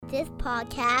this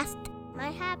podcast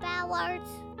might have bad words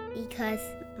because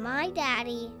my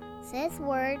daddy says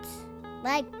words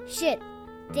like shit,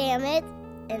 damn it,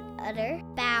 and other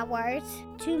bad words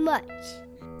too much.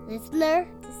 Listener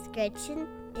discretion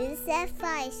is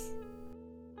advised.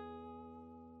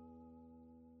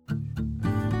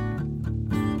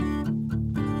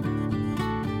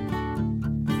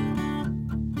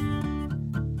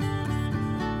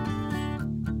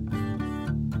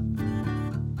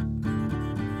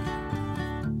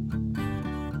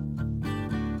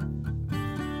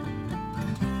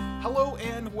 Hello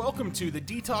and welcome to the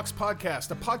Detox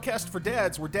Podcast, a podcast for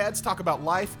dads where dads talk about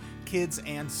life, kids,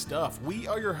 and stuff. We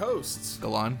are your hosts,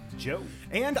 Galon, Joe,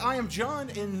 and I am John,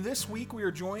 and this week we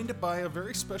are joined by a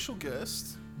very special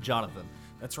guest, Jonathan.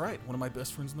 That's right, one of my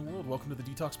best friends in the world. Welcome to the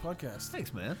Detox Podcast.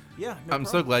 Thanks, man. Yeah, I'm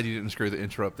so glad you didn't screw the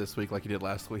intro up this week like you did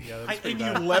last week. Yeah, and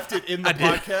you left it in the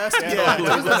podcast? yeah.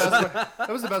 That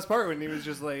was the best part when he was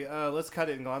just like, let's cut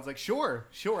it. And Glon's like, sure,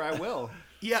 I will.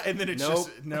 Yeah, and then it's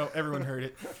Nope. everyone heard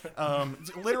it.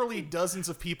 Literally dozens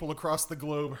of people across the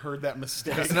globe heard that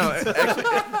mistake. No,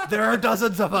 actually, There are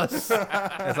dozens of us.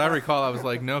 as I recall, I was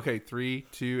like, no, okay, 3,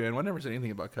 2, and I never said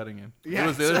anything about cutting it. Yeah. It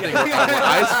was the other thing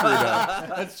I screwed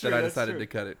up That's true. that I decided to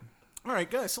cut it. All right,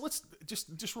 guys, so let's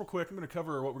just real quick, I'm going to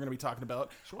cover what we're going to be talking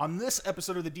about. Sure. On this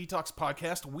episode of the Detox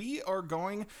Podcast, we are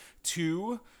going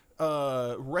to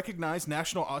recognize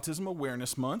National Autism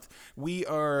Awareness Month. We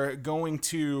are going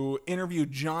to interview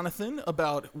Jonathan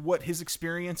about what his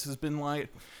experience has been like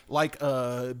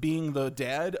being the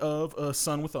dad of a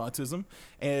son with autism,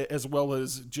 as well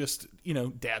as just,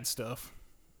 dad stuff.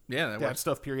 Yeah, that Dad works.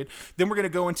 stuff, period. Then we're going to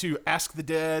go into Ask the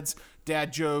Dads,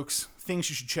 dad jokes, things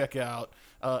you should check out.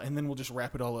 And then we'll just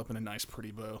wrap it all up in a nice,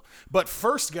 pretty bow. But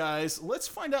first, guys, let's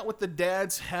find out what the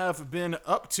dads have been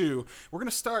up to. We're going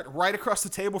to start right across the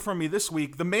table from me this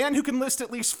week. The man who can list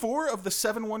at least 4 of the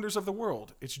 7 wonders of the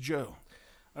world. It's Joe.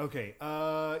 Okay.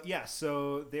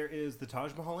 So there is the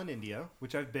Taj Mahal in India,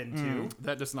 which I've been to.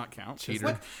 That does not count. Cheater. It's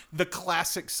like the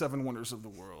classic 7 wonders of the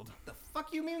world. The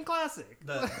fuck you mean classic?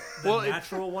 The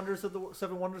natural wonders of the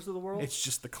 7 wonders of the world. It's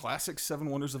just the classic 7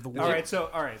 wonders of the world. All right. So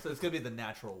So it's gonna be the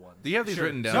natural ones. Do you have these Sure.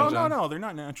 written down, John? No, they're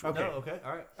not natural. Okay. No, okay,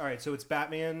 all right. All right. So it's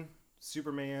Batman,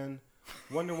 Superman,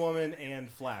 Wonder Woman, and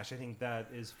Flash. I think that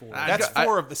is 4. That's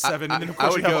 4 of the 7. And then, of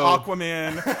course, you would have go-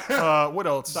 Aquaman. What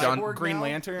else? Cyborg Green now?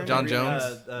 Lantern. John Jones.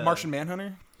 Martian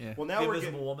Manhunter. Yeah. Well, The now we're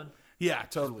Invisible getting. Woman. Yeah,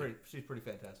 totally. She's pretty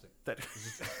fantastic.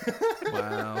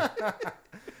 Wow.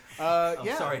 I'm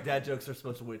Yeah. sorry, dad jokes are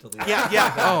supposed to wait till the end.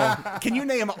 Yeah. Can you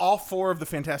name all 4 of the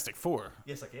Fantastic Four?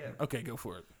 Yes, I can. Okay, go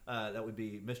for it. That would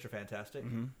be Mr. Fantastic,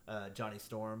 Johnny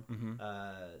Storm,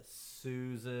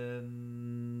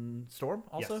 Susan Storm.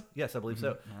 Also, yes, I believe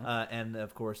so. And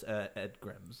of course, Ed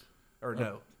Grimm's. Or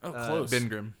no, close. Ben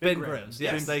Grimm. Ben Grimm's.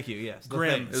 Yes, Ben- thank you. Yes, the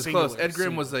Grimm. Thing. It was Singular, close. Ed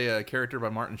Grimm was singular. a character by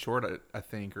Martin Short, I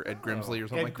think, or Ed Grimsley or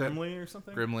something Ed like Grimley or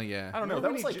something? that. Grimley, yeah. I don't know. Remember That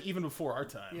when was he like j- even before our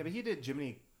time. Yeah, but he did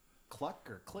Jiminy Cluck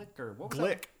or Click or what was Glick.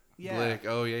 that? Yeah. Blick.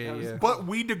 Oh, yeah. But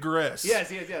we digress.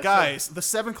 Yes. Guys, the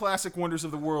 7 classic wonders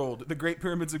of the world. The Great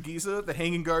Pyramids of Giza, the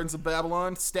Hanging Gardens of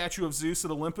Babylon, Statue of Zeus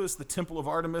at Olympus, the Temple of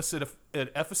Artemis at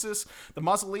Ephesus, the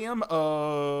Mausoleum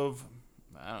of...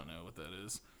 I don't know what that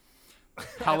is.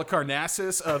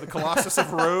 Halicarnassus, the Colossus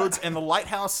of Rhodes, and the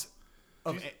Lighthouse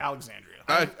of Alexandria.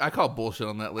 I call bullshit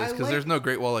on that list because like- there's no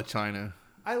Great Wall of China.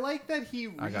 I like that he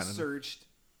got it. researched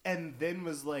and then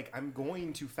was like, "I'm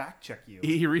going to fact check you."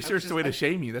 He I was researched just a way to like,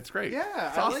 shame you. That's great. Yeah,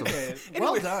 It's I awesome. like it. Anyway,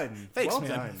 Well done. Thanks, well man.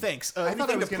 done. Thanks. I thought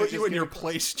I Anything was to gonna put you just in your get-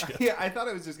 place, Jeff. Yeah, I thought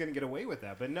I was just going to get away with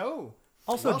that, but no.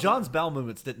 Also, John's bowel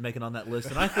movements didn't make it on that list,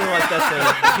 and I feel like that's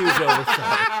a huge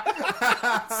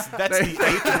oversight. That's the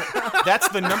 8th. That's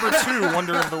the number 2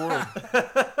 wonder of the world.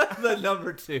 The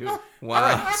number 2. Wow. All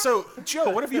right. So, Joe,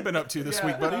 what have you been up to this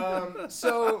week, buddy?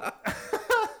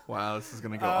 Wow, this is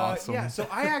going to go awesome. Yeah, so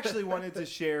I actually wanted to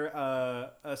share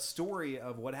a story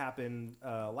of what happened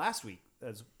last week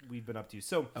as we've been up to.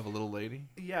 So, Of a little lady?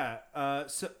 yeah,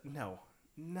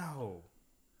 no.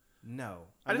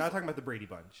 I'm not talking about the Brady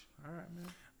Bunch. All right, man.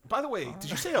 By the way,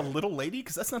 did you say a little lady?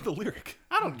 Because that's not the lyric.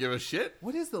 I don't give a shit.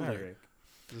 What is the lyric?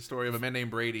 It's the story of a man named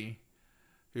Brady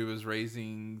who was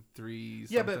raising 3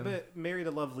 Yeah, something. but married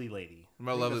a lovely lady. A I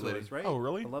think lovely that's what it lady. is, right? Oh,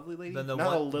 really? A lovely lady? Then the Not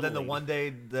a little then the lady. one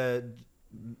day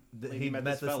he met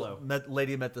this fellow.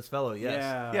 Lady met this fellow. Yes.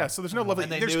 Yeah. Yeah, so there's no lovely.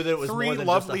 And they there's knew that it was 3 more than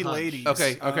just a lovely hunch. ladies.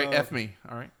 Okay, F me.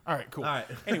 All right. All right, cool. All right.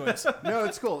 Anyways, No,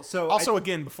 it's cool. So also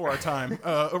again before our time,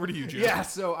 over to you, Joe. yeah,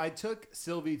 so I took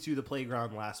Sylvie to the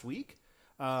playground last week.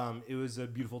 It was a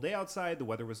beautiful day outside. The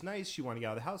weather was nice. She wanted to get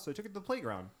out of the house, so I took her to the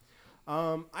playground.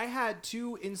 I had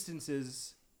 2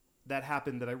 instances that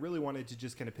happened that I really wanted to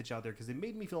just kind of pitch out there because they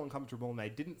made me feel uncomfortable, and I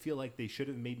didn't feel like they should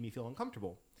have made me feel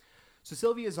uncomfortable. So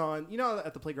Sylvia's on,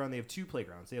 at the playground they have 2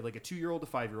 playgrounds. They have like a 2-year-old to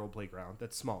 5-year-old playground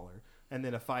that's smaller, and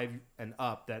then a 5 and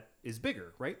up that is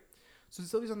bigger, right? So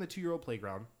Sylvia's on the 2-year-old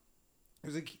playground.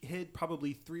 There's a kid,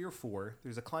 probably 3 or 4.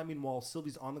 There's a climbing wall.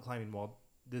 Sylvie's on the climbing wall.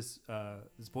 This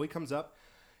boy comes up,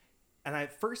 and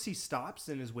at first he stops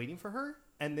and is waiting for her,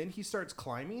 and then he starts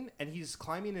climbing, and he's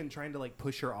climbing and trying to like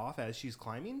push her off as she's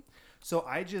climbing. So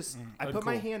I put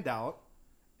my hand out,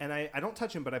 and I don't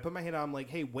touch him, but I put my hand out. I'm like,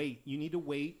 hey, wait, you need to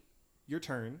wait your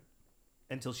turn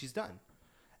until she's done.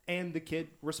 And the kid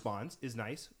responds, is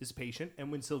nice, is patient,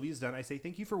 and when Sylvie is done, I say,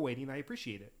 thank you for waiting, I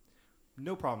appreciate it.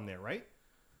 No problem there, right?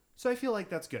 So I feel like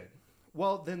that's good.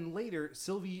 Well, then later,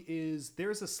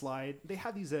 there's a slide. They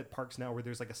have these at parks now where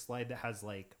there's like a slide that has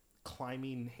like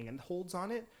climbing handholds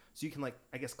on it. So you can like,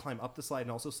 I guess, climb up the slide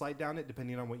and also slide down it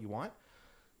depending on what you want.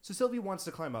 So Sylvie wants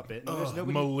to climb up it. And there's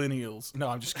nobody. Millennials. No,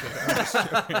 I'm just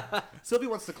kidding. Sylvie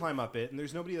wants to climb up it, and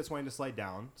there's nobody that's wanting to slide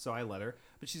down. So I let her.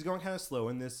 But she's going kind of slow,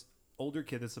 and this older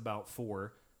kid that's about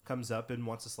 4 comes up and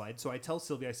wants to slide. So I tell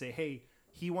Sylvie, I say, hey,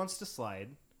 he wants to slide.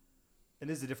 And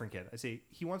this is a different kid. I say,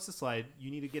 he wants to slide. You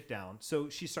need to get down. So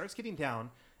she starts getting down,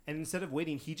 and instead of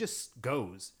waiting, he just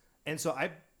goes. And so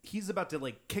he's about to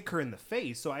like kick her in the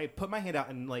face. So I put my hand out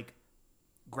and like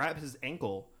grab his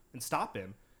ankle and stop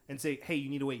him and say, hey, you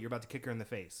need to wait. You're about to kick her in the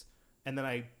face. And then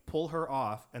I pull her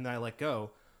off, and then I let go.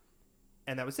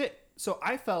 And that was it. So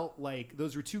I felt like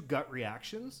those were 2 gut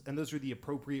reactions, and those were the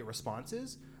appropriate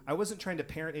responses. I wasn't trying to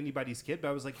parent anybody's kid, but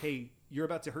I was like, hey, you're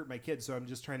about to hurt my kid, so I'm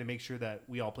just trying to make sure that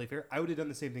we all play fair. I would have done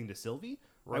the same thing to Sylvie.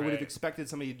 Right. I would have expected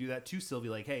somebody to do that to Sylvie,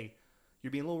 like, hey,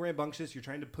 you're being a little rambunctious. You're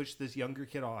trying to push this younger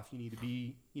kid off. You need to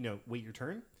be, wait your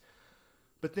turn.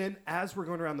 But then as we're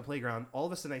going around the playground, all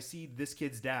of a sudden I see this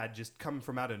kid's dad just come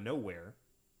from out of nowhere.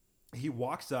 He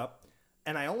walks up,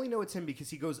 and I only know it's him because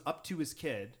he goes up to his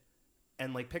kid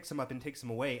and like picks him up and takes him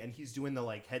away, and he's doing the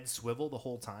like head swivel the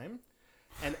whole time.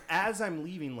 And as I'm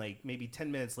leaving, like maybe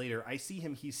 10 minutes later, I see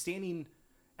him. He's standing.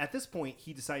 At this point,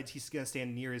 he decides he's going to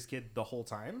stand near his kid the whole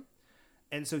time.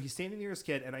 And so he's standing near his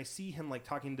kid, and I see him like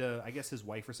talking to, I guess, his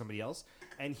wife or somebody else.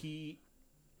 And he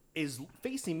is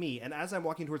facing me. And as I'm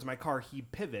walking towards my car, he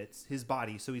pivots his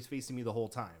body so he's facing me the whole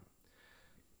time.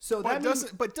 So that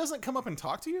doesn't come up and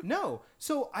talk to you? No.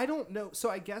 So I don't know. So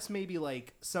I guess maybe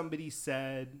like somebody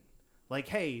said, like,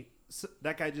 hey,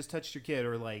 that guy just touched your kid,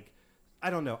 or like, I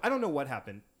don't know. I don't know what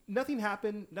happened. Nothing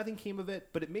happened. Nothing came of it,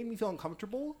 but it made me feel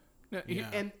uncomfortable. Yeah.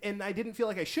 And I didn't feel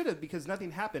like I should have because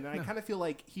nothing happened. And I kind of feel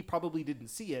like he probably didn't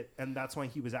see it, and that's why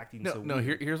he was acting so weird. No,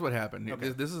 here's what happened. Okay.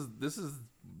 This is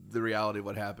the reality of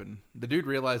what happened. The dude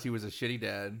realized he was a shitty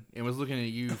dad and was looking at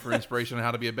you for inspiration on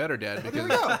how to be a better dad. Because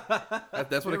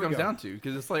that's what it comes down to.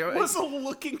 Because it's like, was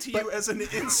looking to you as an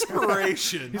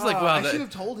inspiration. He's like, wow, I should have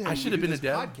told him. I should have been a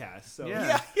dad. Podcast. So.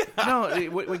 Yeah. No,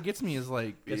 what gets me is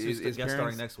like, is guest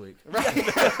starring next week. Right.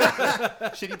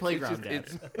 Shitty playground dad.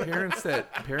 It's parents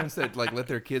that like let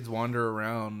their kids wander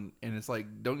around, and it's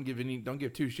like don't give 2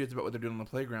 shits about what they're doing on the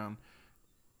playground.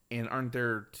 And aren't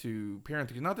there to parent?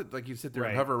 Because not that like you sit there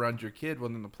and hover around your kid while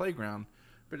they're in the playground,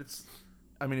 but it's,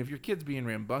 I mean, if your kid's being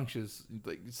rambunctious,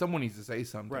 like someone needs to say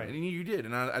something, right? And you did,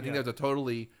 and I think that's a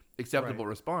totally acceptable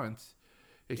response.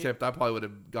 Except I probably would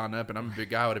have gone up, and I'm a big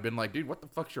guy. I would have been like, dude, what the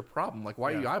fuck's your problem? Like,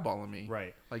 why are you eyeballing me?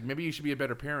 Right. Like, maybe you should be a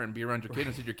better parent and be around your kid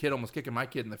instead of your kid almost kicking my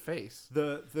kid in the face.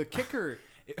 The kicker,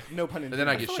 no pun intended. And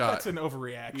then I get shot. Like that's an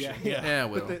overreaction. Yeah.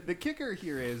 Well. But the kicker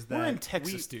here is that we're in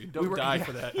Texas, dude. Don't die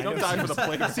for that. Don't die for the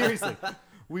playground. Seriously.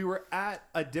 We were at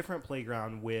a different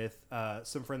playground with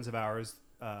some friends of ours,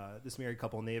 this married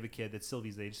couple, and they have a kid that's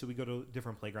Sylvie's age. So we go to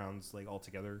different playgrounds like all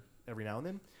together every now and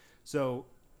then. So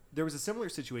there was a similar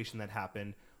situation that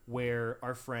happened where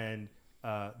our friend,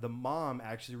 the mom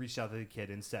actually reached out to the kid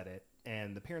and said it.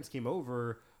 And the parents came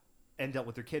over and dealt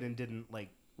with their kid and didn't like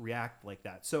react like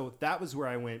that. So that was where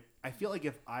I went, I feel like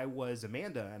if I was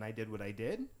Amanda and I did what I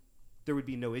did, there would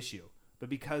be no issue. But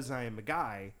because I am a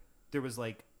guy, there was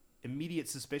like immediate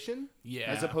suspicion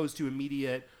as opposed to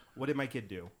immediate, what did my kid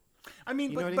do? I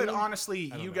mean, but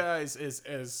honestly, you guys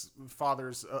as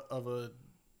fathers of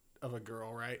a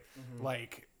girl, right? Mm-hmm.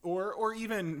 Like, or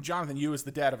even Jonathan, you as the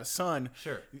dad of a son.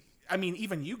 Sure. I mean,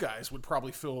 even you guys would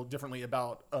probably feel differently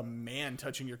about a man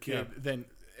touching your kid than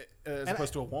as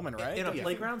opposed to a woman, right? In a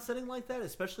playground setting like that,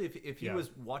 especially if he was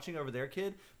watching over their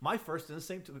kid, my first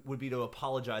instinct would be to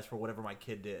apologize for whatever my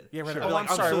kid did. Yeah, right. Sure. Oh,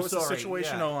 Like, I'm sorry. so What was the sorry.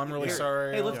 situation? Yeah. Oh, I'm really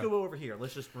sorry. Hey, let's go over here.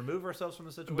 Let's just remove ourselves from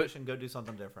the situation, go do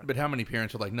something different. But how many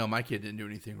parents are like, no, my kid didn't do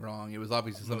anything wrong. It was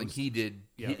obviously something he did,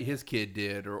 his kid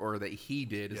did, or that he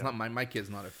did. It's not my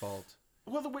kid's not at fault.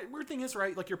 Well, the weird thing is,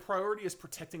 right, like, your priority is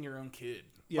protecting your own kid.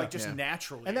 Yeah. Like, just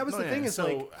naturally. And that was the thing is,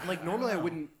 so, like normally I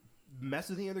wouldn't mess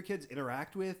with any other kids,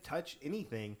 interact with, touch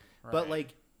anything. Right. But,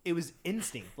 like, it was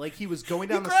instinct. Like, he was going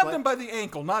down you the grabbed slide. him by the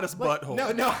ankle, not his butthole. No,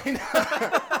 I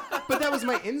know. But that was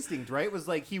my instinct, right? It was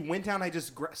like, he went down, I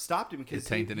just stopped him because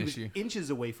he was inches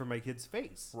away from my kid's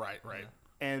face. Right.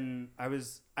 And I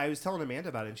was telling Amanda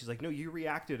about it, and she's like, "No, you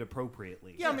reacted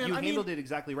appropriately. Yeah, man, you handled it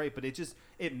exactly right." But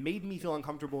it made me feel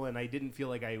uncomfortable, and I didn't feel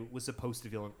like I was supposed to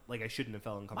feel like I shouldn't have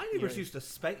felt uncomfortable. My neighbors used to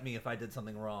spank me if I did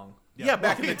something wrong. Yeah,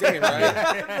 back in the day,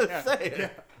 right? I'm just saying.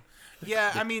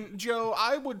 Yeah, I mean, Joe,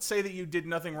 I would say that you did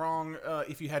nothing wrong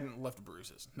if you hadn't left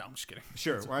bruises. No, I'm just kidding.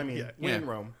 Sure. Well, I mean, when in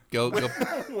Rome. Go,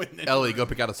 Ellie, go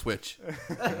pick out a switch.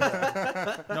 No,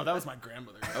 that was my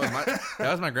grandmother.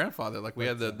 That was my grandfather. Like, we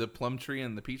had the plum tree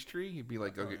and the peach tree. He'd be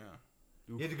like, "Go get."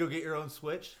 You had to go get your own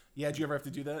switch? Yeah, did you ever have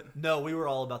to do that? No, we were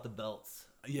all about the belts.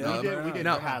 Yeah, we did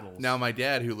paddles. Now, my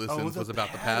dad, who listens, was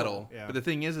about the paddle. Yeah. But the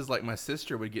thing is like, my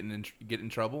sister would get in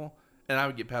trouble, and I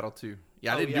would get paddled too.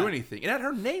 Yeah, I didn't do anything. It had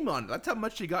her name on it. That's how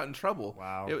much she got in trouble.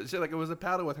 Wow. It was a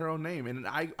paddle with her own name, and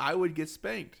I would get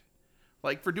spanked,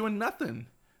 like, for doing nothing.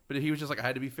 But he was just like, I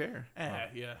had to be fair.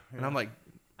 Yeah. And I'm like,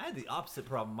 I had the opposite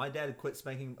problem. My dad had quit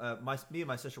spanking. Me and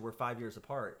my sister were 5 years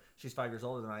apart. She's 5 years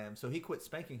older than I am. So he quit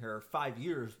spanking her 5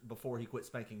 years before he quit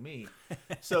spanking me.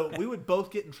 So we would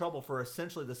both get in trouble for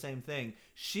essentially the same thing.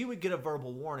 She would get a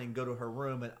verbal warning, go to her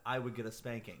room, and I would get a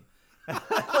spanking.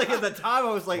 Like, at the time,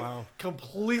 I was like,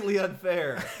 completely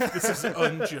unfair. This is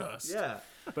unjust. Yeah.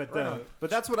 But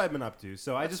that's what I've been up to.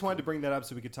 So I just wanted to bring that up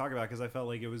so we could talk about it, because I felt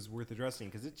like it was worth addressing,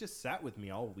 because it just sat with me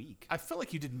all week. I felt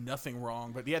like you did nothing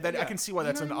wrong, but I can see why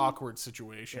that's an awkward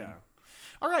situation. Yeah.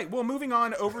 All right, well, moving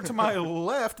on over to my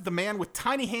left, the man with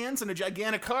tiny hands and a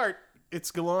gigantic heart. It's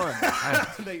Galan. I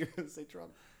thought you were going to say Trump.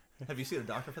 Have you seen a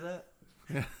doctor for that?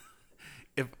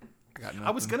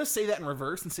 I was gonna say that in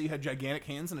reverse and say you had gigantic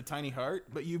hands and a tiny heart,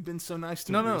 but you've been so nice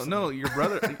to me. No. Your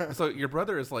brother. So your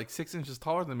brother is like 6 inches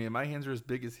taller than me, and my hands are as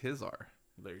big as his are.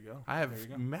 There you go. I have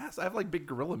I have like big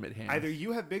gorilla mid hands. Either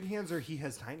you have big hands or he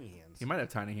has tiny hands. He might have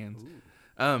tiny hands.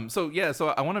 So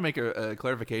I want to make a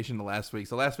clarification to last week.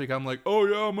 So last week I'm like, oh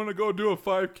yeah, I'm gonna go do a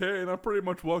 5K, and I pretty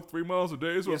much walk 3 miles a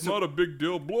day, so it's not a big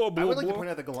deal. Blah blah. I would like blah. to point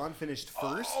out that Galan finished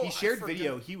first. He shared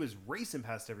video. He was racing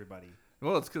past everybody.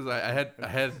 Well, it's because I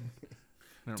had.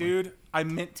 Dude, I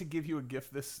meant to give you a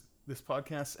gift this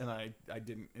podcast, and I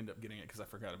didn't end up getting it because I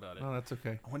forgot about it. Oh, that's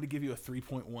okay. I wanted to give you a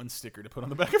 3.1 sticker to put on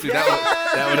the back of Dude, your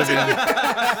that would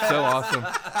have been so awesome.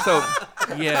 So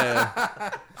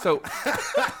yeah. So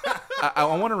I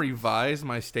want to revise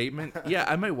my statement. Yeah,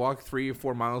 I might walk 3 or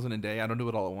 4 miles in a day. I don't do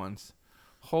it all at once.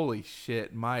 Holy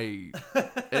shit, and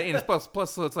it's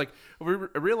plus so it's like I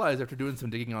realized after doing some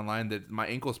digging online that my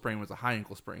ankle sprain was a high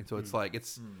ankle sprain, so it's like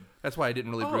that's why I didn't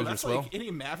really bruise or swell. Like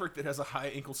any Maverick that has a high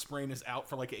ankle sprain is out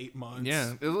for like 8 months.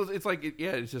 Yeah,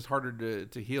 it's just harder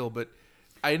to heal, but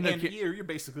I ended up you're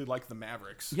basically like the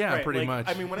Mavericks. Yeah, right, pretty much.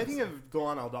 I mean, when I think of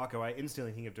Galan Aldacco, I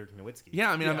instantly think of Dirk Nowitzki.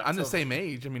 Yeah, I mean, I'm the same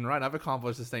age. I mean, right? I've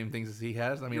accomplished the same things as he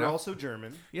has. I mean, you're also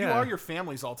German. Yeah, you are your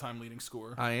family's all-time leading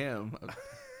scorer. I am.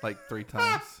 Like 3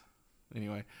 times.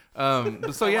 Anyway,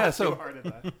 so yeah, so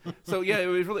yeah, it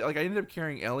was really like I ended up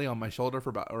carrying Ellie on my shoulder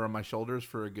on my shoulders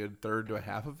for a good third to a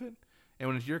half of it. And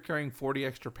when you're carrying 40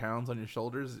 extra pounds on your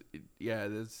shoulders,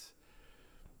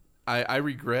 I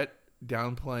regret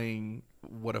downplaying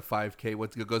what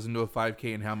goes into a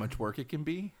 5K and how much work it can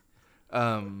be.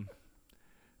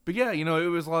 But yeah, it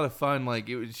was a lot of fun. Like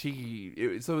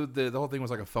so the whole thing was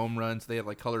like a foam run. So they had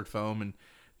like colored foam, and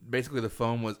basically the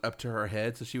foam was up to her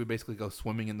head, so she would basically go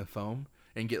swimming in the foam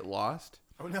and get lost.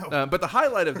 Oh no! But the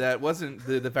highlight of that wasn't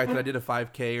the fact that I did a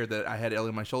 5K or that I had Ellie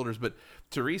on my shoulders, but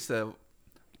Teresa,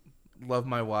 love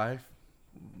my wife,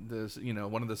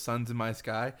 one of the suns in my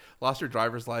sky, lost her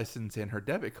driver's license and her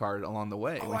debit card along the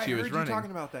way when she was running. I heard you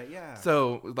talking about that, yeah.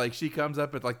 So like she comes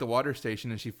up at like the water station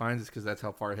and she finds us because that's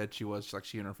how far ahead she was. She's like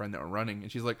she and her friend that were running,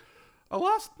 and she's like, I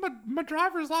lost my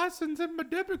driver's license and my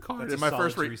debit card. That's and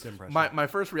my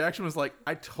first reaction was like,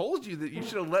 I told you that you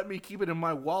should have let me keep it in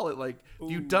my wallet. Like,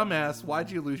 you dumbass,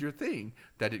 why'd you lose your thing?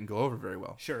 That didn't go over very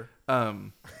well. Sure.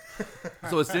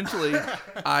 So essentially,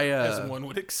 as one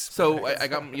would expect. So I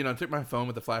got took my phone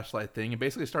with the flashlight thing and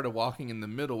basically started walking in the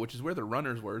middle, which is where the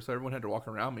runners were. So everyone had to walk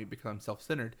around me because I'm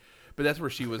self-centered. But that's where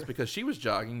she was because she was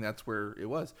jogging. That's where it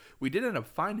was. We did end up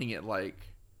finding it like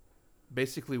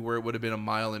basically where it would have been a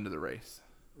mile into the race.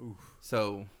 Oof.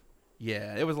 So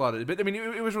Yeah, it was a lot of, but I mean,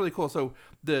 it was really cool. So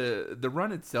the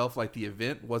run itself, like the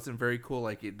event, wasn't very cool.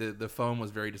 Like the foam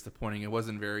was very disappointing. It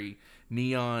wasn't very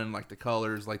neon, like the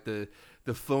colors, like the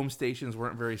foam stations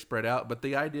weren't very spread out. But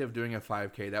the idea of doing a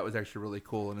 5K, that was actually really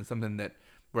cool, and it's something that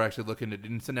we're actually looking to do.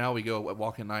 And so now we go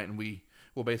walk at night, and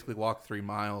we'll basically walk 3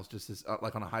 miles, just as,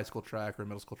 like on a high school track or a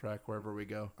middle school track, wherever we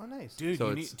go. Oh, nice. Dude,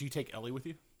 So do you take Ellie with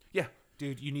you? Yeah.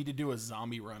 Dude, you need to do a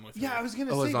zombie run with her. Yeah, I was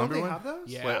gonna Oh, a say, don't zombie they one? have those?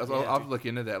 Yeah. Wait, I'll dude. look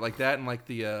into that, like that, and like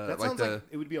the That like sounds like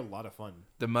it would be a lot of fun.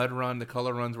 the mud run, the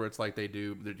color runs, where it's like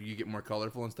you get more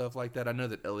colorful and stuff like that. I know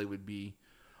that Ellie would be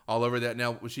all over that.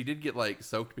 Now, she did get like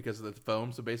soaked because of the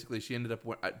foam, so basically she ended up.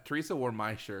 Teresa wore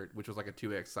my shirt, which was like a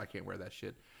 2X. So I can't wear that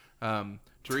shit.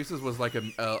 Teresa's was like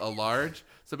a large.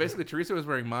 So basically, Teresa was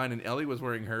wearing mine, and Ellie was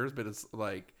wearing hers. But it's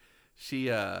like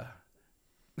she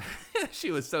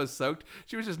she was so soaked,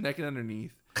 she was just naked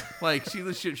underneath. Like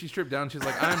she stripped down. She's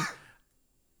like,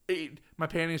 my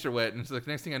panties are wet, and so like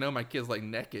next thing I know, my kid's like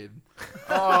naked.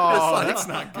 Oh, Like, that's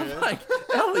not good. I'm like,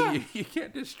 Ellie, you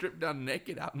can't just strip down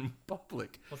naked out in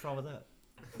public. What's wrong with that?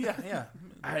 Yeah.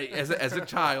 As a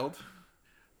child,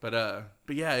 but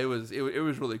yeah, it was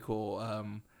really cool.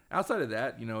 Outside of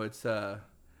that, it's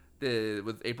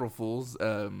with April Fools.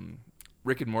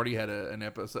 Rick and Morty had an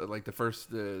episode, like the first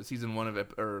season 1 of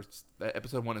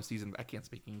episode 1 of season. I can't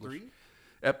speak English.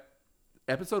 3?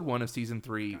 Episode 1 of season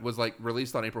 3 was like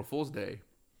released on April Fool's Day,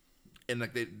 and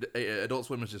like Adult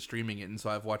Swim was just streaming it, and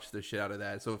so I've watched the shit out of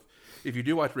that. So if you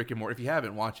do watch Rick and Morty, if you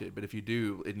haven't, watch it. But if you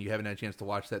do and you haven't had a chance to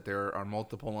watch that, there are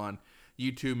multiple on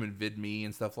YouTube and VidMe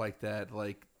and stuff like that.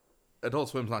 Like Adult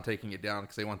Swim's not taking it down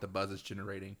because they want the buzz it's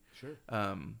generating. Sure.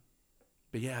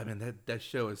 But yeah, man, that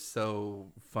show is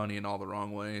so funny in all the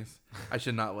wrong ways. I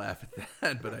should not laugh at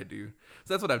that, but I do.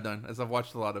 So that's what I've done. Is I've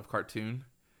watched a lot of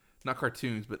not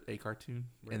cartoons, but a cartoon,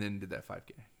 and then did that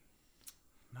 5K.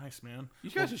 Nice, man. You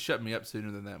guys should shut me up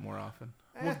sooner than that more often.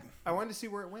 I wanted to see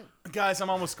where it went. Guys, I'm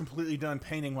almost completely done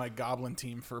painting my goblin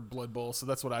team for Blood Bowl, so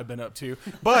that's what I've been up to.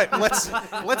 But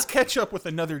let's catch up with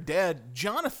another dad,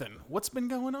 Jonathan. What's been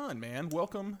going on, man?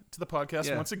 Welcome to the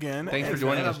podcast once again. Thanks for Thanks,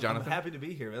 joining man. us, Jonathan. I'm happy to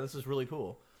be here, man. This is really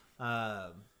cool.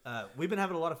 We've been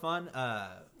having a lot of fun.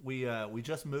 We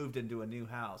just moved into a new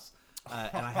house,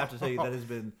 and I have to tell you that has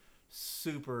been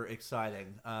super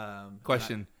exciting.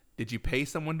 Question: did you pay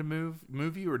someone to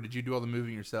move you, or did you do all the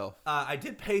moving yourself? I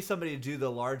did pay somebody to do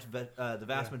the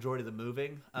vast majority of the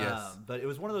moving. Yes. But it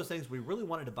was one of those things we really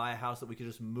wanted to buy a house that we could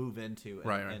just move into. And,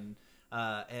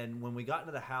 Right. And when we got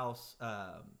into the house,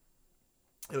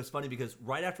 it was funny because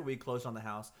right after we closed on the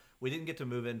house, we didn't get to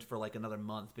move in for like another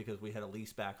month because we had a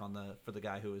lease back for the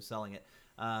guy who was selling it.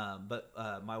 But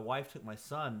my wife took my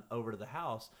son over to the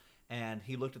house, and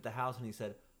he looked at the house and he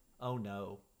said, "Oh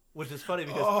no." Which is funny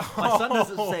because my son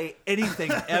doesn't say anything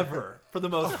ever for the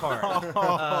most part.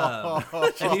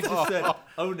 And he just said,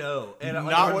 "Oh no." And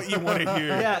Not what you want to hear.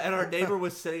 Yeah, and our neighbor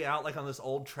was sitting out like on this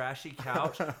old trashy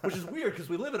couch, which is weird because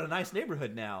we live in a nice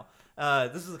neighborhood now.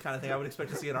 This is the kind of thing I would expect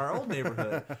to see in our old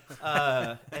neighborhood.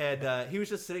 And he was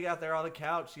just sitting out there on the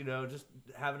couch, just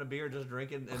having a beer, just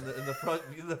drinking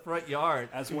in the front yard.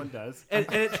 As one does. And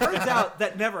it turns out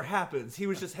that never happens. He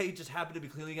just happened to be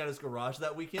cleaning out his garage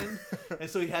that weekend, and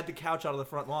so he had the couch out on the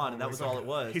front lawn, and that was all it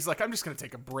was. He's like, I'm just going to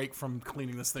take a break from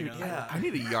cleaning this thing up. Yeah. I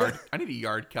need a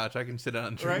yard couch I can sit down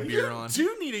and drink beer on. You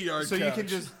do need a yard So couch. you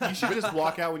should just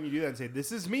walk out when you do that and say,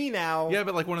 "This is me now." Yeah,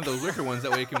 but like one of those wicker ones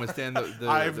that way you can withstand the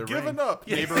I've the given rain. up,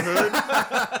 neighborhood.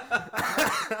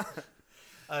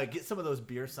 Get some of those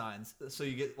beer signs so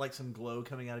you get like some glow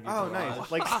coming out of your Oh,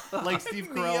 garage. nice. Like Steve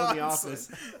Carell in The Neon Office.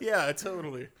 sign. Yeah,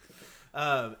 totally.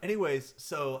 Anyways,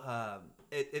 so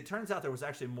it turns out there was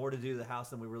actually more to do to the house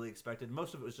than we really expected.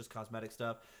 Most of it was just cosmetic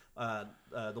stuff.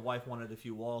 The wife wanted a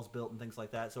few walls built and things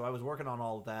like that. So I was working on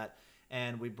all of that,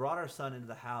 and we brought our son into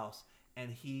the house,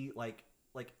 and he like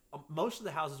most of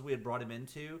the houses we had brought him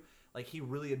into, like he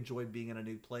really enjoyed being in a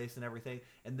new place and everything.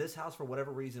 And this house, for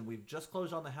whatever reason, we've just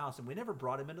closed on the house, and we never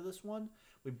brought him into this one.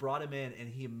 We brought him in, and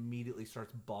he immediately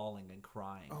starts bawling and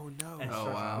crying. Oh, no. And Oh,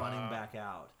 starts wow. running back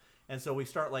out. And so we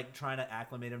start like trying to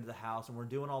acclimate him to the house, and we're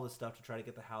doing all this stuff to try to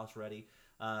get the house ready.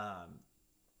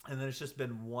 And then it's just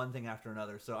been one thing after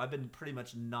another. So I've been pretty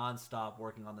much nonstop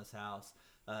working on this house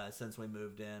since we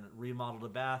moved in. Remodeled a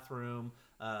bathroom,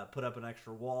 put up an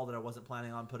extra wall that I wasn't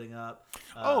planning on putting up.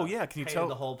 Oh, yeah, can you painted tell-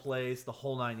 the whole place, the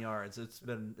whole 9 yards? It's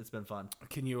been fun.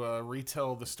 Can you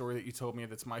retell the story that you told me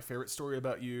that's my favorite story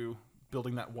about you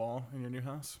building that wall in your new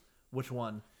house? Which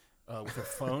one? With your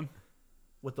phone?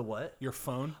 With the what? Your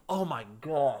phone? Oh my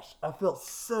gosh, I felt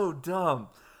so dumb.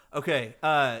 Okay,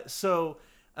 so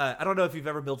I don't know if you've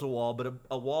ever built a wall, but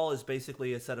a wall is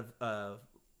basically a set of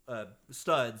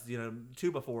studs,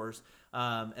 2x4s,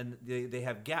 and they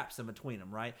have gaps in between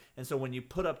them, right? And so when you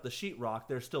put up the sheetrock,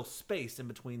 there's still space in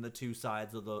between the two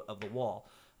sides of the wall.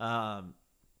 And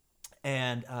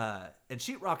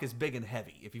sheetrock is big and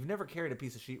heavy. If you've never carried a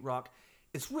piece of sheetrock,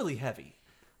 it's really heavy.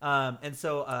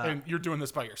 And you're doing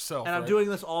this by yourself, and right? I'm doing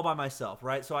this all by myself,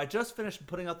 right? So I just finished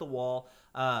putting out the wall,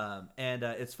 and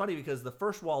it's funny because the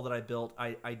first wall that I built,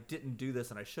 I didn't do this,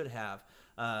 and I should have.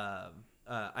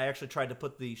 I actually tried to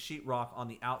put the sheetrock on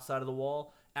the outside of the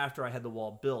wall after I had the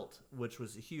wall built, which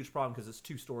was a huge problem because it's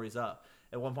 2 stories up.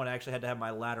 At one point, I actually had to have my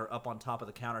ladder up on top of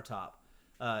the countertop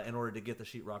in order to get the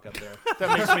sheetrock up there.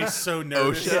 That makes me so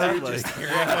nervous. Just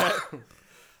hearing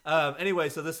that. Anyway,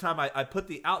 so this time I put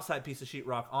the outside piece of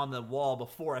sheetrock on the wall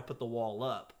before I put the wall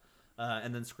up,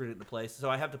 and then screwed it into place. So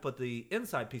I have to put the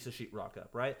inside piece of sheetrock up,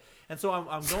 right? And so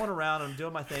I'm going around, I'm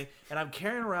doing my thing, and I'm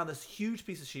carrying around this huge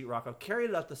piece of sheetrock. I've carried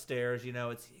it up the stairs.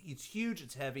 It's huge,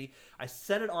 it's heavy. I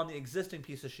set it on the existing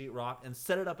piece of sheetrock and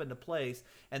set it up into place,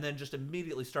 and then just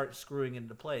immediately start screwing it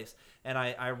into place. And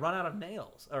I run out of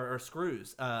nails or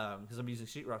screws because I'm using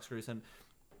sheetrock screws, and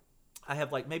I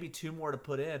have like maybe 2 more to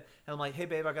put in, and I'm like, "Hey,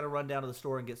 babe, I got to run down to the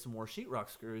store and get some more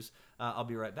sheetrock screws. I'll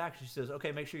be right back." She says,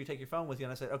 "Okay, make sure you take your phone with you."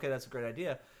 And I said, "Okay, that's a great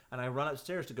idea." And I run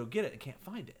upstairs to go get it and can't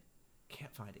find it.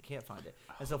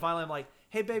 And so finally, I'm like,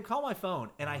 "Hey, babe, call my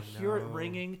phone." And I hear it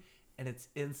ringing, and it's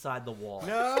inside the wall.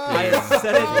 No. I had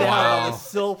set it down on the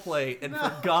sill plate and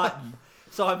forgotten.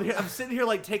 So I'm sitting here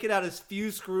like taking out as few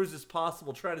screws as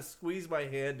possible, trying to squeeze my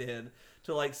hand in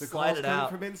to like slide it out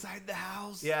from inside the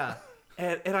house. Yeah.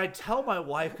 And I tell my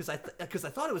wife, because I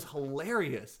thought it was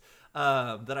hilarious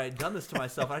that I had done this to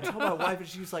myself. And I tell my wife, and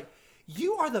she's like,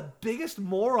 "You are the biggest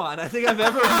moron I think I've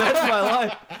ever met in my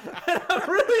life." And I'm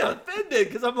really offended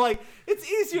because I'm like, it's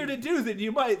easier to do than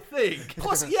you might think.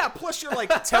 Plus you're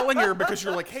like telling her because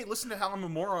you're like, "Hey, listen to how I'm a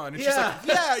moron." And she's like,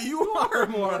 "Yeah, you are a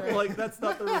moron." Like, that's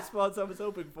not the response I was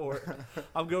hoping for.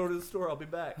 I'm going to the store. I'll be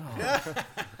back.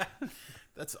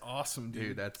 That's awesome,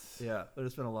 dude. But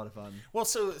it's been a lot of fun. Well,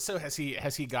 so has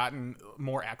he gotten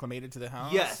more acclimated to the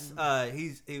house? Yes,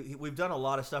 we've done a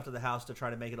lot of stuff to the house to try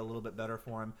to make it a little bit better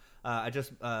for him. I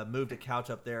just moved a couch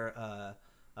up there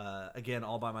again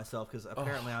all by myself because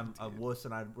apparently I'm a wuss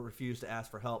and I refuse to ask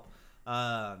for help.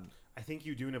 I think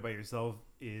you doing it by yourself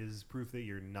is proof that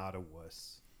you're not a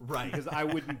wuss, right? Because I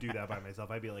wouldn't do that by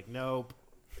myself. I'd be like, nope.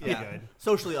 Good.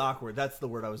 Socially awkward. That's the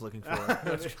word I was looking for.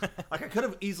 Like I could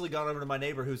have easily gone over to my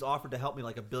neighbor who's offered to help me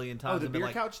like a billion times. Oh, the and been beer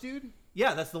like, couch dude?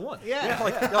 Yeah, that's the one. Yeah.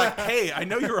 Like, "Hey, I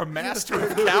know you're a master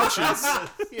of couches."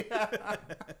 I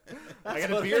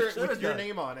got a beer with your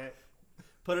name on it.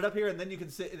 Put it up here, and then you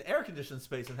can sit in air-conditioned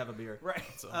space and have a beer. Right.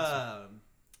 That's awesome.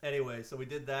 Anyway, so we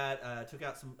did that. Took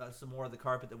out some more of the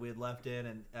carpet that we had left in,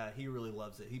 and he really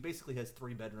loves it. He basically has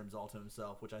 3 bedrooms all to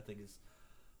himself, which I think is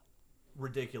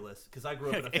ridiculous because I grew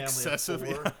up in a family Excessive,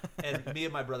 of 4, and me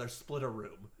and my brother split a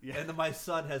room, and then my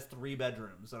son has 3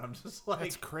 bedrooms, and I'm just like,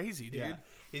 That's crazy, dude. Yeah.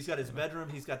 He's got his bedroom,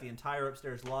 he's got the entire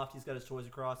upstairs loft, he's got his toys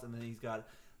across, and then he's got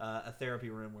a therapy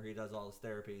room where he does all his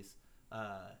therapies,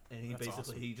 and he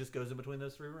he just goes in between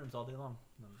those 3 rooms all day long.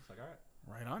 And I'm just like, all right,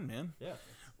 Right on, man. yeah.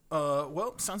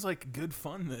 Well, sounds like good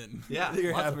fun then. Yeah, that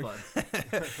you're lots having.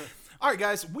 of fun. All right,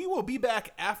 guys, we will be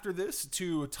back after this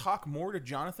to talk more to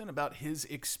Jonathan about his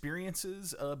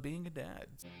experiences being a dad.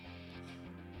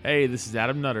 Hey, this is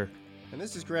Adam Nutter. And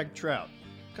this is Greg Trout.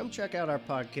 Come check out our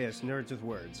podcast, Nerds with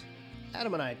Words.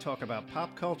 Adam and I talk about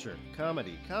pop culture,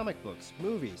 comedy, comic books,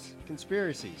 movies,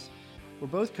 conspiracies. We're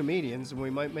both comedians and we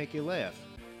might make you laugh.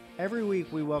 Every week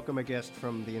we welcome a guest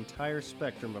from the entire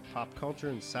spectrum of pop culture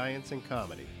and science and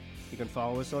comedy. You can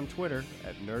follow us on Twitter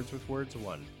at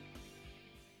NerdsWithWords1.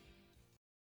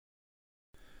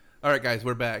 All right, guys,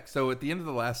 we're back. So at the end of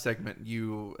the last segment,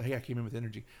 I came in with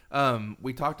energy.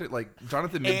 We talked it like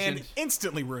Jonathan mentioned, and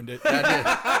instantly ruined it.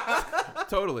 I did.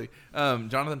 Totally.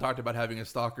 Jonathan talked about having a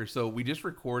stalker. So we just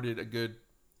recorded a good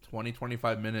 20,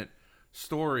 25-minute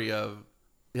story of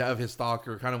his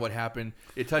stalker, kind of what happened.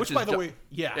 It touches, Which, by the way,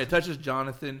 it touches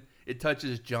Jonathan. It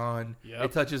touches John. Yep.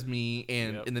 It touches me.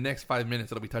 And Yep. in the next 5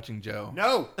 minutes, it'll be touching Joe.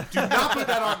 No, do not put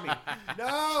that on me.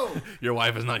 No. Your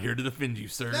wife is not here to defend you,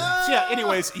 sir. So yeah,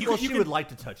 anyways, Well, she would like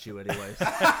to touch you anyways.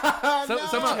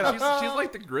 Somehow she's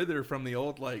like the Grither from the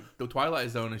old the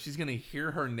Twilight Zone, and she's gonna hear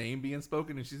her name being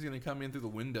spoken, and she's gonna come in through the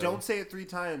window. Don't say it 3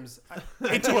 times.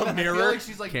 into a I feel mirror, like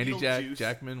she's like Candy Beetlejuice.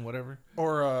 Jackman, whatever.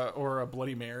 or a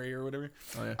Bloody Mary or whatever.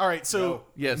 Oh, yeah. All right, so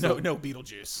Yeah, no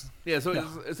Beetlejuice. Yeah,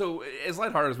 so as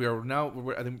lighthearted as we are,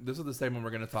 I think this is the same one we're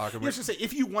going to talk about. I was going to say,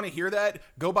 if you want to hear that,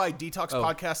 go by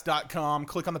detoxpodcast.com,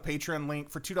 click on the Patreon link.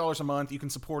 For $2 a month, you can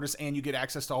support us and you get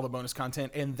access to all the bonus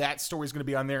content. And that story is going to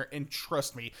be on there. And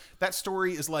trust me, that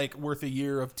story is like worth a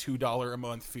year of $2 a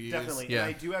month fees. Definitely. Yeah.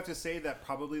 And I do have to say that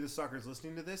probably the stalker's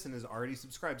listening to this and is already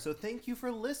subscribed. So thank you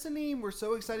for listening. We're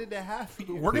so excited to have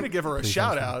you. We're going to give her a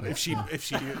shout out if she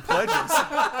pledges.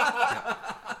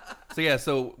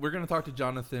 So we're going to talk to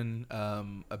Jonathan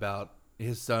about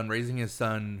his son, raising his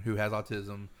son who has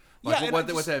autism. Like what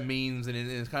that means, and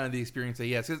it's kind of the experience that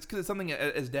he has. Because it's something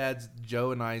as dads,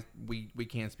 Joe and I, we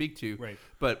can't speak to. Right.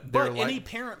 But any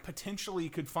parent potentially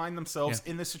could find themselves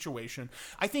in this situation.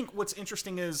 I think what's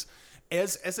interesting is,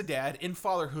 as a dad in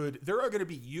fatherhood, there are going to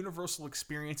be universal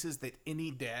experiences that any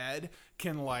dad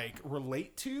can like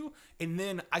relate to, and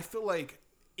then I feel like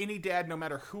any dad, no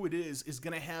matter who it is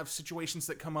going to have situations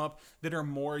that come up that are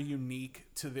more unique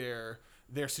to their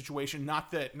situation.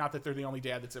 Not that they're the only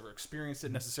dad that's ever experienced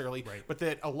it necessarily, but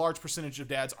that a large percentage of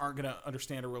dads aren't going to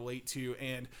understand or relate to.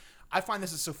 And I find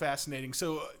this is so fascinating.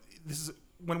 So this is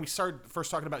when we started first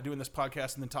talking about doing this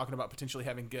podcast and then talking about potentially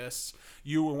having guests.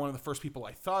 You were one of the first people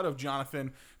I thought of,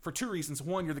 Jonathan, for two reasons.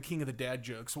 One, you're the king of the dad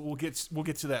jokes. We'll get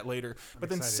to that later. But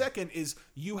then second is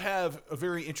you have a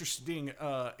very interesting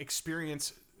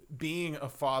experience being a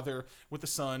father with a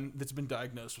son that's been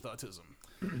diagnosed with autism.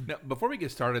 Now, before we get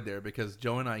started there, because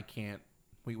Joe and I can't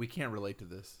relate to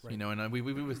this, and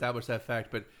we've established that fact.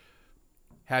 But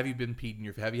have you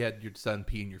have you had your son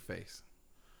pee in your face?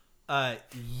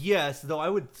 Yes, though I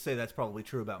would say that's probably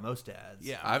true about most dads.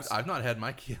 Yeah, I've not had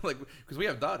my kid because we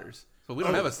have daughters, so we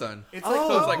don't have a son. It's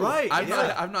like, right.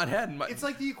 I've not had my. It's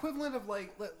like the equivalent of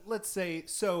like let's say.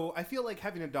 So I feel like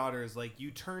having a daughter is like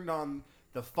you turned on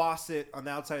the faucet on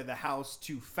the outside of the house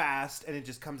too fast, and it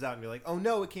just comes out, and you're like, oh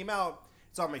no, it came out.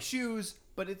 It's on my shoes,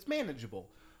 but it's manageable.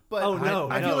 But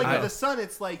I feel like with the son,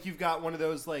 it's like you've got one of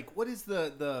those like what is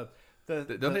the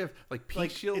don't they have like pee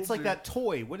shields? It's like that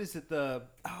toy. What is it?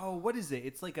 What is it?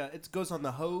 It's like it goes on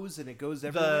the hose and it goes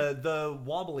everywhere. The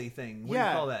wobbly thing. What do you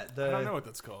call that? I don't know what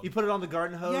that's called. You put it on the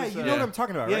garden hose. Yeah, you know what I'm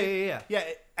talking about, right? Yeah. Yeah,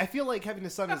 I feel like having a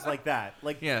son is like that.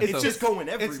 Like it's just going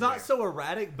everywhere. It's not so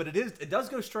erratic, but it does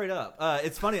go straight up.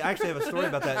 It's funny. I actually have a story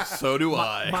about that. So do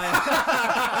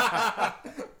I.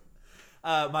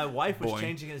 My wife was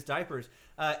changing his diapers,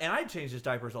 and I changed his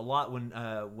diapers a lot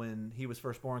when he was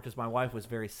first born because my wife was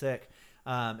very sick,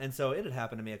 and so it had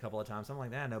happened to me a couple of times. I'm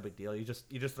like, no big deal. You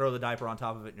just throw the diaper on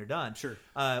top of it and you're done. Sure.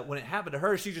 When it happened to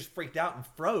her, she just freaked out and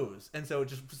froze, and so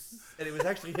it was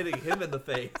actually hitting him in the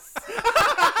face.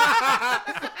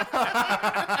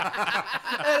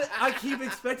 And I keep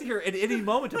expecting her at any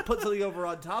moment to put something over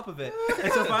on top of it,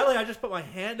 and so finally I just put my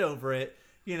hand over it.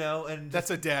 And that's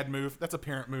a dad move. That's a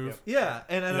parent move. Yeah,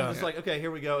 and I'm just like, okay,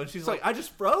 here we go. And she's like, I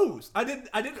just froze. I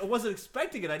wasn't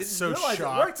expecting it. I didn't realize it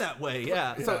worked that way.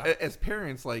 Yeah. So as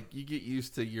parents, like you get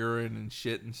used to urine and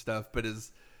shit and stuff, but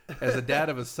as a dad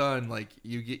of a son, like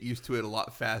you get used to it a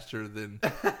lot faster than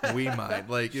we might.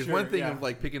 Like it's one thing of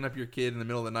like picking up your kid in the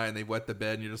middle of the night and they wet the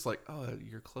bed and you're just like, oh,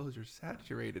 your clothes are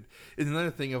saturated. It's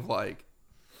another thing of like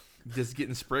just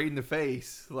getting sprayed in the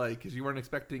face, like because you weren't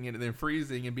expecting it, and then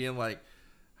freezing and being like,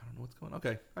 I don't know what's going on.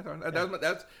 Okay.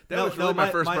 That was really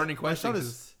my first burning question. My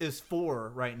son is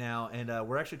 4 right now, and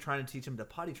we're actually trying to teach him to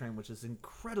potty train, which is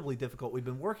incredibly difficult. We've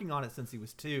been working on it since he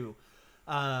was 2.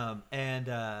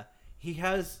 And he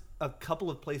has a couple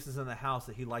of places in the house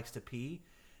that he likes to pee.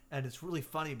 And it's really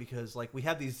funny because like we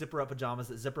have these zipper up pajamas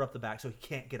that zipper up the back so he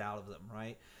can't get out of them,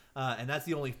 right? And that's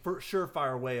the only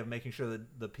surefire way of making sure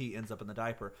that the pee ends up in the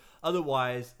diaper.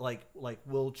 Otherwise, like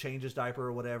we'll change his diaper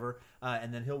or whatever,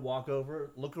 and then he'll walk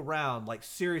over, look around, like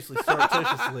seriously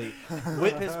surreptitiously,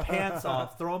 whip his pants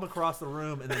off, throw them across the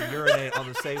room, and then urinate on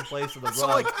the same place of the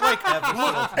rug.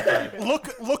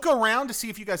 Look around to see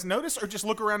if you guys notice, or just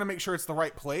look around to make sure it's the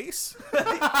right place.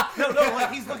 No,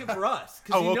 like he's looking for us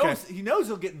because he knows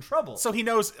he'll get in trouble. So he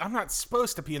knows I'm not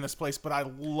supposed to pee in this place, but I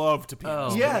love to pee.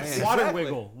 Oh, yes, man. Water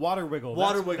wiggle. Water wiggle.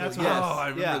 Yes. Oh, I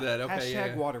remember that. Okay,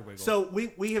 Hashtag water wiggle. So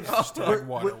we have,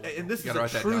 and this is a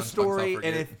true story.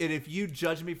 And if you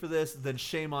judge me for this, then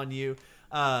shame on you.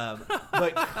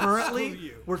 But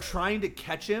currently, we're trying to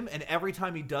catch him, and every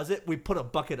time he does it, we put a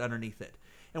bucket underneath it,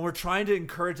 and we're trying to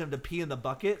encourage him to pee in the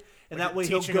bucket. And that way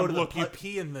he'll go to you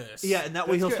pee in this. Yeah, and that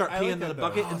way he'll start peeing in the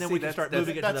bucket, and then we can start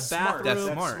moving it to the bathroom. That's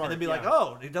smart. And then be like,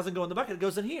 oh, it doesn't go in the bucket; it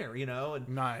goes in here, And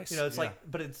nice. It's like,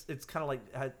 but it's kind of like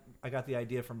I got the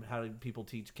idea from how people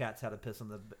teach cats how to piss in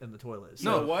the toilet.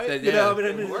 So, what? It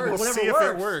works. See if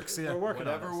it works. Yeah. We're working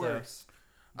whatever on it, works.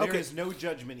 There is no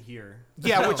judgment here.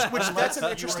 Yeah, which that's an You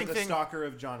are interesting the thing. stalker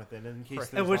of Jonathan, in case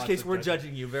there's In which lots case, of we're judgment.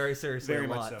 judging you very seriously. Very a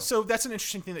much lot. so. So that's an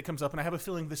interesting thing that comes up, and I have a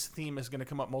feeling this theme is going to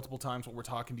come up multiple times when we're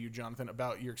talking to you, Jonathan,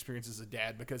 about your experience as a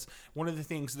dad, because one of the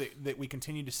things that we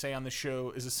continue to say on the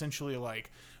show is essentially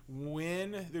like,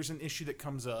 when there's an issue that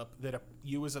comes up that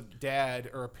you as a dad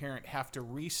or a parent have to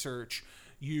research,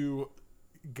 you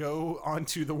go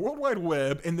onto the World Wide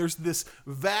Web, and there's this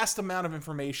vast amount of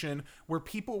information where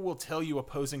people will tell you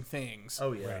opposing things.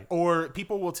 Oh, yeah. Right. Or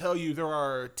people will tell you there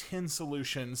are 10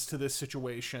 solutions to this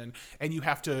situation, and you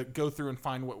have to go through and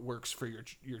find what works for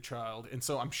your child. And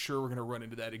so I'm sure we're going to run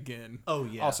into that again. Oh,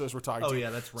 yeah. Also, as we're talking Oh, to you.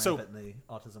 yeah, that's So, rampant in the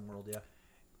autism world, yeah.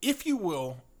 if you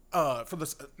will, for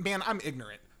this, man, I'm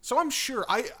ignorant. So I'm sure,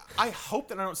 I hope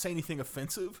that I don't say anything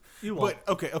offensive. You won't.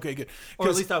 But, okay, good. Or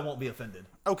at least I won't be offended.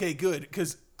 Okay, good.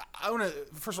 Because I want to,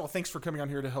 first of all, thanks for coming on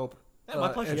here to help. Yeah, my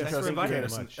pleasure. educate Thanks for us. inviting Educate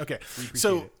us. us. much. Okay, We appreciate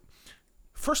so it.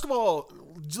 first of all,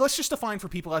 let's just define for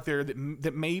people out there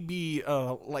that may be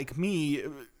like me,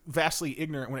 vastly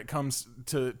ignorant when it comes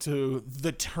to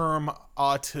the term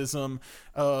autism.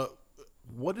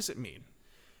 What does it mean?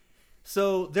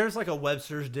 So there's like a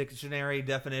Webster's dictionary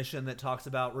definition that talks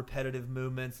about repetitive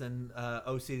movements and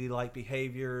OCD-like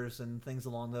behaviors and things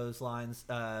along those lines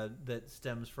that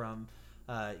stems from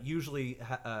usually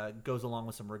goes along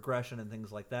with some regression and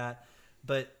things like that.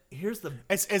 But here's the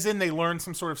As in they learn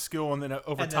some sort of skill and then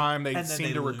over time they and then seem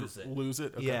they to lose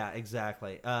it. Okay. Yeah,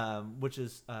 exactly. Which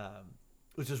is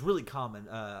really common.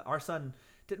 Our son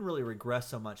didn't really regress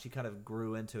so much; he kind of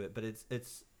grew into it. But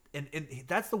it's and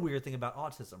that's the weird thing about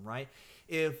autism, right?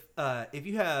 If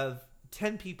you have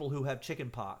 10 people who have chicken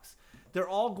pox, they're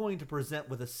all going to present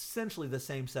with essentially the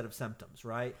same set of symptoms,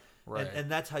 right? Right. And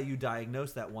that's how you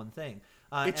diagnose that one thing.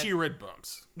 Itchy red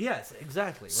bumps. Yes,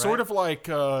 exactly. Right? Sort of like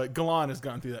Galan has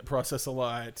gone through that process a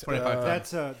lot. 25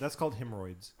 times. That's called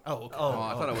hemorrhoids. Oh, okay. Oh,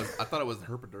 I thought it was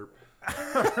herpaderp.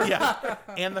 Yeah,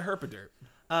 and the herpaderp.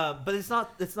 But it's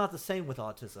not the same with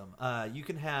autism. You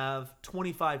can have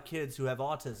 25 kids who have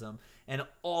autism, and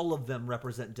all of them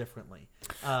represent differently.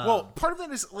 Well, part of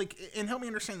that is like, and help me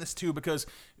understand this too, because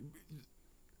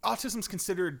autism is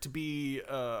considered to be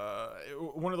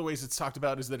one of the ways it's talked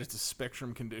about is that it's a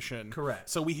spectrum condition. Correct.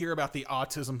 So we hear about the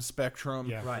autism spectrum.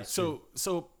 Yeah, Right. So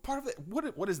part of it,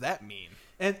 what does that mean?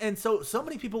 And so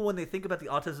many people, when they think about the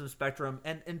autism spectrum,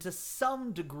 and to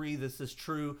some degree this is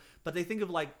true, but they think of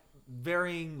like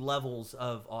varying levels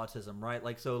of autism, right?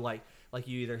 Like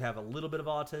you either have a little bit of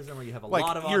autism or you have a Like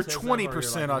lot of you're autism. 20%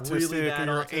 or you're like autistic really bad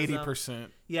or you're autism. 80%.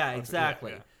 Yeah,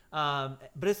 exactly. yeah.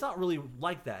 But it's not really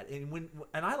like that. And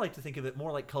I like to think of it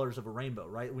more like colors of a rainbow,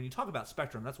 right? When you talk about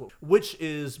spectrum, that's which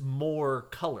is more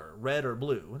color, red or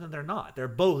blue? Well, then they're not. They're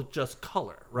both just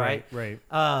color, right? Right.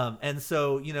 And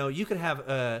so you could have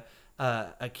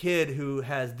a kid who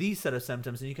has these set of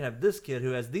symptoms, and you can have this kid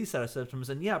who has these set of symptoms,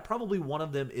 and yeah, probably one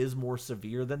of them is more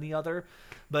severe than the other,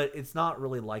 but it's not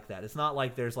really like that. It's not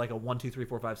like there's like a 1, 2, 3,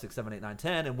 4, 5, 6, 7, 8, 9,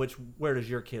 10, and where does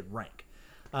your kid rank?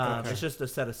 It's just a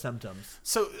set of symptoms.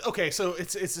 So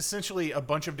it's essentially a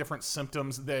bunch of different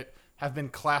symptoms that have been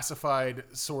classified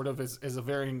sort of as a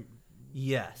varying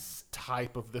Yes.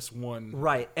 type of this one.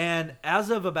 Right. And as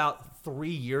of about 3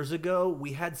 years ago,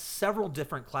 we had several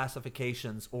different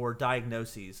classifications or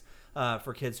diagnoses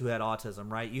for kids who had autism,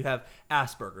 right? You have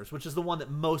Asperger's, which is the one that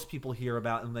most people hear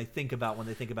about and they think about when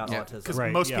they think about autism. Because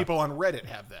Right, most yeah. people on Reddit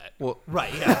have that. Well,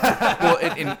 Right, yeah. well,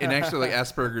 and actually, like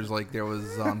Asperger's, like there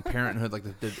was on Parenthood, like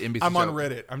the NBC. I'm on show.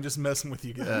 Reddit. I'm just messing with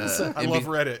you guys. I NBC love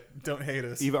Reddit. Don't hate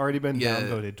us. You've already been Yeah.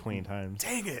 downvoted 20 times.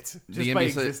 Dang it. Just The by NBC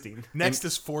existing. Next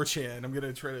is 4chan. I'm going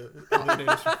to try to eliminate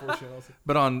us from 4chan also.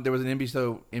 But there was an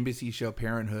NBC show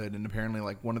Parenthood, and apparently,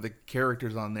 like one of the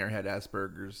characters on there had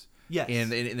Asperger's. Yes.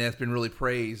 and that's been really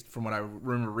praised from what I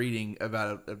remember reading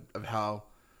about of how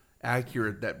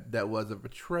accurate that was a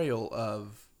portrayal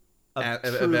of True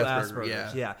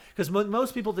Asperger's. Yeah. Because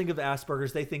most people think of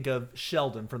Asperger's, they think of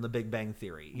Sheldon from The Big Bang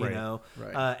Theory, you Right, know?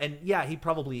 right. And yeah, he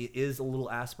probably is a little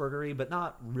Aspergery, but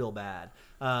not real bad.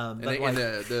 And, But and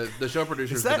the show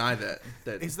producers Is that- deny that.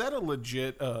 Is that a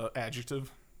legit adjective?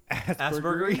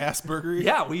 Aspergery? Aspergery?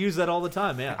 Yeah, we use that all the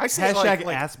time, yeah. I say Hashtag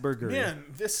like, Asperger. Man,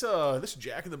 this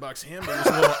Jack in the Box hamburger is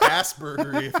a little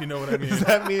Aspergery, if you know what I mean. Does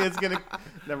that mean it's going to...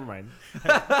 Never mind.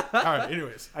 All right,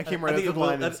 anyways. I came I right up think to the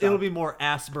line and it'll stopped. be more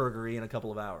Aspergery in a couple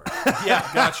of hours. Yeah,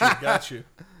 got you.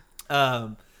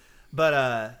 And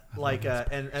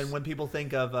when people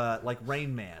think of like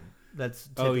Rain Man, that's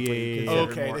Oh, typically yeah.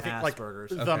 considered Okay, more they think like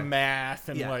Asperger's. the math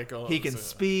and Yeah. like he can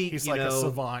speak. He's you like know, a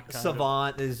savant. Kind of.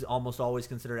 Savant is almost always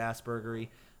considered Aspergery,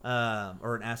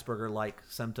 or an Asperger-like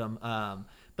symptom.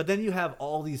 But But then you have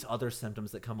all these other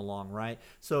symptoms that come along, right?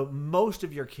 So most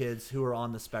of your kids who are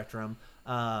on the spectrum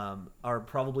are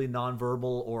probably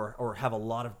nonverbal or have a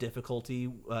lot of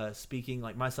difficulty speaking.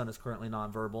 Like my son is currently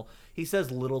nonverbal. He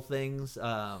says little things,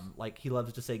 like he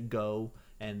loves to say go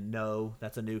and no.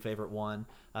 That's a new favorite one.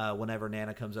 Whenever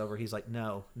Nana comes over, he's like,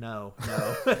 no,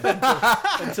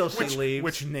 until she leaves.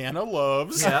 Which Nana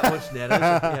loves. Yeah, which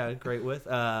Nana's great with.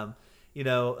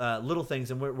 Little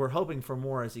things, and we're hoping for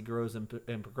more as he grows and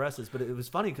progresses. But it was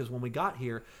funny because when we got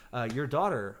here, your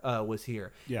daughter was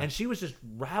here, and she was just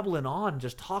rattling on,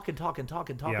 just talking, and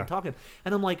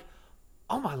I'm like,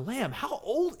 oh my lamb, how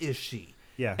old is she?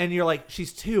 Yeah, and you're like,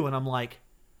 she's 2, and I'm like,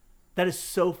 that is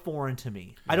so foreign to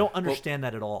me. I don't understand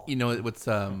that at all. You know, what's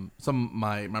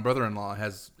my brother-in-law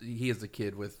has a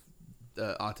kid with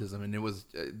autism, and it was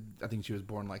I think she was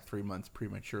born like 3 months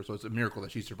premature, so it's a miracle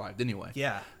that she survived anyway.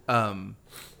 Yeah. And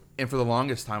for the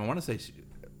longest time, I want to say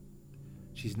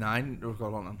she's 9.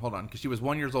 Hold on, because she was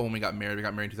 1 year old when we got married. We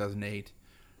got married in 2008.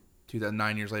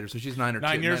 9 years later, so she's 9 or 10.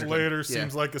 9 years later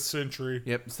seems like a century.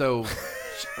 Yep. So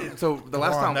the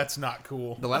last time, that's not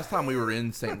cool. The last time we were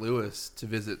in St. Louis to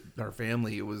visit our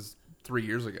family, it was 3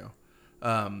 years ago.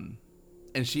 And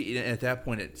she, at that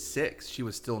point at 6, she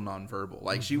was still nonverbal.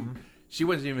 Like she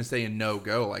wasn't even saying no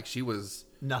go. Like she was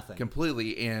nothing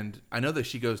completely. And I know that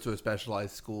she goes to a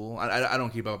specialized school. I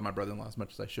don't keep up with my brother-in-law as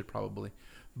much as I should probably,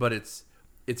 but it's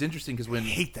interesting because when I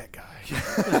hate that guy.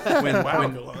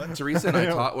 when Teresa and I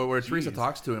talk, where Teresa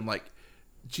talks to him, like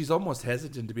she's almost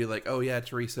hesitant to be like, oh yeah,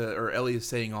 Teresa or Ellie is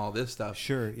saying all this stuff,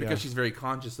 because she's very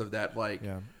conscious of that. Like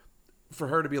for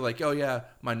her to be like, oh yeah,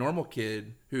 my normal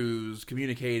kid who's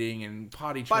communicating and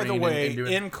potty trained. By the way, and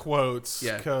doing, in quotes,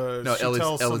 because she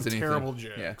tells some terrible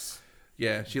jokes.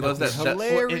 Yeah, she loves that.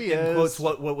 Hilarious. In quotes,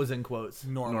 what was in quotes?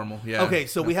 Normal. Yeah. Okay,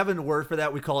 so we have a word for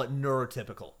that. We call it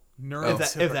neurotypical.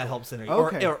 If that helps any,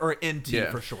 or NT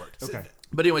for short. Okay.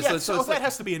 But anyway, so that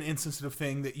has to be an insensitive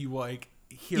thing that you like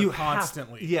hear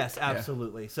constantly. Yes,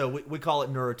 absolutely. So we call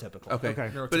it neurotypical.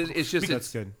 Okay. But it's just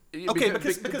that's good. Okay,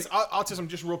 because autism,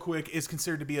 just real quick, is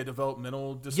considered to be a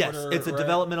developmental disorder. Yes, it's a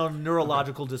developmental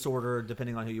neurological disorder,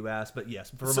 depending on who you ask. But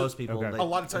yes, for most people, a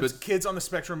lot of times kids on the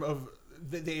spectrum of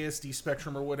the ASD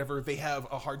spectrum or whatever, they have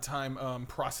a hard time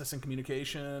processing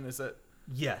communication. Is that?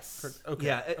 Yes. Okay.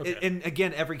 Yeah. Okay. And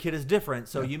again, every kid is different.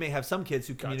 So you may have some kids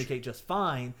who communicate just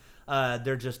fine.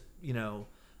 They're just,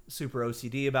 super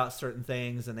OCD about certain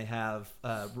things, and they have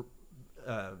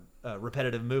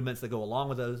repetitive movements that go along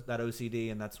with that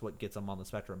OCD, and that's what gets them on the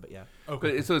spectrum. But yeah.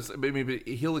 Okay. But, so it's maybe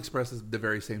he'll express the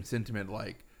very same sentiment,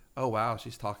 like, "Oh wow,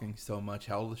 she's talking so much.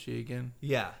 How old is she again?"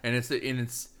 Yeah. And it's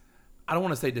I don't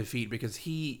want to say defeat, because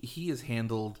he has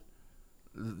handled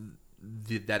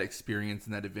that experience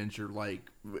and that adventure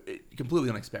like completely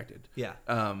unexpected. Yeah.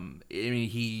 I mean,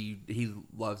 he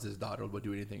loves his daughter, would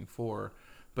do anything for her,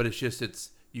 but it's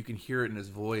you can hear it in his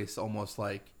voice, almost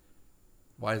like,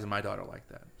 why isn't my daughter like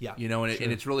that? Yeah.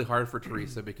 And it's really hard for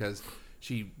Teresa because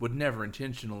she would never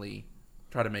intentionally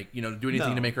try to make do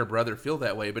anything to make her brother feel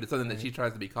that way, but it's something that she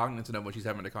tries to be cognizant of when she's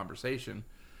having a conversation.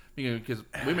 Because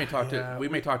we may talk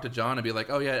to John and be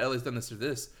like, oh yeah, Ellie's done this or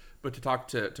this. But to talk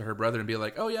to her brother and be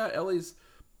like, oh yeah, Ellie's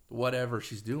whatever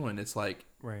she's doing, it's like,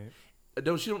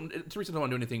 Teresa don't want to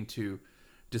do anything to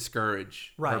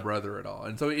discourage her brother at all.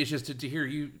 And so it's just to hear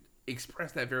you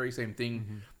express that very same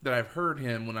thing that I've heard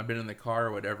him when I've been in the car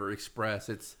or whatever express.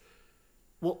 It's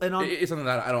something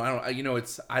that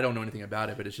I don't know anything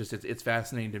about it, but it's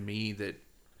fascinating to me that.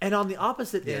 And on the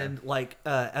opposite end, like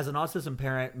as an autism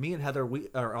parent, me and Heather, we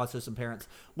are autism parents.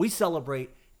 We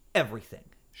celebrate everything.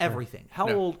 Sure. Everything. How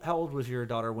old was your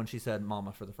daughter when she said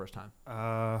 "mama" for the first time?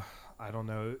 I don't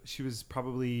know. She was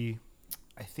probably,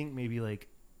 I think maybe like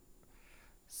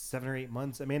 7 or 8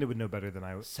 months. Amanda would know better than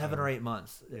I would. 7 or 8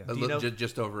 months. Yeah.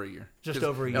 Just over a year. Just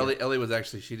over a year. Ellie was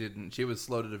actually she was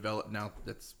slow to develop. Now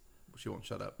she won't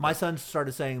shut up. My son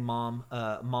started saying "mom,"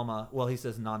 "mama." Well, he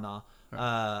says "nana"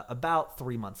 about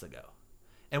 3 months ago.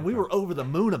 And we were over the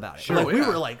moon about it. Sure, we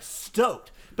were like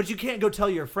stoked. But you can't go tell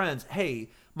your friends, hey,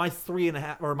 my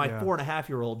 3.5 or my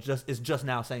 4.5-year-old is just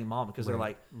now saying mom, because they're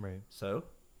like, so?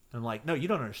 And I'm like, no, you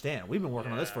don't understand. We've been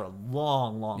working on this for a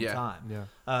long, long time.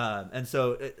 Yeah. And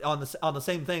so on the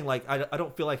same thing, like I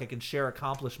don't feel like I can share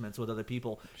accomplishments with other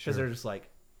people because they're just like.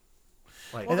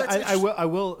 Well, I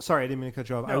will. Sorry, I didn't mean to cut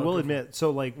you off. No, I will admit.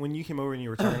 So like when you came over and you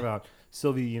were talking about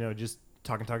Sylvie, just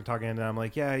talking, and I'm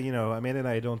like, yeah, Amanda and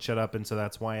I don't shut up, and so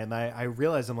that's why. And I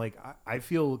realized I'm like, I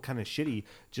feel kind of shitty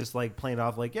just like playing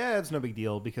off like, yeah, it's no big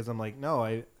deal, because I'm like,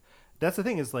 no, that's the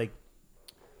thing is like,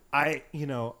 I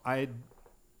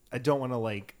don't want to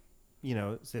like,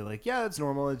 say like, yeah, it's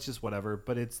normal, it's just whatever,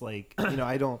 but it's like,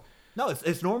 I don't. No,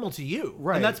 it's normal to you,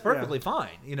 Right, and that's yeah. perfectly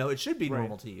fine. You know, it should be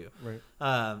normal to you. Right.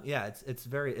 Yeah, it's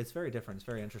very different. It's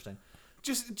very interesting.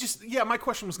 Yeah, my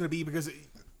question was going to be, because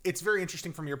it's very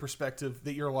interesting from your perspective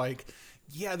that you're like,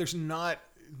 yeah,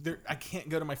 I can't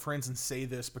go to my friends and say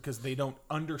this because they don't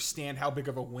understand how big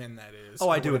of a win that is. Oh,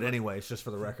 I or do it whatever. anyways, just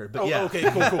for the record. But yeah, okay,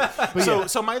 cool.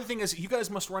 So my thing is, you guys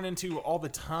must run into all the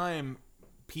time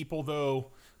people,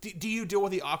 though. Do you deal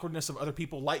with the awkwardness of other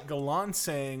people, like Galan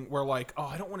saying, where like, oh,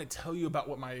 I don't want to tell you about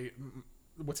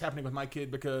what's happening with my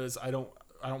kid because I don't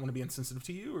want to be insensitive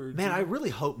to you? Or man, I really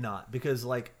hope not, because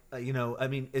like I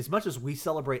mean, as much as we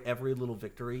celebrate every little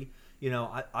victory,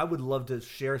 I would love to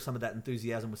share some of that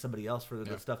enthusiasm with somebody else for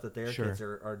the stuff that their kids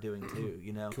are doing too.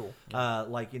 Cool.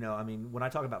 Like I mean, when I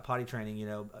talk about potty training,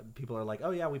 people are like, oh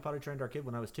yeah, we potty trained our kid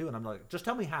when I was 2, and I'm like, just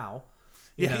tell me how.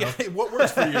 Yeah, what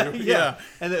works for you? Yeah,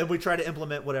 and then we try to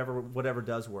implement whatever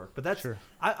does work. But that's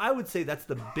I would say that's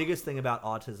the biggest thing about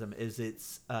autism is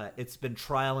it's been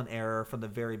trial and error from the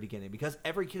very beginning, because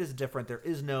every kid is different. There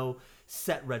is no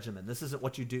set regimen. This isn't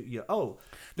what you do.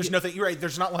 There's nothing. You're right.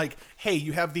 There's not like, hey,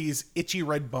 you have these itchy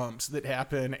red bumps that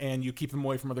happen, and you keep them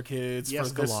away from other kids. Yes,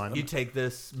 for this. Galan. You take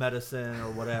this medicine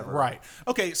or whatever. Right.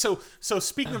 Okay. So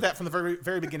speaking of that from the very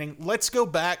very beginning, let's go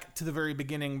back to the very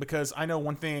beginning, because I know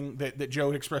one thing that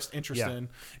Joe expressed interest in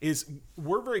is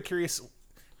we're very curious.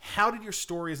 How did your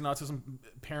story as an autism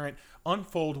parent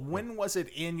unfold? When was it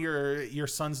in your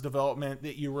son's development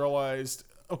that you realized,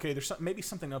 okay, there's maybe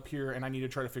something up here, and I need to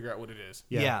try to figure out what it is?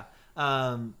 Yeah.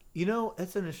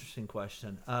 It's an interesting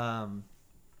question.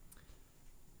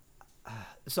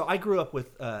 So I grew up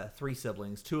with 3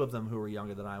 siblings, 2 of them who were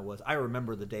younger than I was. I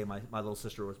remember the day my little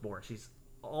sister was born. She's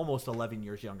almost 11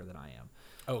 years younger than I am.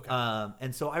 Okay.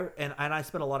 And so I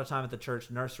spent a lot of time at the church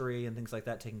nursery and things like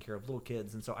that, taking care of little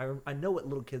kids. And so I know what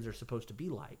little kids are supposed to be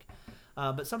like.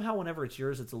 But somehow whenever it's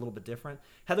yours, it's a little bit different.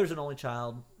 Heather's an only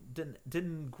child.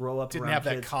 Didn't grow up didn't around have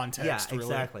that kids. context. Yeah, really.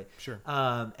 exactly. Sure.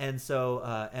 And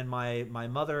so and my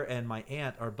mother and my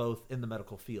aunt are both in the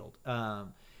medical field.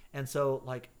 And so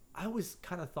like I always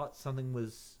kind of thought something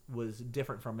was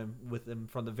different with him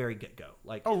from the very get go.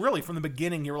 Like, oh really? From the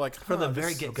beginning, you were like, from the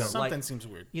very get go, something seems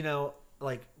weird.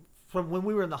 Like from when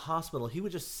we were in the hospital, he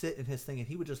would just sit in his thing and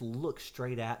he would just look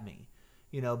straight at me.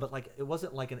 But like it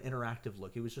wasn't like an interactive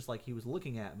look. It was just like he was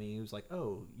looking at me. He was like,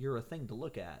 "Oh, you're a thing to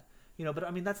look at." But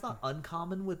I mean that's not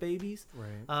uncommon with babies.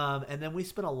 Right. And then we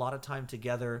spent a lot of time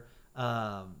together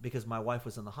because my wife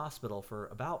was in the hospital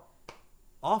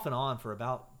off and on for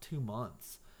about 2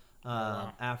 months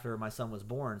after my son was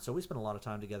born. So we spent a lot of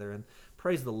time together, and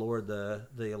praise the Lord, the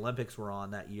Olympics were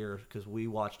on that year because we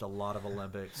watched a lot of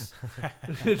Olympics.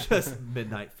 Just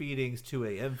midnight feedings, 2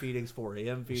 a.m. feedings, 4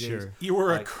 a.m. feedings. Sure. You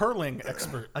were a curling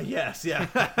expert. Yes, yeah.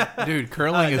 Dude,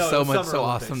 curling is so much so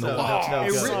Olympics, awesome to so watch. no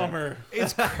good. Summer.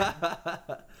 It's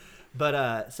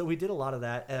But so we did a lot of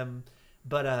that.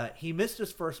 But he missed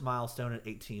his first milestone at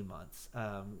 18 months.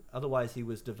 Otherwise, he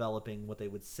was developing what they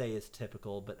would say is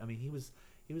typical. But I mean, he was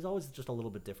always just a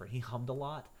little bit different. He hummed a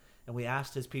lot, and we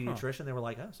asked his pediatrician. They were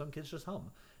like, "Oh, some kids just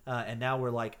hum." And now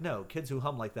we're like, no, kids who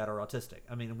hum like that are autistic.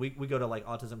 I mean, we go to like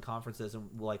autism conferences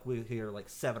and like we hear like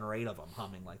 7 or 8 of them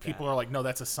humming like that. People are like, no,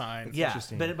 that's a sign. Yeah,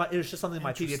 but it was just something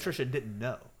my pediatrician didn't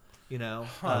know.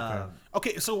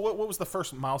 Okay, so what was the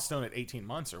first milestone at 18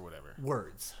 months or whatever?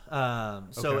 Words.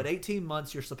 So at 18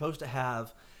 months, you're supposed to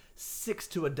have 6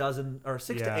 to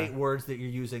 8 words that you're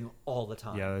using all the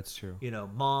time. Yeah, that's true.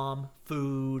 Mom,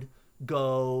 food,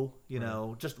 go.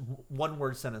 Just one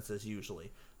word sentences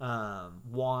usually.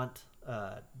 Want,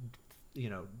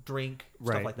 drink,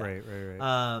 stuff like that.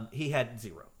 Right. He had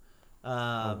 0.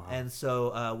 And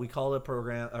so we called a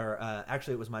program, or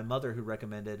actually it was my mother who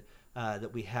recommended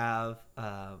that we have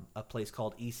a place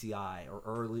called ECI, or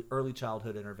early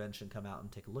childhood intervention, come out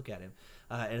and take a look at him.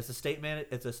 And it's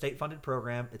a state funded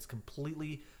program. It's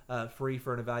completely free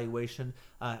for an evaluation,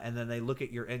 and then they look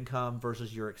at your income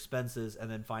versus your expenses, and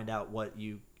then find out what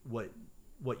you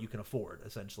can afford.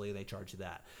 Essentially, they charge you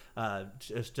that.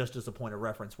 Just as a point of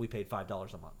reference, we paid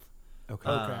 $5 a month.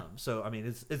 Okay. So I mean,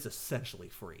 it's essentially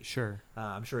free. Sure.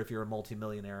 I'm sure if you're a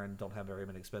multimillionaire and don't have very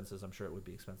many expenses, I'm sure it would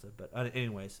be expensive. But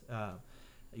anyways,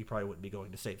 you probably wouldn't be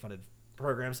going to state-funded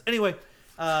programs. Anyway,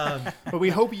 but we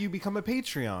hope you become a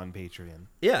Patreon.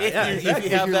 Yeah, if you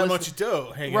have that much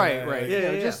dough hanging Right.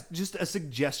 Yeah. Just a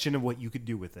suggestion of what you could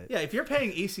do with it. Yeah, if you're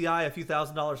paying ECI a few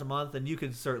 $1,000s a month, then you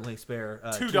could certainly spare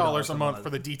 $2 a month for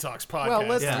the Detox Podcast.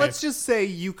 Well, let's just say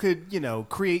you could,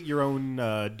 create your own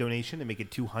donation and make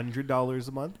it $200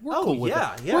 a month. We're cool with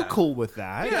that. Yeah. We're cool with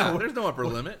that. Yeah, there's no upper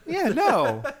limit. Yeah,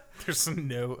 no. There's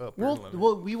no upper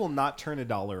limit. We will not turn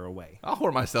 $1 away. I'll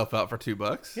whore myself out for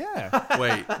 $2.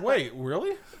 Yeah. Wait,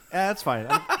 really? That's fine.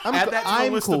 Add that to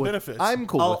the list of benefits. I'm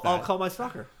cool with that. I'll call my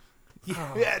stalker.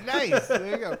 Yeah, nice.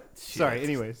 There you go. Sorry.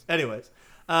 Anyways.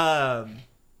 So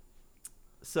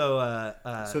he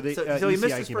ECI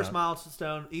missed his came first out.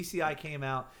 milestone. ECI came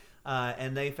out,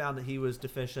 and they found that he was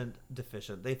deficient.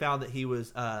 They found that he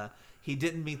was he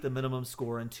didn't meet the minimum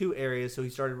score in 2 areas, so he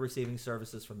started receiving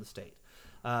services from the state: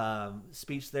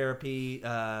 speech therapy,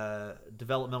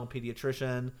 developmental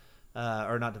pediatrician,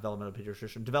 or not developmental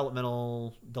pediatrician,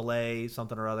 developmental delay,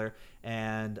 something or other,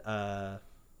 and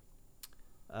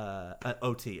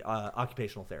OT,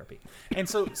 occupational therapy. And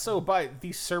so by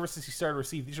these services you started to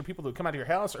receive, these are people that come out to your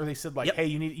house, or they said like, Yep. hey,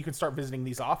 you can start visiting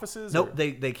these offices? Nope, or?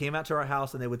 they came out to our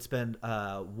house and they would spend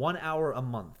 1 hour a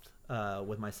month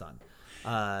with my son.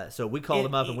 So we called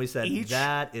them up and we said, each?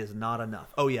 that is not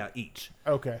enough. Oh yeah, each.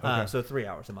 Okay. So 3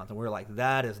 hours a month, and we were like,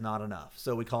 that is not enough.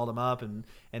 So we called them up,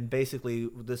 and basically,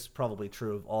 this is probably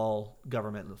true of all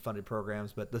government-funded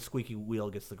programs, but the squeaky wheel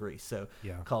gets the grease. So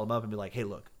call them up and be like, hey,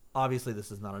 look, obviously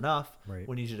this is not enough. Right.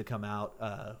 We need you to come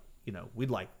out.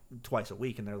 We'd like twice a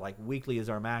week, and they're like, weekly is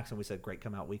our max, and we said, great,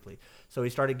 come out weekly. So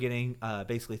he started getting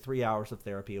basically 3 hours of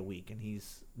therapy a week, and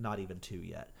he's not even 2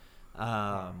 yet.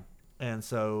 And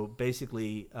so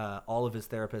basically, all of his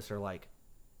therapists are like,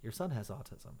 your son has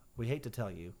autism. We hate to tell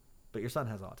you, but your son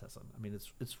has autism. I mean,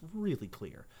 it's really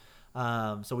clear.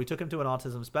 So we took him to an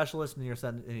autism specialist,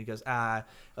 and he goes,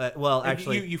 well,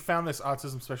 actually, you found this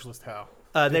autism specialist how?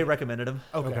 they recommended him.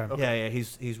 Okay. Yeah,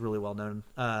 he's really well known.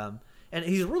 And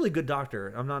he's a really good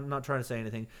doctor. I'm not trying to say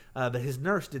anything, but his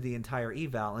nurse did the entire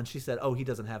eval, and she said, oh, he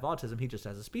doesn't have autism. He just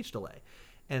has a speech delay.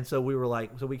 And so we were like,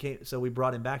 we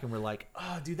brought him back, and we're like,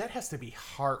 Oh, dude, that has to be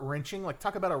heart-wrenching. Like,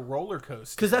 talk about a roller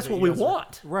coaster. because that's what we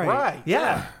want. Right.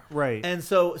 Yeah. Right. And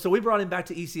so we brought him back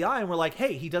to ECI, and we're like,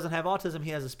 hey, he doesn't have autism.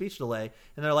 He has a speech delay.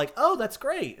 And they're like, oh, that's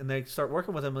great. And they start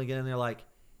working with him again, and they're like,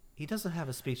 he doesn't have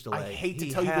a speech delay. I hate to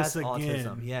He tell you this has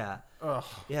autism. again. Yeah. Ugh.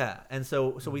 Yeah. And so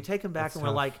we take him back, That's and we're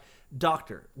tough. like,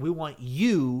 doctor, we want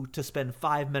you to spend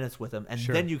 5 minutes with him, and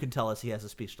Sure. then you can tell us he has a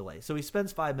speech delay. So he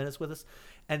spends 5 minutes with us,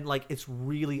 and like, it's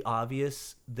really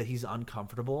obvious that he's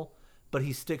uncomfortable, but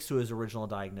he sticks to his original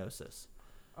diagnosis.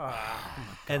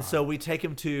 And so we take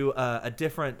him to a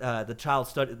different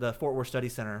the Fort Worth Study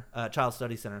Center, Child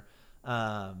Study Center,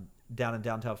 down in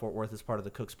downtown Fort Worth as part of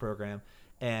the Cooks program.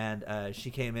 And she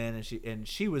came in, and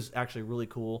she was actually really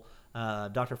cool.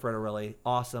 Dr. Frederelli,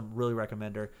 awesome, really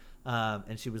recommend her.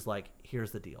 And she was like,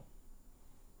 here's the deal.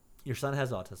 Your son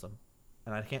has autism,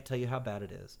 and I can't tell you how bad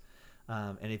it is.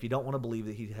 And if you don't want to believe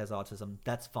that he has autism,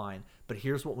 that's fine. But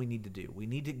here's what we need to do. We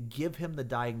need to give him the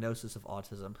diagnosis of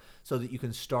autism so that you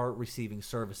can start receiving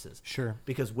services. Sure.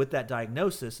 Because with that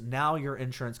diagnosis, now your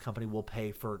insurance company will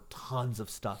pay for tons of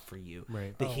stuff for you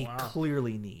Right. that he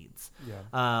clearly needs.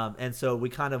 Yeah. And so we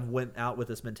kind of went out with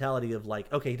this mentality of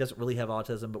like, okay, he doesn't really have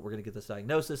autism, but we're going to get this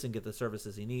diagnosis and get the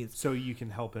services he needs. So you can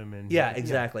help him. And Yeah,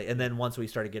 exactly. And then once we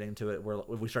started getting into it,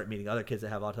 we start meeting other kids that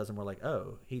have autism. We're like,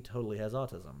 oh, he totally has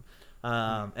autism.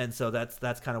 And so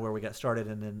that's kind of where we got started,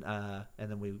 and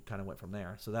then we kind of went from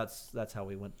there. So that's how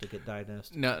we went to get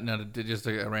diagnosed. No, just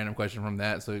a random question from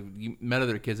that. So you met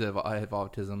other kids that have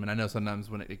autism, and I know sometimes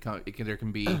when there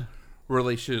can be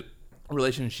relationship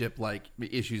like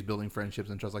issues, building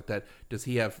friendships and trust like that. Does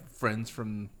he have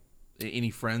any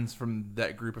friends from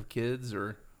that group of kids,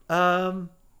 or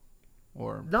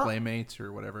playmates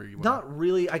or whatever you want? Not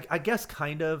really. I guess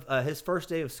kind of. His first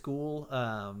day of school,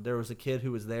 there was a kid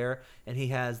who was there, and he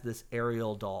has this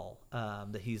Ariel doll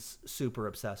that he's super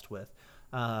obsessed with.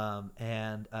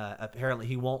 And apparently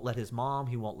he won't let his mom,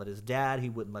 he won't let his dad, he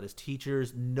wouldn't let his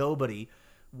teachers. Nobody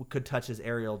could touch his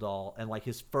Ariel doll. And like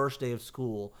his first day of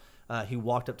school, he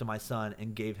walked up to my son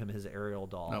and gave him his Ariel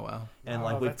doll. Oh wow! And Oh,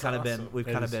 like we've that's kind of awesome.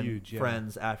 been huge, yeah.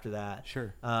 friends after that.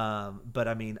 Sure. But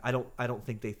I mean, I don't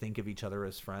think they think of each other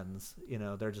as friends. You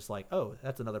know, they're just like, oh,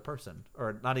 that's another person,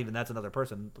 or not even that's another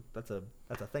person. That's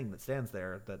a thing that stands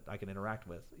there that I can interact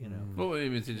with. You know. Well,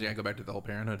 even since I go back to the whole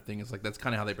parenthood thing, it's like that's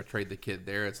kind of how they portrayed the kid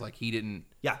there. It's like he didn't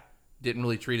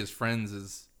really treat his friends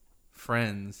as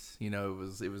friends. You know,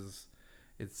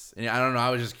 and I don't know. I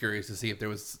was just curious to see if there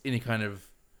was any kind of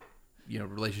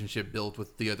relationship built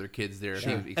with the other kids there.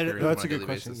 Sure. That's a good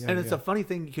question. And it's a funny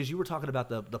thing because you were talking about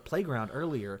the playground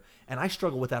earlier, and I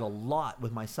struggle with that a lot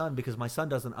with my son because my son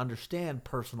doesn't understand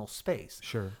personal space.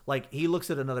 Sure. Like he looks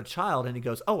at another child and he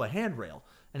goes, "Oh, a handrail,"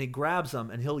 and he grabs them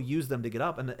and he'll use them to get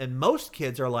up. And most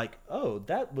kids are like, "Oh,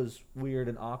 that was weird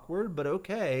and awkward, but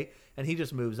okay," and he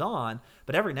just moves on.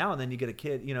 But every now and then you get a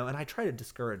kid, and I try to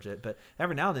discourage it, but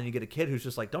every now and then you get a kid who's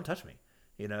just like, "Don't touch me."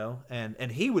 you know,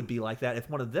 and he would be like that if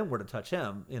one of them were to touch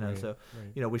him, you know. Right, So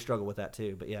right. you know, we struggle with that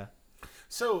too. But yeah.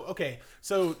 So okay,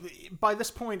 so by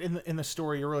this point in the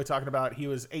story, you're really talking about he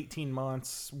was 18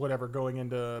 months, whatever, going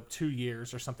into 2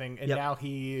 years or something, and Yep. now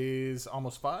he is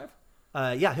almost 5.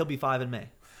 Yeah, he'll be 5 in May.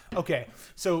 Okay,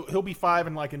 so he'll be 5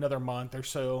 in like another month or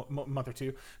so, month or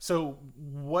two. So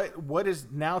what is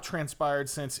now transpired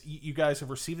since you guys have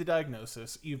received the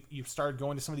diagnosis? You've started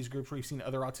going to some of these groups where you've seen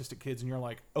other autistic kids, and you're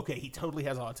like, okay, he totally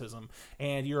has autism,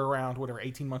 and you're around whatever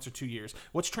 18 months or 2 years.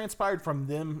 What's transpired from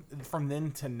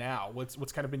then to now?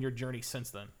 What's kind of been your journey since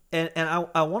then? And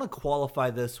I want to qualify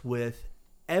this with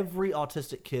every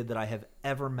autistic kid that I have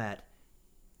ever met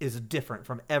is different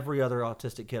from every other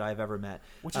autistic kid I've ever met.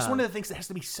 Which is one of the things that has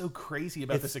to be so crazy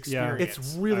about this experience.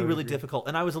 It's really, really difficult.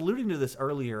 And I was alluding to this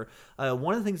earlier.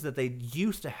 One of the things that they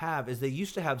used to have is they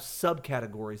used to have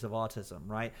subcategories of autism,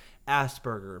 right?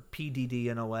 Asperger,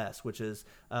 PDD-NOS, which is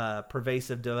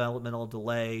pervasive developmental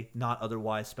delay, not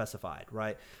otherwise specified,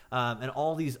 right? And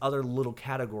all these other little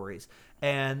categories.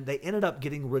 And they ended up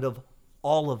getting rid of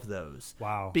all of those.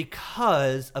 Wow.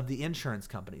 Because of the insurance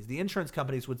companies. The insurance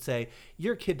companies would say,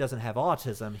 your kid doesn't have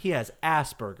autism, he has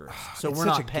Asperger's. So It's we're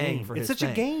such not a paying game. for It's his such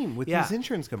a thing. game with these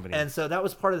insurance companies. And so that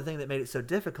was part of the thing that made it so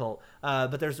difficult.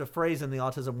 But there's a phrase in the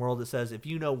autism world that says, if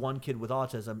you know one kid with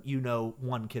autism, you know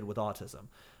one kid with autism.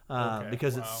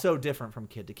 Because it's so different from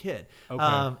kid to kid.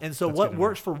 Okay. And so That's what good to know.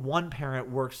 works for one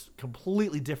parent works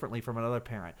completely differently from another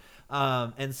parent.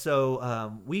 And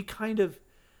so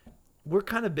we're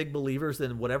kind of big believers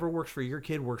in whatever works for your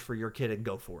kid and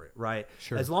go for it, right?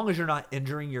 Sure. As long as you're not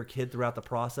injuring your kid throughout the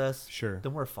process, Sure.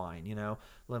 then we're fine, you know?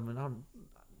 I mean, I'm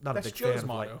not That's a big Joe's fan of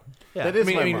motto. yeah. That is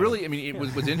I my mean, motto. really, I mean,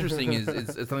 what's interesting is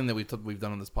it's something that we've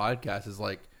done on this podcast is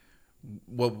like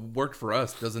what worked for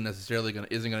us isn't gonna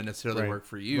necessarily Right. work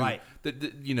for you, Right.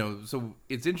 You know, so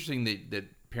it's interesting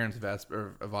that parents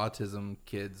of autism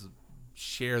kids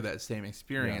share that same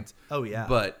experience. Yeah. Oh, yeah.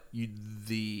 but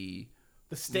The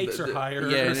stakes are higher.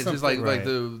 Yeah, or and it's just like something.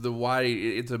 Right. the wide.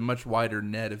 It's a much wider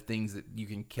net of things that you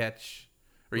can catch,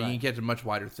 or you Right. can catch a much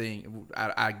wider thing.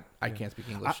 I can't speak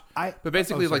English, but oh,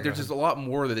 basically, sorry, like there's go just a lot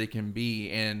more that it can be,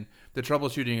 and the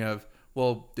troubleshooting of,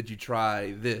 well, did you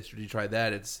try this or did you try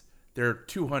that? There are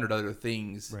 200 other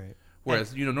things. Right.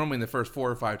 Whereas normally in the first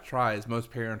 4 or 5 tries, most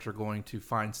parents are going to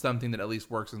find something that at least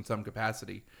works in some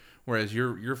capacity. Whereas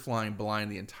you're flying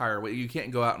blind the entire way. You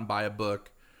can't go out and buy a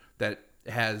book that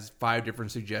has 5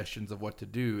 different suggestions of what to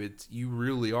do. You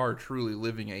really are truly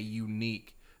living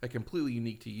a completely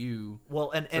unique to you.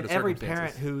 Well, and set of every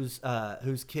parent circumstances.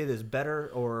 whose kid is better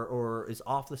or is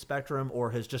off the spectrum or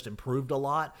has just improved a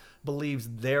lot believes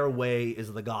their way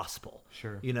is the gospel.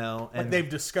 Sure. You know, Like and they've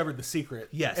discovered the secret.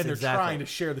 yes, and they're exactly. trying to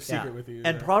share the secret Yeah. with you.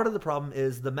 And Yeah. part of the problem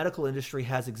is the medical industry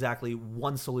has exactly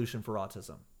one solution for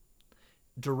autism: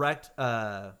 direct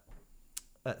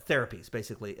therapies,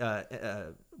 basically.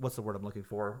 What's the word I'm looking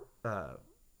for?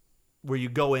 Where you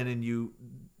go in and you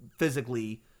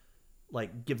physically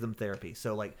like give them therapy.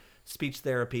 So like speech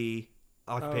therapy,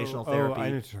 occupational therapy. I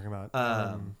know what you're talking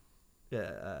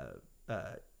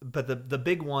about. But the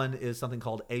big one is something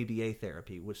called ABA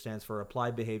therapy, which stands for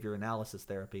Applied Behavior Analysis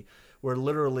Therapy, where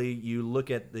literally you look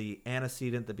at the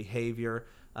antecedent, the behavior,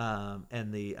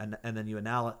 and then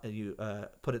you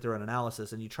put it through an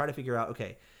analysis, and you try to figure out,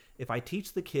 okay, if I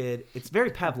teach the kid, it's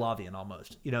very Pavlovian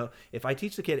almost. You know, if I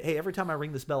teach the kid, hey, every time I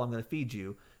ring this bell, I'm going to feed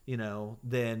you. You know,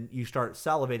 then you start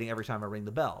salivating every time I ring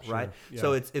the bell, right? yeah.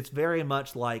 So it's very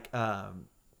much like.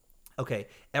 Okay,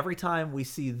 every time we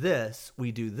see this,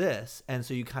 we do this. And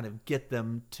so you kind of get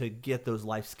them to get those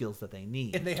life skills that they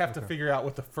need. And they have to figure out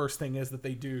what the first thing is that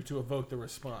they do to evoke the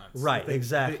response. Right, that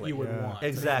exactly. That you would want.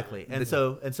 Exactly. And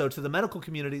so to the medical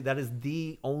community, that is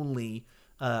the only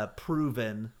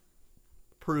proven,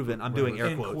 I'm doing air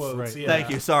In quotes. quotes, yeah. Thank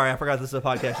you. Sorry, I forgot this is a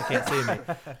podcast. You can't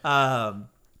see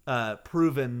me.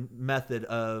 Proven method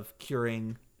of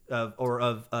curing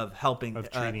of helping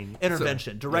Of treating.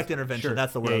 intervention, direct intervention. Sure.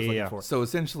 That's the word I was looking Yeah. for. So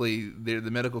essentially, the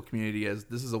medical community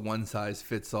this is a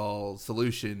one-size-fits-all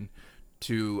solution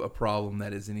to a problem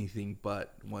that is anything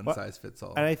but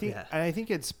one-size-fits-all. And I think Yeah. and I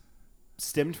think it's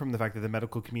stemmed from the fact that the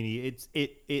medical community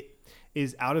it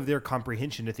is out of their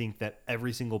comprehension to think that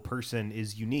every single person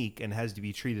is unique and has to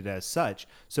be treated as such.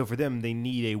 So for them, they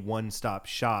need a one-stop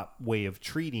shop way of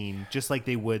treating, just like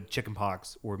they would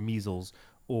chickenpox or measles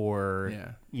or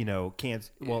cancer.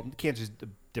 Well, cancer's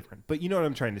different, but you know what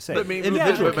I'm trying to say. But I mean,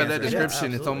 Individual by that cancers, yeah,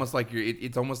 description, it's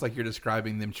absolutely. almost like you're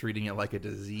describing them treating it like a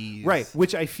disease, Right,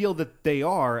 which I feel that they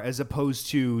are, as opposed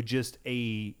to just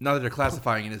a Not that they're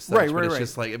classifying it as such, Right, but right, it's right.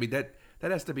 just like, I mean, that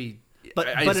has to be. But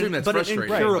I but, assume an, that's but an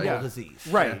frustrating. incurable Yeah. disease.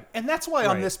 Right. And that's why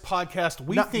on Right. this podcast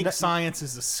we Not- think not- science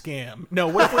is a scam. No,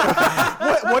 what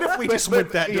if we just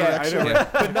went that direction?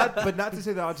 I know. But not to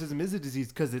say that autism is a disease,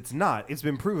 because it's not. It's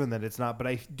been proven that it's not. But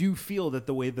I do feel that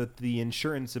the way that the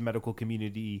insurance and medical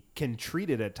community can treat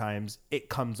it at times, it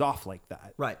comes off like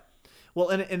that. Right. Well,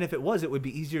 and if it was, it would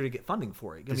be easier to get funding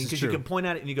for it. I mean, is because you true. can point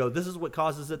at it and you go, this is what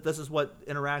causes it, this is what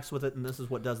interacts with it, and this is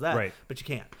what does that. Right. But you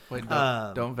can't. Wait,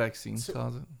 don't vaccines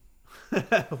cause it?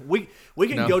 We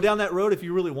can No. go down that road if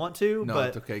you really want to. No, but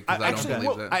it's okay because I don't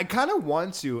believe that. I kind of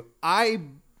want to. My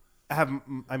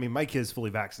kid's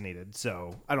fully vaccinated,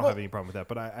 so I don't have any problem with that.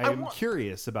 But I am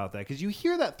curious about that, because you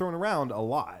hear that thrown around a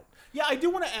lot. Yeah, I do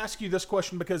want to ask you this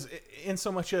question because, in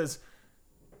so much as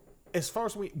far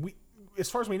as we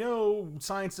know,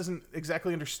 science doesn't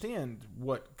exactly understand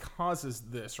what causes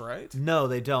this, right? No,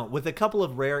 they don't. With a couple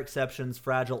of rare exceptions,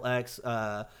 Fragile X,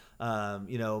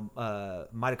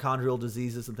 mitochondrial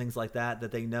diseases and things like that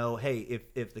they know, hey,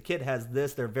 if the kid has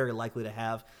this, they're very likely to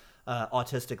have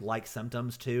autistic-like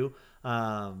symptoms too.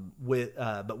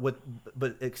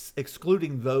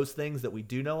 Excluding those things that we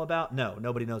do know about, no,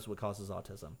 nobody knows what causes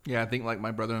autism. Yeah, I think like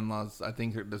my brother-in-law's. I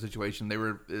think the situation they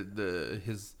were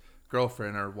his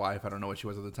girlfriend or wife, I don't know what she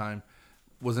was at the time,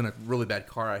 was in a really bad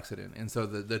car accident, and so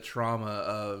the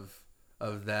trauma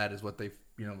of that is what they've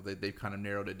kind of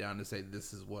narrowed it down to say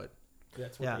this is what.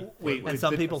 That's what And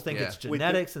some people think yeah. it's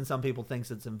genetics, and some people think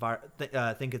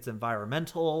it's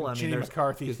environmental. I mean, Jenny there's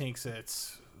McCarthy thinks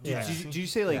it's. Yeah. Did you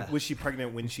say was she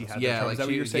pregnant when she had that? Yeah, trauma? like Is that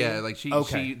what you're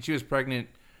saying? she was pregnant.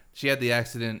 She had the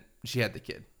accident. She had the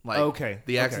kid. Like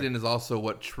the accident is also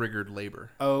what triggered labor.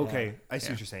 Oh, okay. I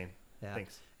see what you're saying. Yeah.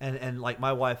 Thanks. And like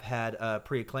my wife had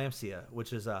preeclampsia,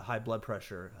 which is high blood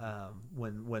pressure,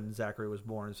 when Zachary was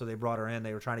born. So they brought her in.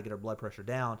 They were trying to get her blood pressure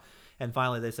down. And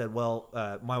finally they said,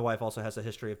 well, my wife also has a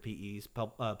history of PEs,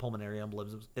 pulmonary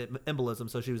embolism,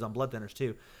 so she was on blood thinners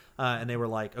too. And they were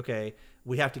like, okay,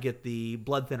 we have to get the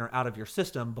blood thinner out of your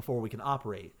system before we can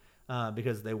operate.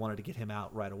 Because they wanted to get him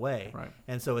out right away. Right.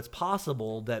 And so it's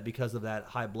possible that because of that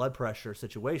high blood pressure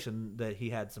situation that he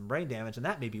had some brain damage, and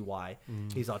that may be why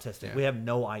he's autistic. Yeah. We have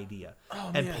no idea.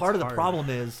 And man, part of the hard. problem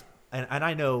is, and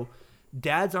I know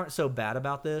dads aren't so bad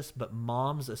about this, but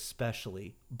moms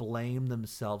especially blame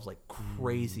themselves like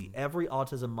crazy. Every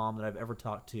autism mom that I've ever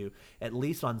talked to, at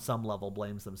least on some level,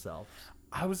 blames themselves.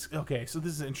 Okay, so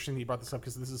this is interesting that you brought this up,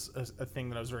 because this is a thing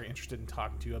that I was very interested in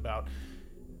talking to you about.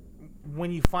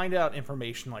 When you find out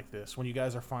information like this, when you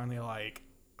guys are finally like,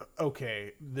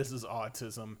 okay, this is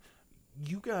autism,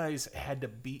 you guys had to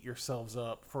beat yourselves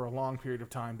up for a long period of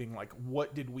time being like,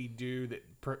 what did we do that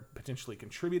potentially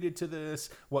contributed to this?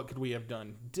 What could we have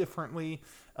done differently?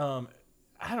 I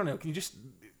don't know. Can you just...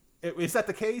 Is that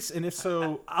the case? And if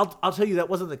so... I'll tell you that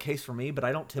wasn't the case for me, but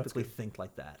I don't typically think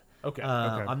like that. Okay.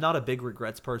 I'm not a big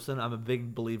regrets person. I'm a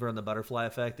big believer in the butterfly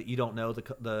effect, that you don't know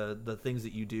the things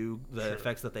that you do, the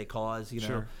effects that they cause, you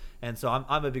know. And so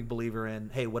I'm a big believer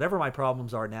in, hey, whatever my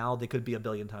problems are now, they could be a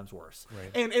billion times worse. Right.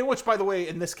 And which, by the way,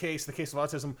 in this case, the case of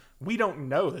autism, we don't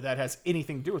know that has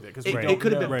anything to do with it, because It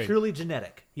could have been purely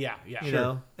genetic. Yeah. You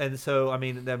know, and so I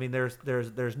mean,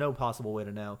 there's no possible way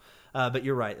to know. But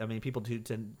you're right. I mean, people do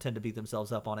tend to beat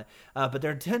themselves up on it. But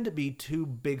there tend to be two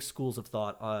big schools of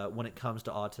thought when it comes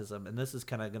to autism, and this is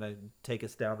kind of going to take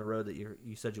us down the road that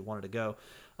you said you wanted to go.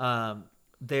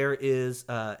 There is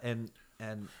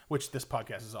and which this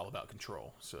podcast is all about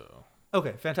control. So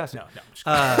okay, fantastic. no, I'm just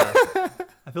kidding.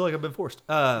 I feel like I've been forced.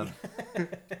 Help.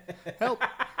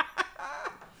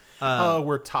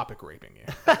 We're topic raping you.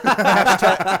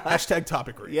 hashtag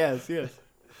topic rape. Yes.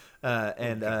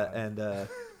 And I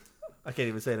can't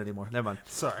even say it anymore. Never mind.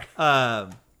 Sorry.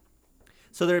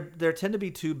 So there tend to be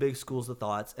two big schools of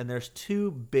thoughts, and there's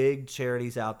two big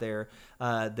charities out there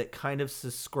that kind of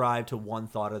subscribe to one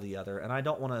thought or the other. And I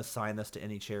don't want to assign this to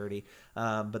any charity,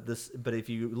 but if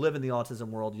you live in the autism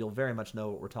world, you'll very much know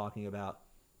what we're talking about.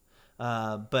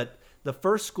 But the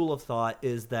first school of thought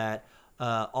is that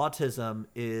autism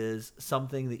is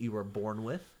something that you were born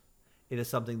with. It is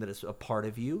something that is a part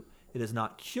of you. It is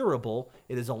not curable.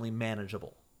 It is only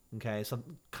manageable. Okay, so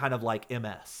kind of like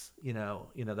MS, you know,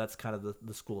 that's kind of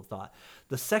the school of thought.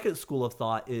 The second school of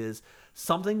thought is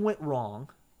something went wrong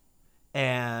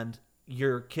and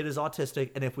your kid is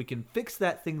autistic, and if we can fix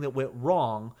that thing that went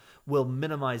wrong, we'll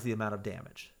minimize the amount of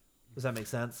damage. Does that make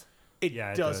sense? It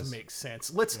does make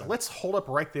sense. Let's hold up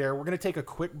right there. We're going to take a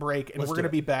quick break, and we're going to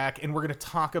be back, and we're going to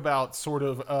talk about sort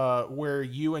of where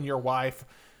you and your wife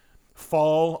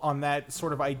fall on that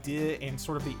sort of idea and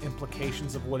sort of the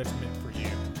implications of what it's meant for you.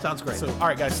 Sounds great. So, all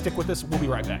right, guys, stick with us. We'll be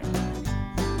right back.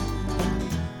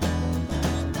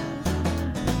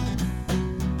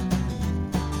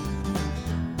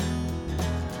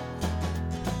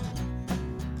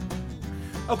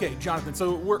 Okay, Jonathan,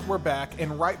 so we're back,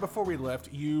 and right before we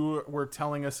left, you were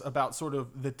telling us about sort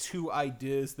of the two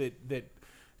ideas that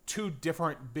two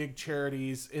different big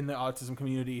charities in the autism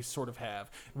community sort of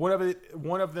have. One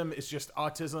of them is just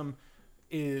autism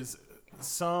is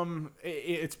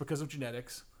it's because of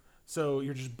genetics, so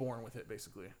you're just born with it,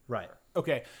 basically. Right.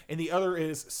 Okay, and the other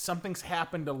is something's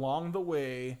happened along the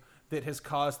way that has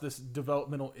caused this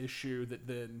developmental issue that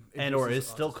then or is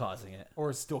still causing it. Or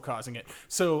is still causing it.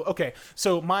 So, okay.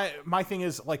 So my thing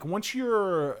is, like, once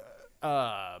you're,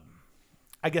 I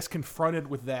guess, confronted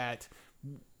with that,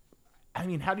 I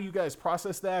mean, how do you guys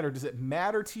process that? Or does it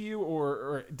matter to you?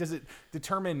 Or does it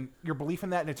determine your belief in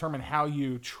that and determine how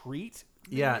you treat?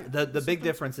 Yeah, the big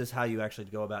difference is how you actually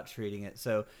go about treating it.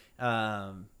 So,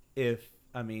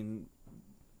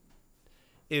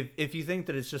 if you think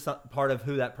that it's just part of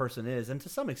who that person is, and to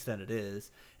some extent it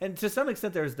is, and to some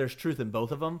extent there's truth in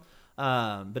both of them.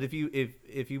 But if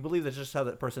you believe that's just how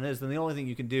that person is, then the only thing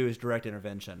you can do is direct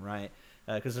intervention, right?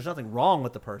 Because there's nothing wrong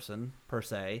with the person per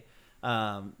se.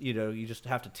 You just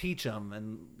have to teach them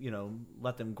and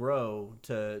let them grow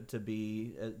to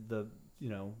be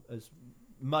as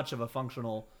much of a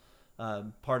functional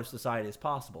part of society as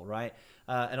possible, right?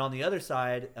 And on the other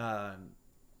side.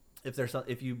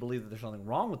 If you believe that there's something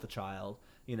wrong with the child,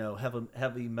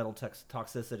 heavy metal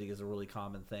toxicity is a really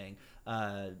common thing.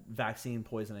 Vaccine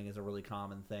poisoning is a really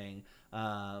common thing.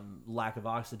 Lack of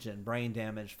oxygen, brain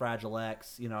damage, Fragile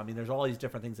X. There's all these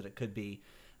different things that it could be.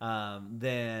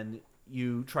 Then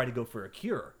you try to go for a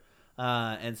cure.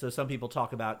 And so some people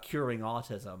talk about curing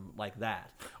autism like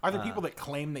that. Are there people that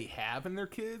claim they have in their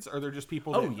kids? Or are there just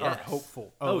people that are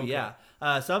hopeful? Okay. Yeah.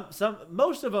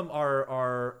 Most of them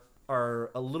are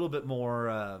a little bit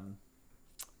more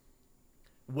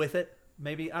with it,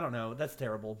 maybe. I don't know. That's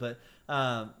terrible, but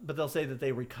they'll say that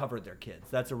they recovered their kids.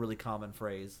 That's a really common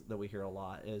phrase that we hear a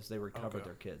lot. Is they recovered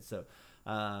their kids. So,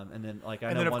 and then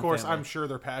of course, family, I'm sure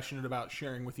they're passionate about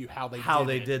sharing with you how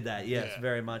they did that. Yes,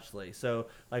 very muchly. So,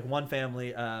 like one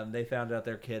family, they found out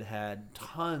their kid had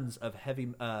tons of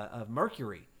of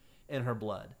mercury in her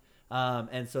blood.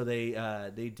 And so they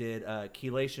did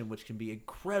chelation, which can be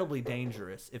incredibly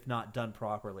dangerous if not done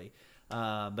properly.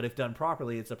 But if done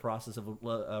properly, it's a process of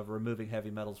removing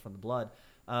heavy metals from the blood.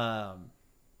 And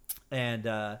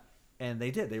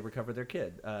they did. They recovered their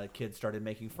kid. Kid started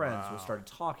making friends, started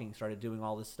talking, started doing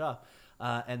all this stuff.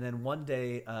 And then one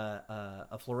day,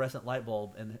 a fluorescent light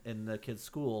bulb in the kid's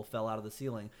school fell out of the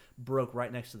ceiling, broke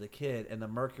right next to the kid, and the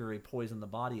mercury poisoned the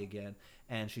body again,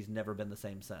 and she's never been the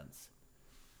same since.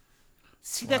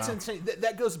 See, that's insane.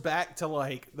 That goes back to,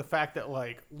 like, the fact that,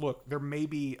 like, look, there may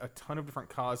be a ton of different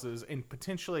causes and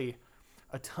potentially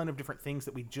a ton of different things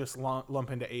that we just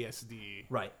lump into ASD.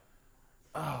 Right.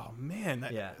 Oh, man,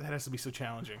 that has to be so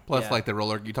challenging. Plus, like,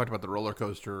 you talked about the roller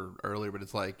coaster earlier, but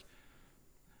it's like,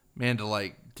 man,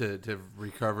 to have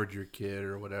recovered your kid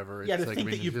or whatever. Yeah, it's to like,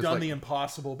 think that you've done the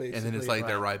impossible, basically. And then it's like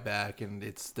they're right back, and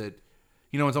it's that,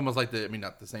 it's almost like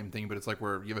not the same thing, but it's like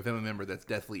where you have a family member that's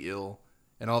deathly ill,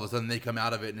 and all of a sudden they come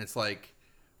out of it, and it's like,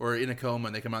 or in a coma,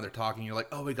 and they come out, they're talking, you're like,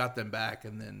 oh, we got them back,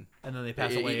 and then they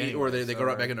pass away anyways, or they go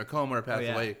right back into a coma or pass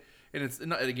away, and it's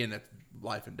not, again, that's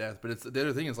life and death, but it's the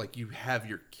other thing is, like, you have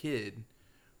your kid,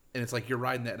 and it's like you're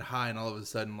riding that high, and all of a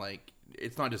sudden, like,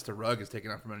 it's not just a rug is taken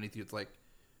out from underneath you, it's like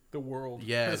the world.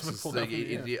 Yeah, it's just like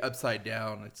it's upside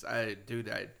down. I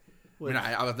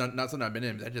was not something I've been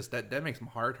in. That makes my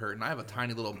heart hurt, and I have a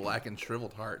tiny little black and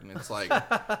shriveled heart, and it's like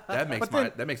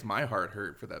that makes my heart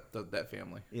hurt for that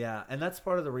family. Yeah, and that's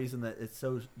part of the reason that it's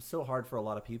so hard for a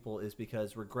lot of people is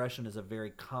because regression is a very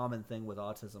common thing with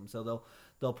autism. So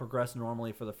they'll progress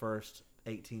normally for the first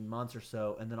 18 months or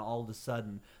so, and then all of a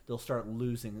sudden they'll start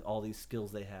losing all these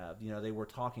skills they have. They were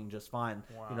talking just fine,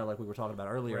 like we were talking about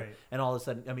earlier, right. And all of a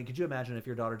sudden, I mean, could you imagine if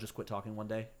your daughter just quit talking one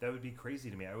day? That would be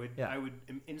crazy to me. I would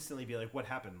instantly be like, what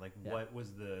happened? Like, what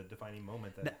was the defining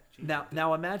moment that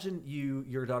now imagine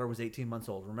your daughter was 18 months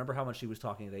old. Remember how much she was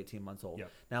talking at 18 months old.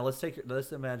 Yep. Now let's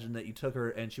imagine that you took her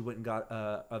and she went and got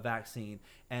a vaccine,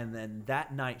 and then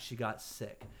that night she got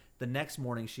sick. The next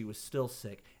morning she was still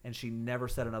sick, and she never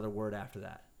said another word after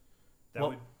that.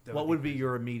 What would be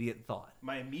your immediate thought?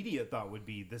 My immediate thought would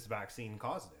be this vaccine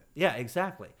caused it. Yeah,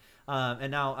 exactly. And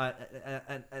now,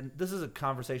 and this is a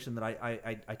conversation that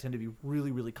I tend to be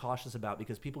really, really cautious about,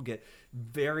 because people get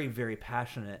very, very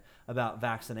passionate about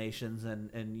vaccinations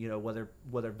and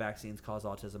whether vaccines cause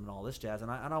autism and all this jazz. And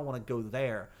I don't want to go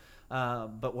there.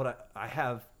 But what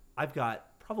I've got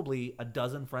probably a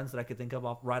dozen friends that I could think of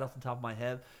right off the top of my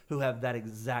head who have that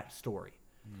exact story.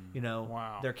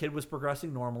 Wow. Their kid was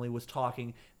progressing normally, was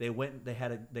talking. They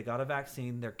got a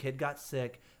vaccine. Their kid got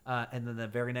sick, and then the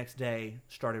very next day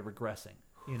started regressing.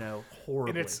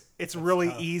 horribly. And it's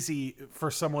really easy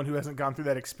for someone who hasn't gone through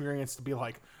that experience to be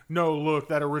like, no, look,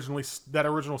 that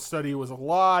original study was a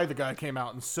lie. The guy came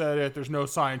out and said it. There's no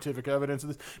scientific evidence of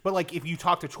this. But like, if you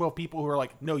talk to 12 people who are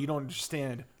like, no, you don't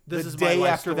understand. This the is my day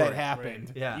life after story. that happened.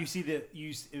 Right. Yeah. You see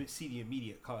the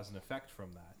immediate cause and effect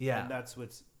from that. Yeah. And that's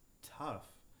what's tough.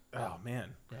 Oh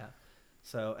man. Yeah.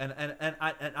 So and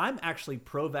I'm actually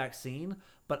pro-vaccine,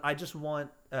 but I just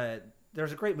want.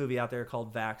 There's a great movie out there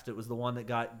called Vaxxed. It was the one that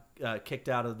got kicked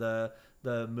out of the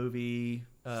movie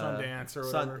Sundance or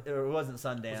whatever. It wasn't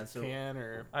Sundance.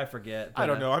 Or I forget. I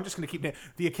don't know. I'm just going to keep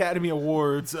the Academy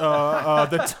Awards, the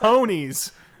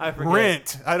Tonys, I forget.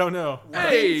 Rent. I don't know.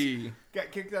 Hey,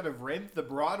 Got kicked out of Rent, the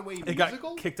Broadway It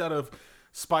musical? got kicked out of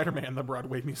Spider-Man, the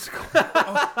Broadway musical.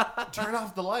 Turn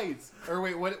off the lights. Or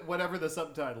wait, whatever the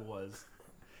subtitle was.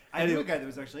 I knew a guy that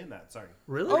was actually in that. Sorry.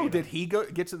 Really? Oh, did he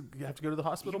have to go to the He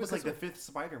hospital? was like because the 5th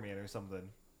Spider-Man or something.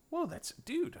 Whoa,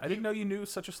 dude. I didn't know you knew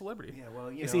such a celebrity. Yeah, well,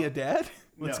 Is he a dad?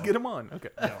 Let's No. get him on. Okay.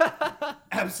 No,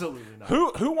 absolutely not.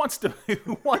 Who wants the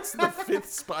 5th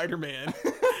Spider-Man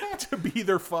to be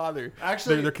their father?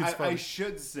 Actually, their kid's father. I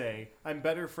should say I'm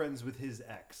better friends with his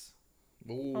ex.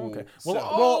 Okay. So-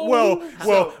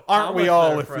 Well, aren't we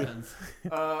all? If you, friends?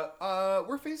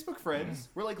 We're Facebook friends.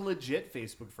 We're like legit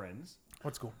Facebook friends.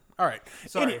 That's cool. All right.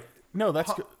 Sorry. No,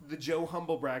 that's good. The Joe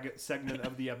Humble Brag segment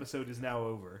of the episode is now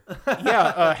over.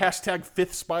 Yeah. Hashtag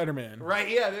 5th Spider-Man. Right?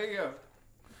 Yeah. There you go.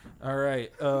 All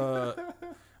right. All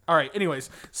right. Anyways,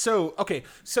 so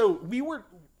we were.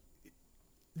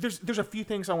 There's a few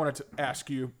things I wanted to ask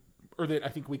you, or that I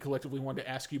think we collectively wanted to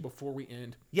ask you before we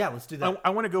end. Yeah, let's do that.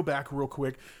 I want to go back real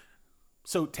quick.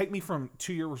 So take me from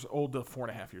 2 years old to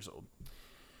 4.5 years old.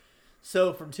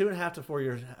 So from 2.5 to 4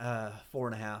 years,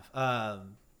 4.5.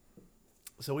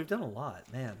 So we've done a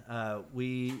lot, man.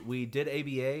 We did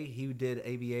ABA. He did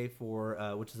ABA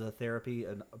for which is a therapy,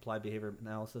 an applied behavior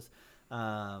analysis,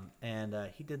 and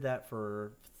he did that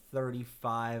for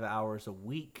 35 hours a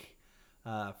week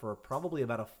for probably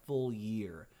about a full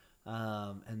year.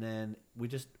 And then we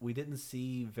didn't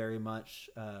see very much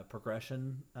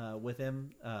progression with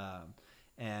him,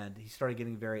 and he started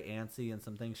getting very antsy, and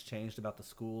some things changed about the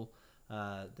school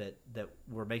that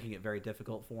were making it very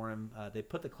difficult for him. They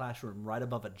put the classroom right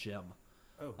above a gym,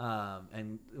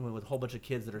 and with a whole bunch of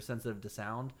kids that are sensitive to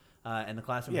sound, and the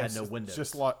classroom had no windows.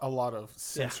 Just a lot of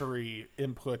sensory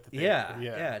input.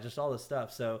 Yeah, just all this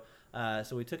stuff. So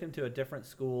we took him to a different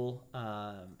school,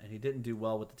 and he didn't do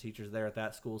well with the teachers there at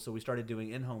that school. So we started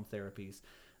doing in-home therapies,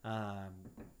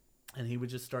 and he would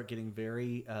just start getting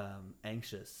very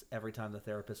anxious every time the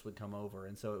therapist would come over,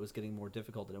 and so it was getting more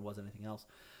difficult than it was anything else.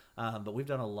 But we've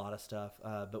done a lot of stuff,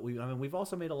 but we've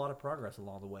also made a lot of progress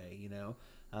along the way.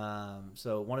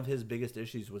 So one of his biggest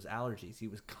issues was allergies. He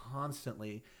was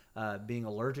constantly being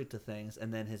allergic to things,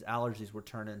 and then his allergies would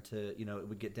turn into, it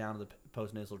would get down to the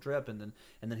postnasal drip, and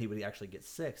then he would actually get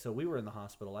sick. So we were in the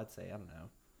hospital, I'd say, I don't know,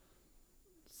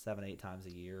 7-8 times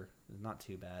a year. Not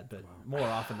too bad, but more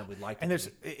often than we'd like to.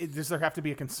 And does there have to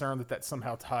be a concern that that's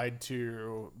somehow tied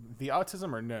to the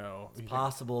autism, or no? It's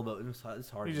possible, but it's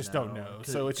hard. You to just know. don't know. Could-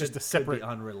 So it's just a could separate, be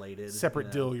unrelated,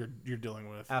 deal you're dealing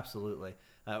with. Absolutely,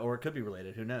 or it could be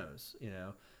related. Who knows?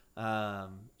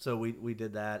 So we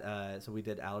did that. So we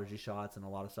did allergy shots and a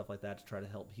lot of stuff like that to try to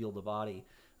help heal the body,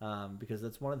 because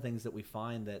that's one of the things that we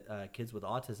find that kids with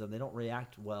autism, they don't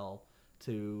react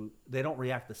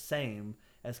the same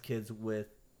as kids with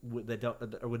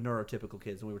neurotypical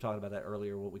kids. And we were talking about that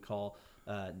earlier. What we call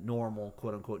normal,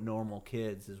 quote unquote, normal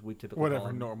kids is we typically Whatever call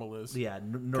them, normal is. Yeah,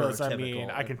 Because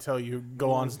neurotypical. I can tell you,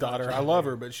 Golan's daughter, I love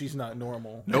her, but she's not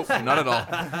normal. Nope, not at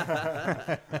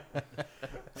all.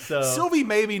 So Sylvie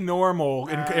may be normal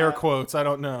in air quotes. I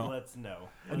don't know. Let's know.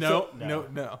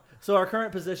 No. So our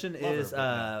current position is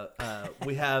her,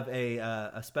 we have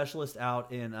a specialist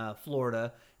out in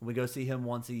Florida, and we go see him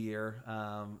once a year,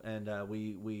 and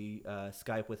we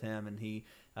Skype with him, and he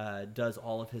does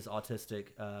all of his autistic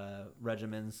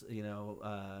regimens,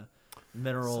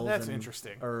 minerals, So that's and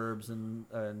interesting. herbs and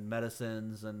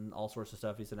medicines and all sorts of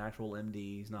stuff. He's an actual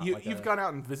MD. He's not like You've gone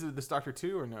out and visited this doctor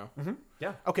too, or no? Mm-hmm.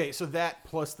 Yeah. Okay, so that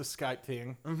plus the Skype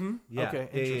thing. Mm-hmm. Yeah. Okay,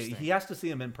 Yeah, interesting. he has to see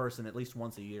him in person at least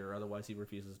once a year, otherwise he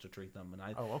refuses to treat them. And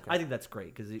I think that's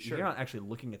great because you're not actually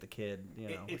looking at the kid.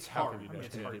 It's how hard. could you do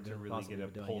It's it? hard to really get a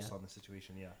pulse on the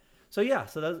situation. Yeah.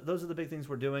 So those are the big things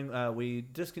we're doing. We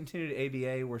discontinued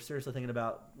ABA. We're seriously thinking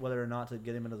about whether or not to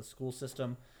get him into the school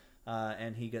system.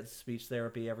 And he gets speech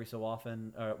therapy every so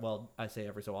often. I say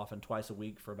every so often, twice a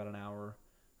week for about an hour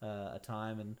a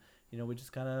time. And we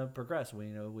just kind of progress. We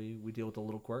deal with the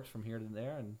little quirks from here to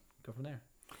there and go from there.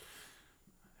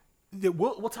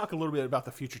 We'll talk a little bit about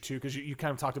the future too, because you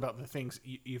kind of talked about the things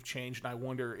you've changed, and I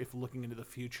wonder if looking into the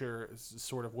future is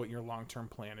sort of what your long-term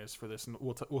plan is for this, and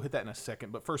we'll hit that in a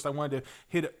second. But first, I wanted to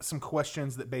hit some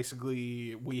questions that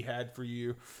basically we had for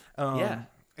you.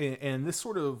 And this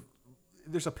sort of,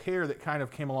 there's a pair that kind of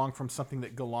came along from something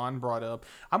that Galan brought up.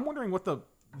 I'm wondering what the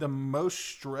most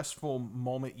stressful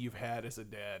moment you've had as a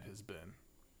dad has been.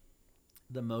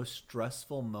 The most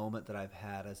stressful moment that I've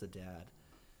had as a dad.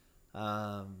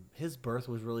 His birth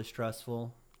was really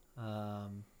stressful.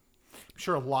 I'm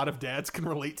sure a lot of dads can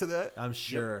relate to that. I'm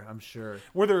sure.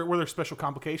 Were there special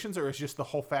complications, or is just the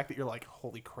whole fact that you're like,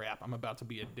 holy crap, I'm about to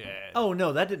be a dad? Oh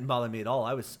no, that didn't bother me at all.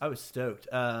 I was stoked.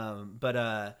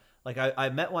 But like I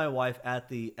met my wife at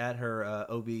her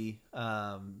OB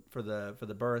for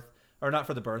the birth, or not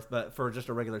for the birth, but for just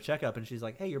a regular checkup, and she's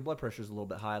like, hey, your blood pressure's a little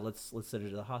bit high. Let's send you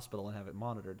to the hospital and have it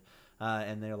monitored.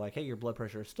 And they're like, hey, your blood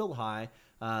pressure is still high.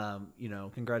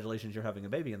 Congratulations, you're having a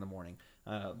baby in the morning.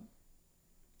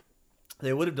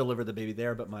 They would have delivered the baby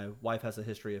there, but my wife has a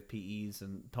history of PEs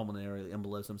and pulmonary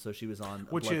embolism, so she was on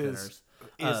which blood is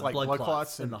thinners. like blood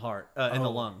clots in the heart, in the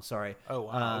lungs. Sorry. Oh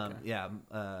wow. Okay. Yeah.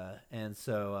 And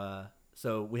so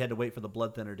we had to wait for the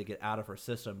blood thinner to get out of her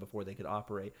system before they could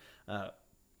operate.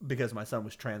 Because my son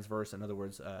was transverse, in other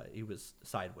words, he was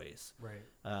sideways. Right.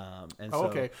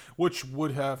 Okay. Which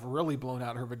would have really blown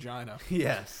out her vagina.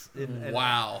 Yes.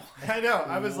 Wow. I know.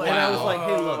 I was like,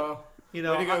 hey, look, you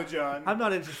know, way to go, John. I'm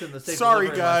not interested in the safe Sorry,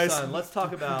 delivery of my guys. son. Let's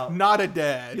talk about. Not a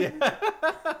dad.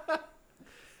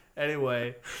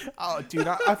 Anyway. Oh, dude,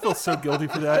 I feel so guilty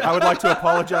for that. I would like to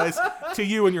apologize to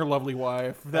you and your lovely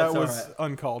wife. That That's all was right.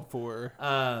 uncalled for.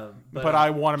 But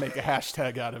I want to make a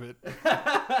hashtag out of it.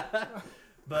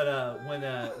 But when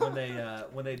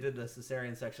they did the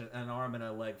cesarean section, an arm and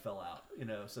a leg fell out.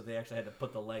 So they actually had to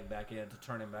put the leg back in to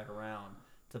turn him back around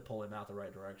to pull him out the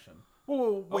right direction.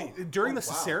 Whoa, wait, during the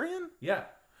cesarean? Yeah.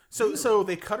 So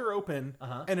they cut her open,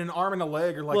 and an arm and a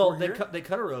leg are like. Well, they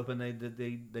cut her open.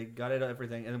 They got it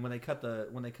everything, and then when they cut the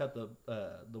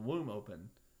womb open,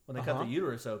 when they cut the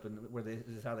uterus open,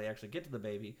 this is how they actually get to the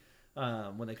baby.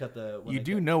 When they cut the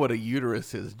You know what a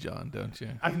uterus is, John, don't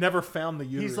you? I've never found the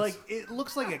uterus. He's like, it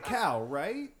looks like a cow,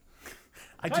 right?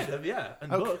 kind of, yeah, in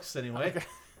books anyway. Okay.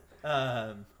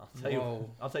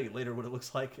 I'll tell you later what it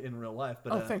looks like in real life.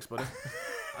 But thanks, buddy.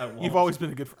 I won't. You've always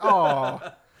been a good friend.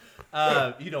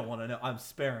 Oh. You don't want to know. I'm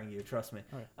sparing you. Trust me.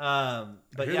 Right.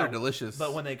 But they're delicious.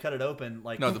 But when they cut it open,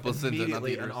 like No, the placenta, not the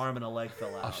immediately an uterus. arm and a leg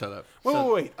fell out. I'll shut up.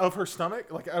 Wait. Of her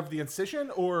stomach? Like of the incision?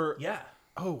 Or Yeah.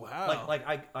 Oh, wow. Like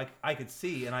I could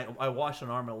see, and I watched an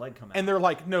arm and a leg come out. And they're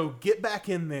like, no, get back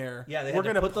in there. Yeah, they had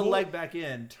to put the leg back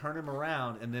in, turn him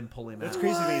around, and then pull him That's out.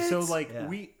 crazy to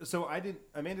me. So Yeah.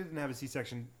 Amanda didn't have a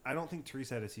C-section. I don't think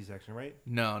Teresa had a C-section, right?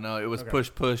 No, it was Okay.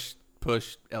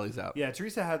 push, Ellie's out. Yeah,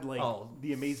 Teresa had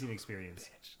the amazing experience.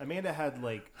 Amanda had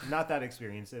not that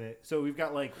experience in it. So we've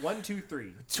got 1, 2,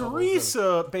 3.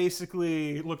 Teresa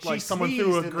basically looked like someone threw sneezed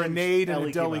a and then grenade in a Ellie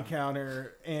came deli out.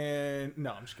 counter, and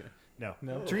no, I'm just kidding.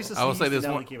 No. Teresa I will say sneezed this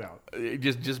and one Ellie came out.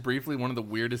 just briefly. One of the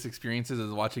weirdest experiences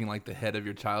is watching the head of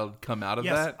your child come out of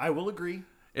Yes, that. I will agree.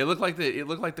 It looked like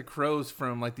the crows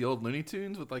from the old Looney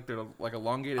Tunes with their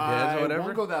elongated heads or whatever. I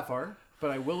won't go that far, but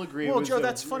I will agree. Well, it was Joe,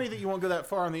 that's funny that you won't go that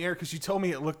far on the air because you told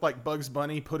me it looked like Bugs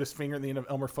Bunny put his finger in the end of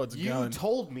Elmer Fudd's You gun.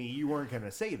 told me you weren't going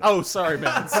to say that. Oh, sorry,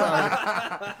 man. Sorry.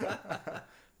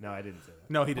 No, I didn't say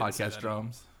that. No, he didn't say Podcast that.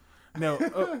 drums. No.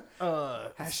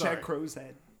 Hashtag sorry. crow's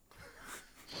head.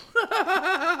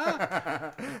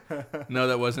 No,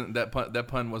 that wasn't that pun. That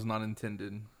pun was not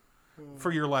intended. For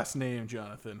your last name,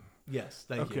 Jonathan. Yes,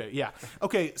 thank you. Okay, yeah.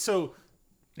 Okay, so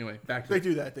Anyway, back to they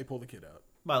do that. They pull the kid out.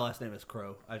 My last name is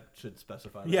Crow. I should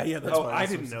specify that. Yeah, that's Oh, fine. I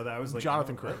That's didn't what- know that. I was like,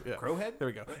 Jonathan oh, Crow. Yeah. Crowhead? There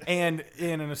we go. And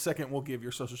in a second, we'll give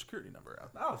your social security number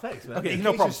out. Oh, thanks, man. Okay, In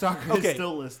no case problem. your stalker Okay. is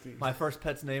still listening. My first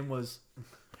pet's name was.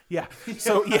 Yeah.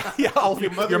 So yeah. All of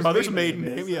your mother's maiden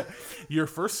name. is. Yeah. Your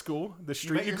first school, the You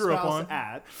street met you your grew up spouse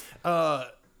on.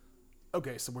 at.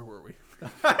 Okay, so where were we?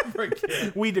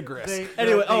 Forget. We digress. Anyway, they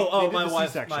did my the wife,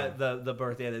 C-section. the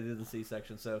birth. Yeah, they did the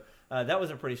C-section. So that was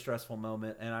a pretty stressful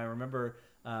moment, and I remember,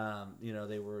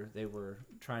 they were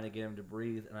trying to get him to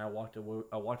breathe, and I walked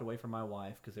away from my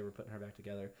wife because they were putting her back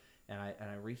together, and I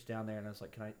reached down there and I was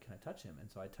like, can I touch him?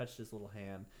 And so I touched his little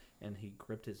hand, and he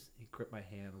gripped my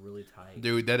hand really tight.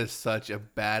 Dude, that is such a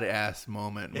badass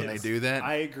moment when they do that.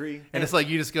 I agree. And it's like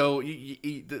you just go.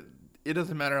 It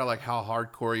doesn't matter how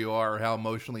hardcore you are or how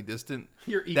emotionally distant.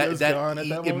 Your ego's gone at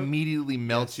that moment. immediately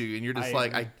melts you, and you're just I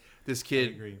like, agree. this I kid.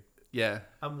 agree. Yeah.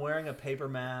 I'm wearing a paper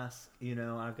mask, you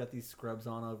know, and I've got these scrubs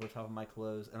on over top of my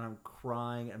clothes, and I'm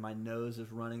crying, and my nose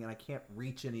is running, and I can't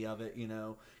reach any of it, you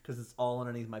know, because it's all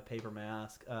underneath my paper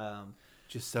mask.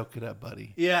 Just soak it up,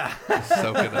 buddy. Yeah. Just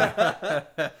soak it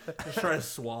up. Just trying to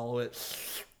swallow it.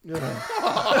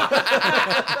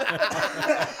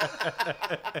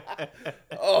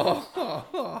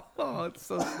 Oh, it's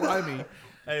so slimy.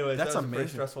 Anyways, That's that was a pretty amazing.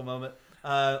 stressful moment.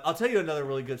 I'll tell you another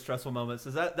really good stressful moment.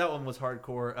 So that one was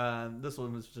hardcore. This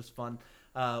one was just fun.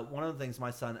 One of the things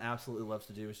my son absolutely loves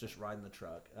to do is just ride in the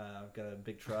truck. I've got a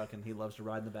big truck, and he loves to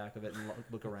ride in the back of it and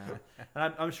look around.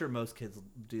 And I'm sure most kids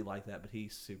do like that, but he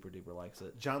super duper likes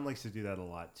it. John likes to do that a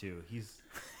lot too. He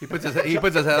puts his head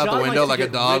out John the window likes like to a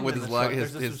get dog ridden with in his the leg. truck.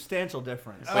 There's a substantial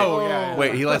difference. Oh, yeah.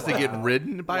 Wait, he likes to get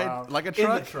ridden by Wow. like a In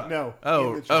truck? the truck. No. Oh,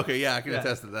 in the truck. okay, yeah, I can Yeah.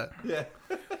 attest to that. Yeah.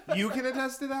 You can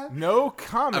attest to that? No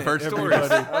comment. I've heard stories.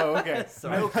 everybody. Oh, okay.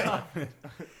 No comment.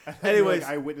 Anyways, Anyways,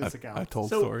 eyewitness account. told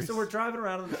So we're driving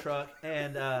around in the truck,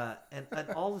 and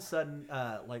all of a sudden,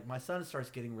 like my son starts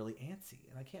getting really antsy,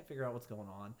 and I can't figure out what's going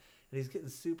on, and he's getting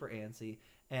super antsy,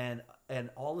 and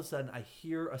all of a sudden I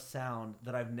hear a sound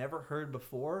that I've never heard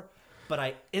before, but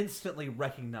I instantly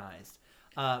recognized.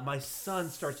 My son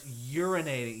starts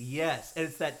urinating. Yes, and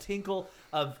it's that tinkle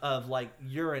of like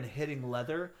urine hitting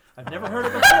leather. I've never heard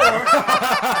it before,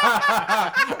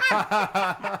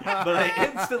 but I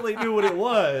instantly knew what it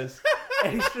was,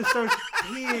 and he just starts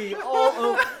peeing all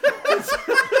over.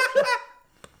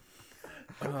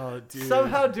 Oh, dude.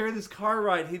 Somehow during this car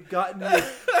ride, he'd gotten his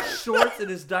shorts and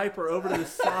his diaper over to the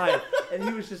side, and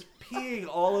he was just peeing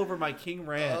all over my King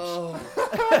Ranch.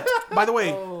 By the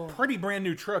way, pretty brand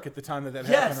new truck at the time that Yes,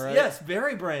 happened, right? yes,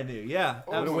 very brand new. Yeah,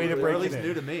 what a absolutely. way to Or break at it least in.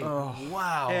 new to me.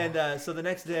 Wow. And so the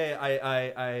next day,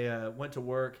 I went to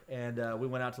work, and we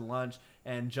went out to lunch.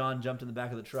 And John jumped in the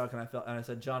back of the truck, and I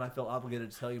said, John, I feel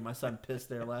obligated to tell you my son pissed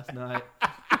there last night.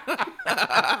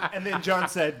 And then John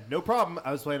said, "No problem.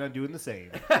 I was planning on doing the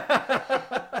same."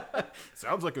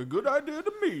 Sounds like a good idea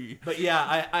to me. But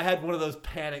yeah, I had one of those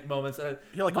panic moments.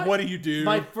 You're like, what do you do?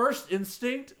 My first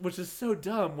instinct, which is so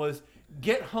dumb, was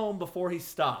get home before he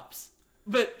stops.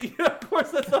 But you know, of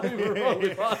course, that's not even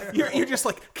remotely possible. You're just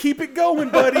like, keep it going,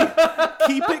 buddy.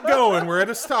 Keep it going. We're at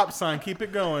a stop sign. Keep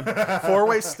it going.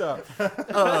 4-way stop.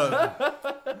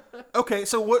 Okay,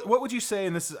 so what would you say,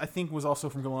 and this is, I think was also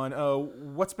from Galan,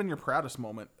 what's been your proudest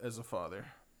moment as a father?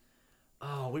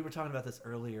 Oh, we were talking about this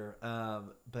earlier,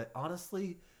 but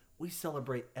honestly, we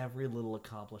celebrate every little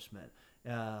accomplishment.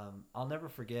 I'll never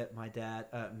forget my dad,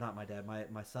 not my dad,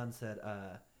 my son said,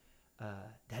 dad.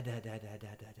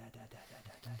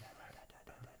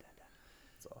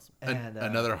 That's awesome. And,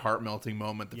 Another heart-melting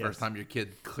moment the Yes. first time your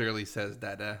kid clearly says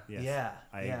dada. Yes, Yeah,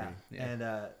 I yeah. agree. Yeah.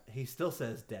 And he still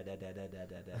says dad.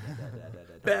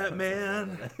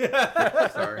 Batman.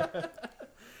 Sorry.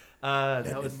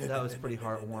 That was pretty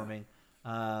heartwarming.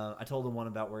 I told him one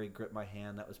about where he gripped my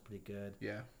hand. That was pretty good.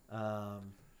 Yeah.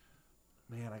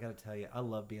 Man, I got to tell you, I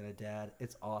love being a dad.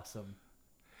 It's awesome.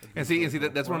 And see,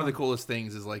 that's one of the coolest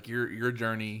things is like your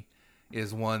journey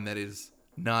is one that is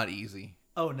not easy.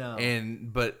 Oh no.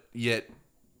 But yet,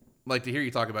 like to hear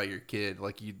you talk about your kid,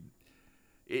 like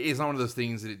it's not one of those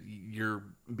things that you're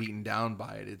beaten down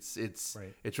by it. It's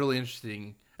Right. It's really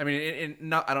interesting. I mean,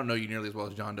 I don't know you nearly as well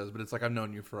as John does, but it's like I've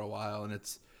known you for a while, and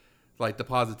it's like the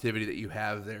positivity that you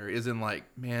have there isn't like,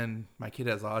 man, my kid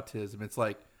has autism. It's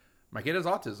like my kid has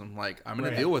autism. Like I'm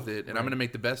going to deal with it, and I'm going to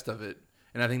make the best of it.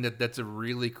 And I think that's a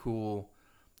really cool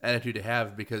attitude to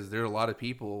have because there are a lot of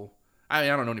people. I mean,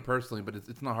 I don't know any personally, but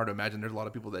it's not hard to imagine. There's a lot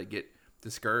of people that get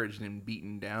discouraged and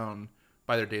beaten down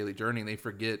by their daily journey, and they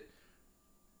forget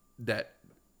that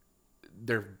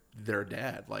they're their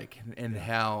dad, like, and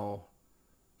how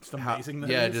Just amazing.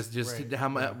 yeah, that is. just Right. how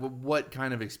what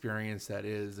kind of experience that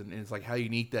is, and it's like how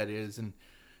unique that is, and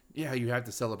yeah, you have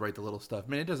to celebrate the little stuff.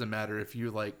 Man, it doesn't matter if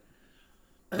you like.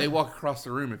 They walk across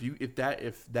the room. If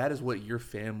that is what your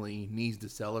family needs to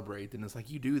celebrate, then it's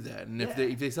like you do that. And if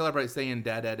they celebrate saying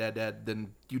dad,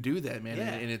 then you do that, man. Yeah.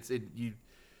 And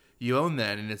you own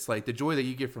that, and it's like the joy that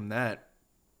you get from that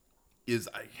is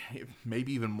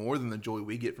maybe even more than the joy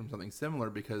we get from something similar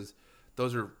because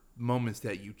those are moments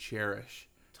that you cherish.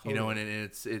 You know, and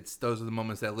it's those are the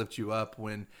moments that lift you up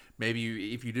when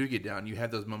maybe if you do get down, you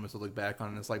have those moments to look back on.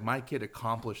 And it's like my kid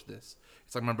accomplished this.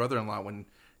 It's like my brother-in-law when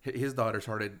his daughter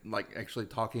started like actually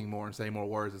talking more and saying more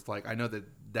words. It's like I know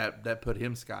that put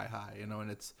him sky high. You know,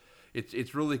 and it's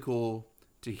really cool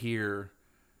to hear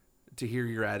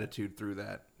your attitude through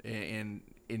that and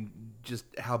just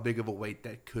how big of a weight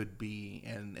that could be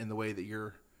and the way that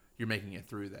you're making it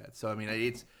through that. So I mean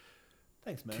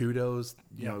Thanks, man. kudos,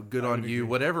 you know, good on you,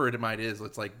 whatever it might is.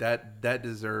 It's like that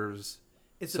deserves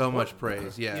It's so much important.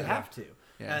 praise. Yeah, You have to.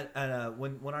 Yeah. And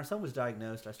when our son was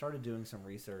diagnosed, I started doing some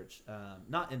research,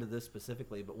 not into this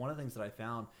specifically, but one of the things that I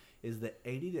found is that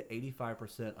 80 to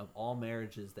 85% of all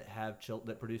marriages that have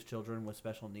that produce children with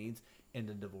special needs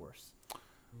end in divorce.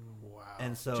 Wow.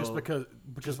 And so just because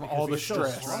of all the it's so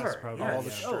stress, hard. all the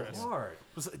It's so stress. hard.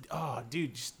 Oh,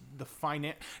 dude, just the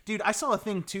dude, I saw a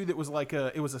thing too that was like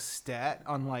it was a stat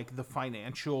on like the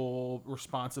financial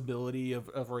responsibility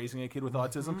of raising a kid with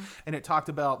autism, and it talked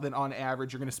about that on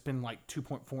average you're going to spend like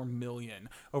 $2.4 million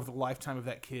over the lifetime of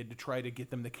that kid to try to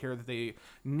get them the care that they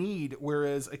need,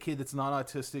 whereas a kid that's not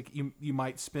autistic, you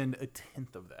might spend a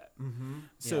tenth of that.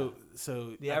 So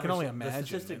I can only imagine. The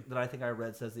statistic that I think I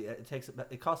read says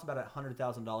it costs about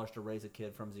 $100,000 to raise a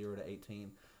kid from 0 to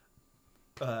 18.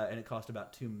 And it cost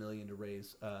about $2 million to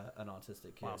raise an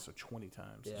autistic kid. Wow, so 20 times.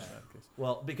 Yeah. In that case.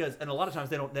 Well, and a lot of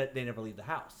times they never leave the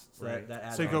house, so that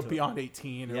adds So you on go to beyond it.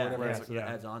 18 or Yeah, whatever. yeah, It's so like,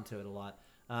 that adds on to it a lot.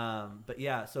 But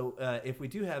yeah, so if we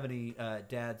do have any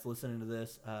dads listening to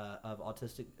this of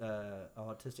autistic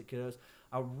kiddos,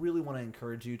 I really want to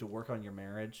encourage you to work on your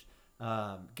marriage.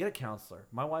 Get a counselor.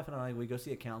 My wife and I, we go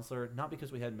see a counselor, not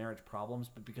because we had marriage problems,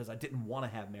 but because I didn't want to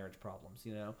have marriage problems,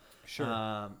 you know? Sure.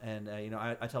 You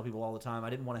know, I tell people all the time, I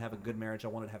didn't want to have a good marriage. I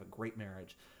wanted to have a great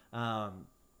marriage.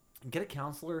 Get a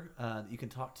counselor that you can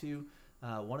talk to.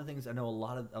 One of the things I know,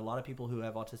 a lot of people who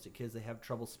have autistic kids, they have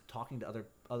trouble talking to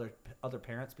other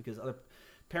parents because other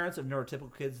parents of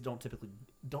neurotypical kids don't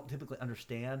typically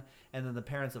understand, and then the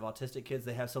parents of autistic kids,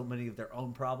 they have so many of their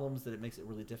own problems that it makes it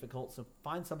really difficult. So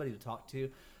find somebody to talk to,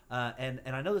 and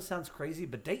I know this sounds crazy,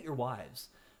 but date your wives.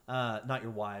 Not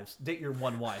your wives. Date your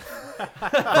one wife.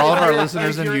 For all of our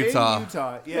listeners in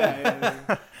Utah.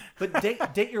 Yeah. But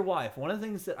date your wife. One of the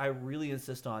things that I really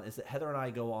insist on is that Heather and I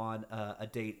go on a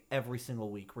date every single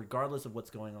week, regardless of what's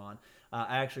going on.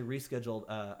 I actually rescheduled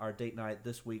our date night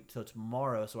this week till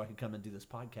tomorrow so I can come and do this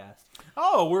podcast.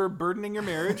 oh, we're burdening your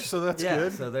marriage, so that's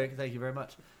good. So thank you very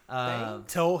much.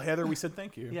 Tell Heather we said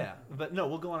thank you. Yeah, but no,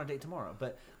 we'll go on a date tomorrow.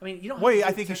 But I mean, you don't. Wait,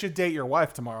 I think you should date your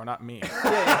wife tomorrow, not me.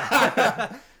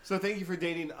 So thank you for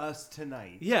dating us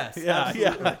tonight. Yes. Yeah,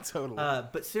 absolutely. yeah, totally.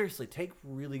 But seriously, take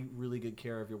really, really good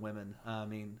care of your women.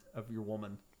 Of your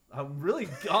woman. I'm really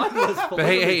on this. But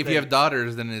hey, if you have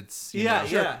daughters, then it's Yeah, know.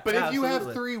 yeah. But if you have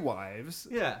absolutely. 3 wives,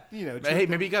 Yeah. you know, But hey,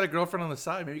 maybe you got a girlfriend on the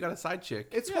side. Maybe you got a side chick.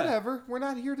 it's whatever. We're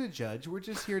not here to judge. We're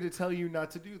just here to tell you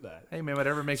not to do that. Hey man,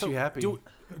 whatever makes you happy.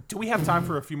 Do we have time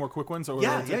for a few more quick ones? Or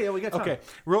Yeah, we got time. Okay,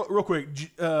 real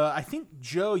quick. I think,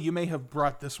 Joe, you may have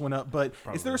brought this one up, but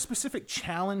is there a specific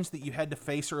challenge that you had to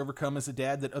face or overcome as a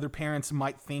dad that other parents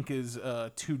might think is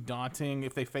too daunting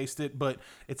if they faced it, but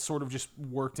it's sort of just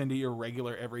worked into your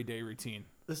regular everyday routine?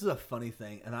 This is a funny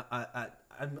thing, and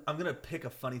I'm gonna pick a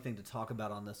funny thing to talk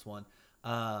about on this one.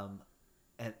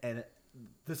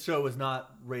 This show is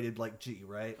not rated like G,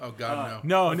 right? Oh God,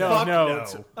 No. no.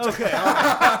 Okay.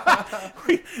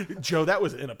 Joe, that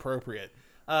was inappropriate.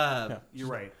 You're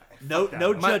right. No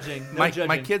judging. No judging.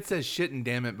 My kid says shit and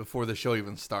damn it before the show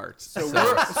even starts. So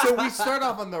we start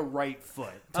off on the right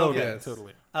foot. Totally, yes.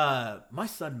 totally. My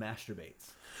son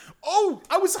masturbates. Oh,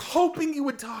 I was hoping you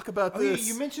would talk about Oh, yeah, this.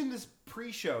 you mentioned this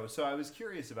pre-show, so I was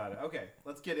curious about it. Okay,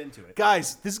 let's get into it.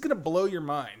 Guys, this is going to blow your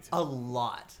mind. A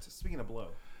lot. Speaking of blow.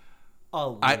 A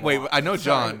lot. Wait, I know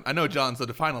John. I know John. So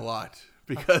define a lot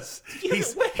because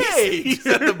he's Wait.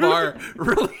 at the bar.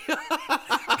 Really?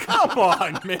 Come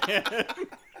on, man.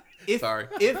 Sorry.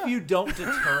 If you don't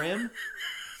deter him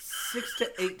 6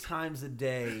 to 8 times a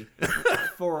day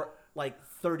for like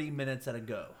 30 minutes at a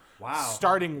go. Wow.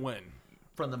 Starting when?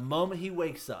 From the moment he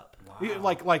wakes up.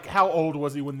 Like how old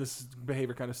was he when this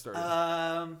behavior kind of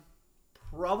started?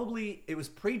 Probably it was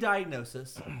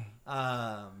pre-diagnosis.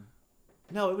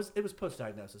 No, it was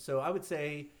post-diagnosis. So I would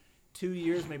say 2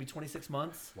 years, maybe 26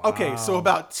 months. Wow. Okay, so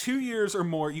about 2 years or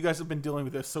more, you guys have been dealing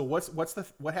with this. So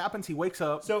what happens? He wakes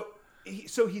up. So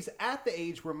he's at the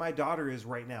age where my daughter is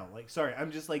right now. Like, sorry, I'm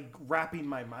just like wrapping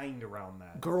my mind around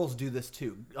that. Girls do this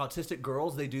too. Autistic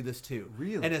girls, they do this too.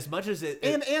 Really? And as much as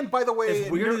and by the way,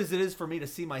 as weird as it is for me to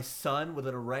see my son with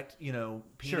an erect, penis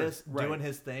Sure, right. doing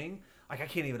his thing, like I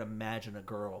can't even imagine a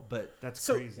girl. But That's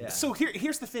so crazy. Yeah. so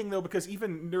here's the thing though, because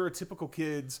even neurotypical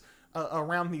kids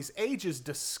around these ages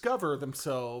discover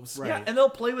themselves. Right. yeah, and they'll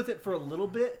play with it for a little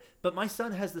bit. But my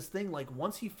son has this thing, like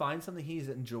once he finds something he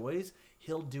enjoys,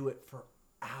 he'll do it for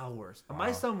hours. Wow.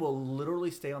 My son will literally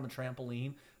stay on the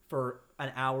trampoline for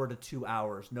an hour to 2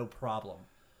 hours, no problem.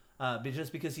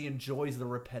 Just because he enjoys the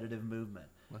repetitive movement.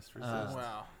 Must resist.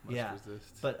 Wow. Must yeah, resist.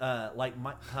 but like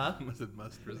my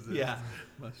Must resist. yeah,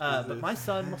 Must but my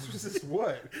son This is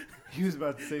what? He was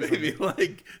about to say Maybe something.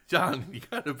 like, John, you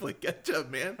gotta play catch up,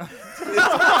 man.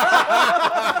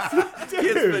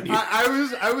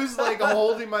 I was like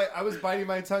I was biting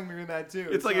my tongue during that too.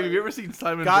 It's like, have you ever seen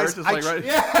Simon Guys, Birch? It's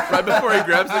like right before he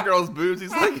grabs the girl's boobs,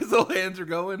 he's like, his little hands are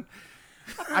going.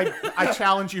 I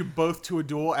challenge you both to a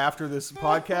duel after this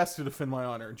podcast to defend my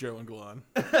honor, Joe and Galon.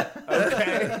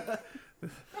 Okay.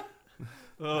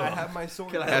 I have my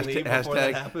sword. Can I leave before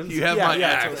that happens? You have Yeah, my yeah,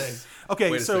 axe.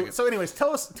 Okay, Wait a so second. anyways,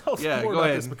 tell us Yeah, more go about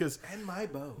ahead. this, because And my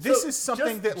bow. this So, is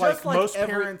something just- that just like most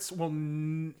every- parents will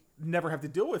never have to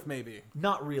deal with. Maybe.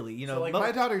 not really. You know, So like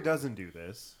my daughter doesn't do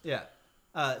this. yeah.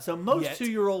 So most Yet.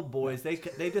 2-year-old boys, they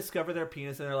discover their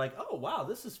penis and they're like, oh wow,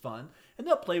 this is fun, and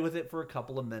they'll play with it for a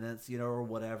couple of minutes, you know, or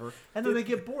whatever, and then they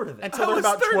get bored of it. Until they're was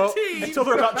about 12. 13. Until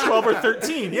they're about 12 or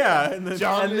 13. Yeah, and then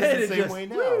John and is then the it same just way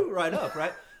now. woo, right up,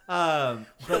 right?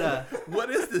 But What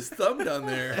is this thumb down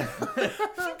there?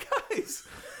 guys,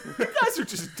 you guys are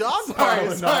just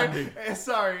dogpiling on me.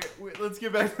 Sorry. Let's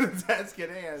get back to the task at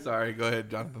hand. Sorry, go ahead,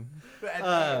 Jonathan.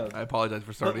 uh, I apologize for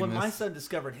But starting when this. my son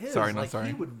discovered his, Sorry, not like sorry.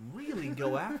 he would really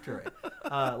go after it,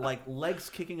 like legs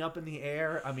kicking up in the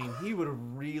air. I mean, he would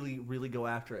really, really go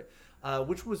after it,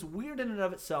 which was weird in and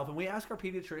of itself. And we asked our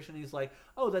pediatrician, he's like,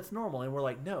 "Oh, that's normal." And we're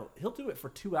like, "No, he'll do it for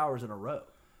 2 hours in a row.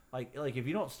 Like if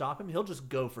you don't stop him, he'll just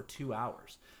go for 2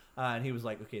 hours." And he was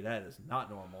like, "Okay, that is not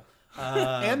normal."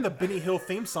 And the Benny Hill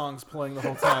theme song's playing the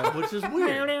whole time. Which is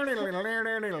weird.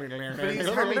 But he's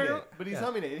humming it. But he's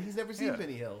humming it. He's never seen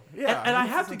Benny Hill. Yeah, And I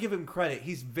have to give him credit.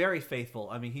 He's very faithful.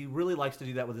 I mean, he really likes to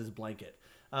do that with his blanket.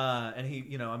 And he,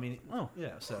 you know, I mean,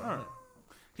 so right.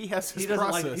 He has his he doesn't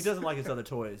process. like he doesn't like his other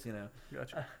toys, you know.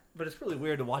 Gotcha. But it's really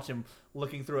weird to watch him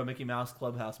looking through a Mickey Mouse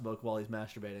Clubhouse book while he's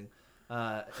masturbating.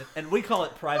 And we call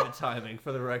it private timing,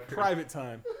 for the record. Private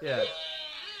time. Yeah.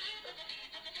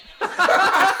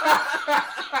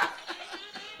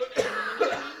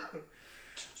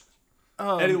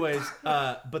 Anyways,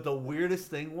 but the weirdest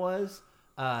thing was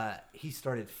he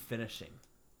started finishing.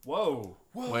 Whoa.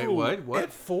 Wait, what?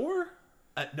 At 4?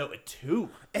 No, at 2.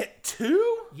 At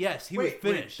 2? Yes, he would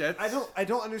finish. I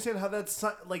don't understand how that's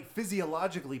like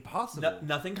physiologically possible.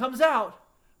 Nothing comes out,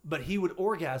 but he would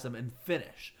orgasm and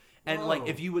finish. And like Whoa.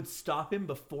 if you would stop him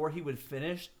before he would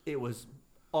finish, it was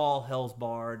all hell's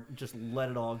barred. Just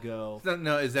let it all go.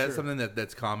 No, is that something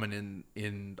that's common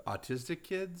in autistic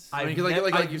kids? I've you never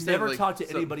said, like, talked to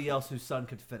so- anybody else whose son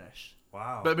could finish.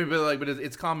 Wow. But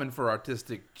it's common for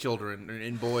autistic children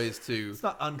and boys to It's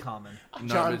not uncommon.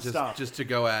 John, stop. just to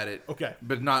go at it. Okay.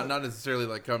 But not necessarily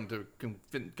like come to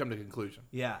conclusion.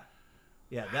 Yeah,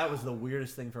 that was the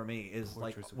weirdest thing for me. Is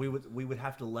like we would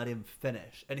have to let him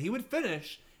finish, and he would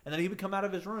finish, and then he would come out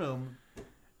of his room,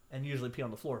 and usually pee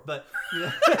on the floor. But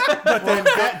But then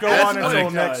go on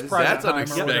until next private That's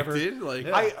time or whatever. unexpected. Like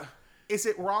Yeah. Is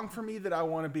it wrong for me that I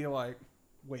want to be like,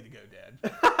 way to go,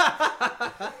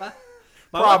 Dad?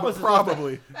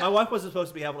 Probably. My wife wasn't supposed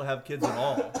to be able to have kids at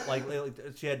all. Like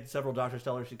she had several doctors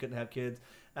tell her she couldn't have kids.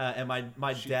 And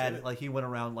my dad, like he went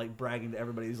around like bragging to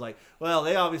everybody. He's like, "Well,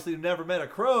 they obviously never met a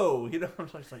crow." You know, I'm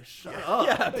just like, "Shut up,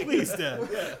 Yeah, please, Dad.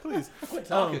 Yeah, please. quit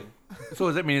talking." So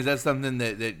does that mean, is that something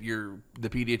that the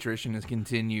pediatrician has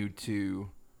continued to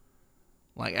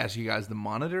like ask you guys to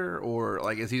monitor, or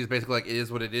like is he just basically like it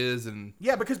is what it is? And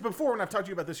Yeah, because before when I've talked to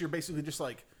you about this, you're basically just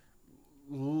like,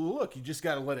 look, you just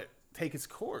got to let it take its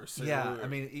course. Yeah, I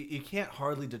mean, you can't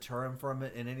hardly deter him from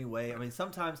it in any way. I mean,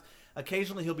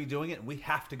 occasionally he'll be doing it, and we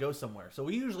have to go somewhere. So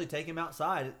we usually take him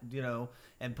outside, you know,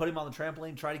 and put him on the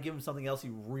trampoline, try to give him something else he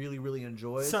really, really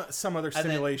enjoys. some other And then-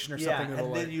 stimulation or something. Yeah, that'll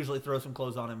and then like, usually throw some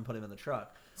clothes on him and put him in the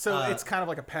truck. so it's kind of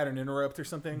like a pattern interrupt or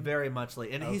something. Very much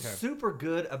like. And he's Okay. super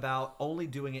good about only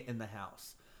doing it in the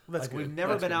house. That's like, good. we've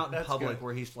never That's been good. out in That's public good.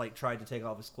 where he's like tried to take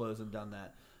off his clothes and done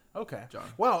that. Okay, John.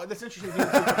 Well, that's interesting.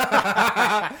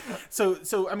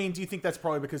 So I mean, do you think that's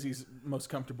probably because he's most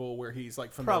comfortable where he's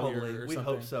like familiar? Probably, or we something?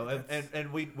 hope so,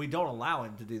 and we don't allow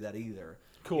him to do that either.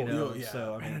 Cool, You know? yeah.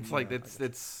 So I mean, man, it's you like know,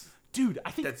 that's Dude,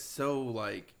 I think that's so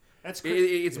like That's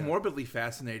it's morbidly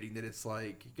fascinating that it's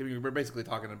like I mean, we're basically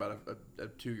talking about a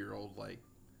 2-year-old like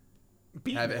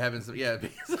having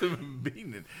some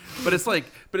beating it, but it's like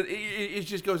it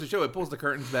just goes to show it pulls the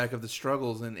curtains back of the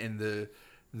struggles and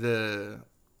the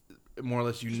more or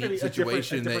less maybe unique a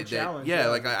situation different that challenge, yeah, yeah.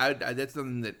 like I that's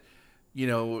something that you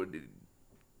know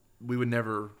we would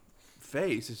never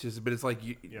face. It's just but it's like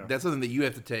that's something that you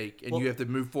have to take and you have to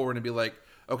move forward and be like,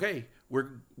 okay, we're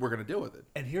gonna deal with it.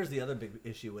 And here's the other big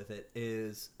issue with it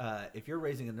is if you're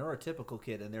raising a neurotypical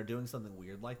kid and they're doing something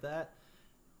weird like that,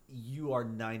 you are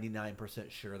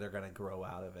 99% sure they're going to grow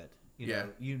out of it. You Yeah. know,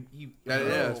 you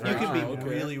that's you very can be true. Okay.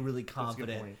 really, really good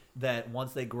confident point. that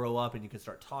once they grow up and you can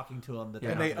start talking to them, that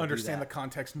they're And not they gonna do understand the that.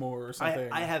 context more or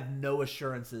something. I have no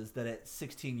assurances that at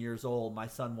 16 years old, my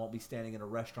son won't be standing in a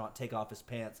restaurant, take off his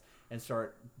pants, and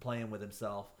start playing with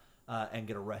himself and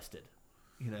get arrested.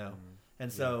 You know,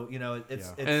 and so you know it's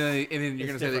And then you're it's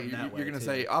gonna say that different you're way, gonna too.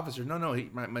 say, officer, no,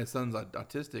 my son's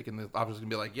autistic, and the officer's gonna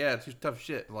be like, yeah, it's just tough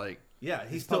shit, like yeah,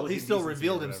 he public still indecency or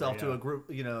revealed whatever, himself to yeah. a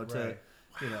group, you know, to Right.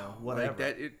 you know whatever. like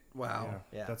that. Wow.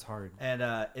 Yeah. That's hard. And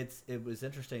it was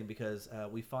interesting because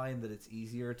we find that it's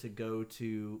easier to go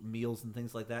to meals and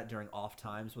things like that during off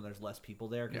times when there's less people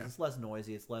there because Yeah. it's less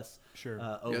noisy, it's less Sure.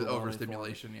 overwhelming for 'em.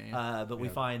 Overstimulation. Yeah. But we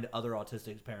Yeah. find other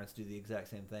autistic parents do the exact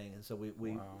same thing, and so we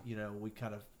Wow. you know we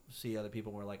kind of see other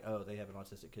people and we're like, oh, they have an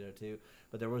autistic kiddo too.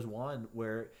 But there was one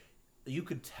where you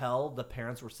could tell the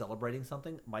parents were celebrating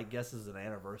something. My guess is an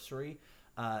anniversary.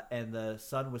 And the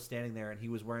son was standing there, and he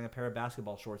was wearing a pair of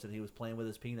basketball shorts, and he was playing with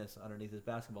his penis underneath his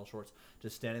basketball shorts,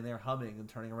 just standing there humming and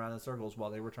turning around in circles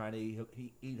while they were trying to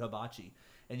eat hibachi.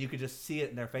 And you could just see it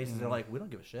in their faces. They're like, we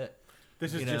don't give a shit.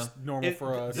 This is You know? just normal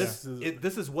for us. This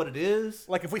is what it is.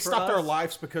 Like if we for stopped our us.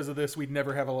 lives because of this, we'd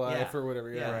never have a life Yeah. or whatever.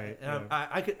 Yeah. Yeah, Right, And yeah.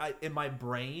 I could in my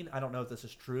brain, I don't know if this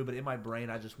is true, but in my brain,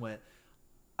 I just went,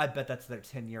 I bet that's their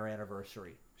 10-year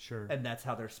anniversary, Sure. and that's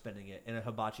how they're spending it in a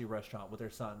hibachi restaurant with their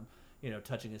son, you know,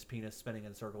 touching his penis, spinning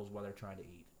in circles while they're trying to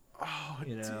eat. Oh,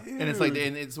 You know? dude. And it's like,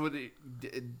 and it's what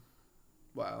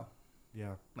wow,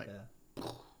 yeah. like Yeah,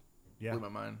 Yeah. blew my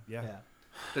mind. Yeah. yeah,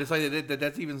 But it's like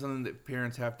that's even something that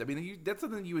parents have to. I mean, that's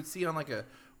something you would see on like a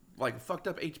fucked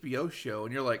up HBO show,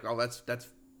 and you're like, oh, that's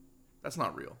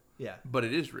not real, yeah. but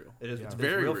it is real. It is. Yeah. It's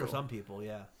very real real. for some people.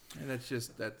 Yeah. And that's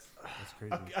That's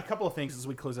crazy. A couple of things as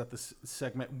we close out this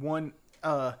segment. One,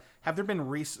 have there been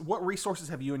what resources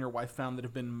have you and your wife found that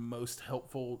have been most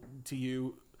helpful to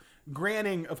you?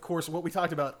 Granting, of course, what we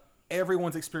talked about,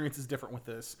 everyone's experience is different with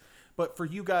this. But for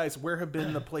you guys, where have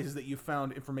been the places that you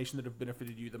found information that have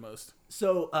benefited you the most?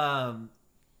 So,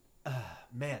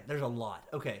 man, there's a lot.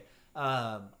 Okay.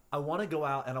 I want to go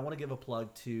out and I want to give a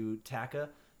plug to TACA.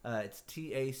 It's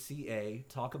TACA,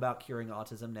 Talk About Curing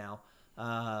Autism Now,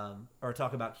 or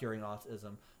Talk About Curing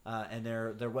Autism. And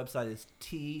their website is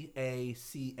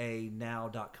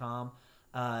tacanow.com.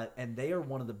 And they are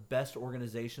one of the best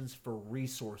organizations for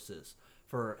resources.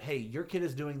 For, hey, your kid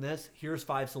is doing this. Here's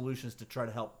 5 solutions to try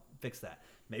to help fix that.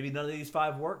 Maybe none of these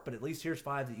 5 work, but at least here's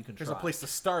 5 that you can There's try. a place to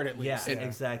start at Yeah, least.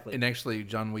 exactly. And actually,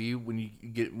 John, when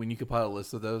you compile a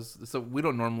list of those, so we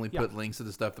don't normally put links to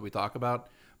the stuff that we talk about,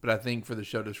 but I think for the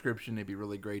show description, it'd be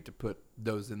really great to put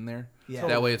those in there. Yeah.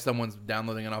 That way, if someone's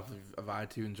downloading it off of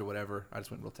iTunes or whatever, I just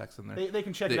went real text in there. They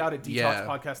can check it out at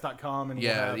detoxpodcast.com. And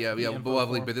we'll have the info But we'll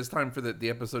for 'em. but this time for the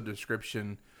episode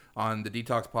description on the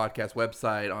Detox Podcast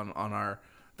website on our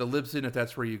the Libsyn, if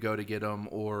that's where you go to get them,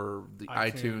 or the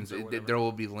iTunes or iTunes, whatever. there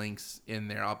will be links in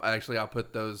there. I'll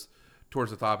put those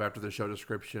towards the top after the show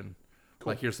description.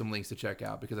 Like, here's some links to check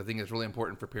out, because I think it's really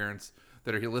important for parents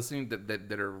that are here listening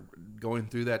that are going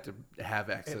through that to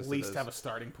have access. At to least those. have a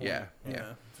starting point. Yeah.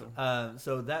 So,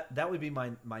 So that would be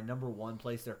my number one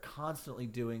place. They're constantly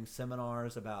doing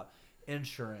seminars about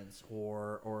insurance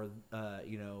or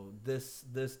you know, this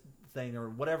thing or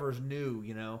whatever's new,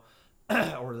 you know,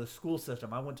 or the school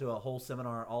system. I went to a whole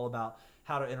seminar all about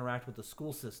how to interact with the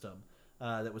school system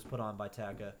that was put on by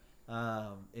TACA.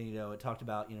 And, you know, it talked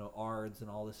about, you know, ARDS and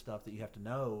all this stuff that you have to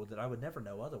know that I would never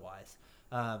know otherwise.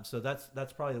 So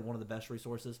that's probably one of the best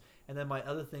resources. And then my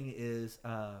other thing is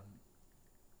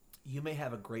you may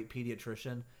have a great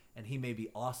pediatrician and he may be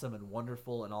awesome and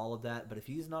wonderful and all of that, but if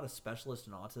he's not a specialist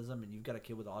in autism and you've got a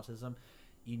kid with autism,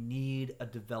 you need a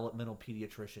developmental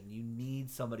pediatrician. You need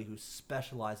somebody who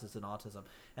specializes in autism.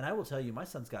 And I will tell you, my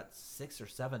son's got 6 or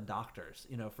 7 doctors,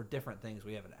 you know, for different things.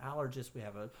 We have an allergist, we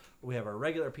have a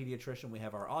regular pediatrician, we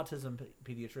have our autism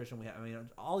pediatrician,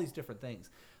 all these different things.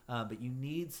 But you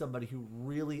need somebody who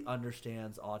really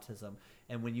understands autism.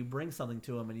 And when you bring something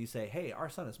to him and you say, hey, our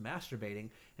son is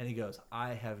masturbating, and he goes,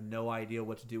 I have no idea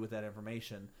what to do with that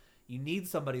information. You need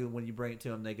somebody, when you bring it to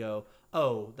them, they go,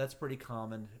 oh, that's pretty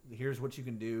common. Here's what you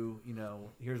can do. You know,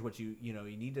 here's what you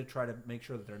need to try to make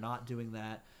sure that they're not doing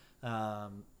that.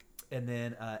 And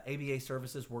then ABA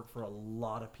services work for a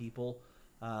lot of people.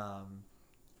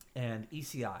 And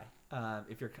ECI,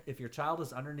 if your child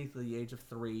is underneath the age of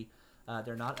 3,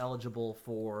 they're not eligible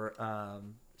for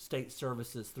state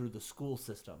services through the school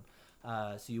system.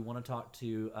 So you want to talk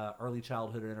to early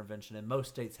childhood intervention, and most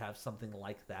states have something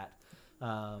like that.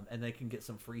 And they can get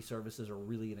some free services or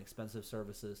really inexpensive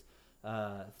services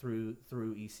through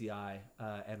ECI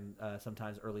and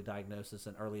sometimes early diagnosis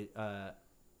and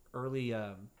early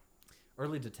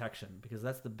detection, because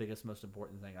that's the biggest, most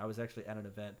important thing. I was actually at an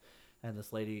event, and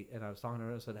this lady, and I was talking to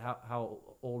her, I said, how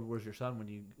old was your son when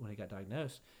he got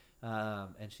diagnosed?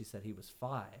 And she said he was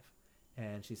 5.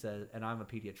 And she said, and I'm a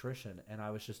pediatrician, and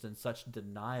I was just in such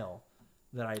denial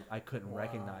that I couldn't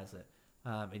recognize it.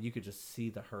 And you could just see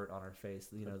the hurt on her face,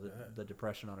 the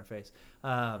depression on her face.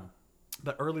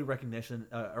 But early recognition,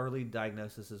 early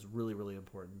diagnosis is really, really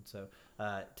important. So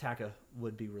TACA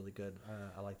would be really good.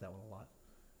 I like that one a lot.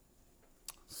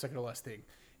 Second to last thing.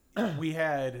 We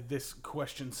had this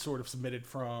question sort of submitted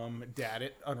from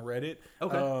Daddit on Reddit.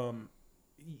 Okay.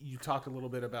 You talked a little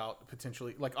bit about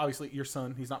potentially, like, obviously your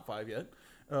son, he's not 5 yet.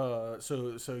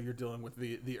 So you're dealing with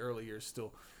the early years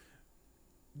still.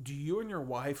 Do you and your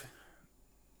wife,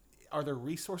 are there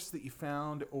resources that you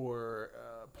found or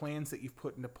plans that you've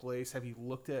put into place? Have you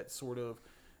looked at sort of,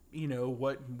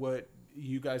 what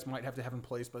you guys might have to have in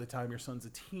place by the time your son's a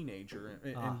teenager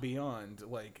and beyond?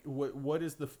 Like, what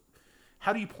is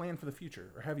how do you plan for the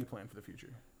future, or have you planned for the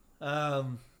future? I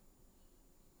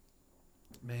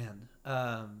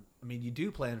mean, you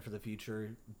do plan for the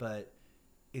future, but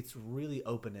it's really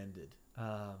open-ended.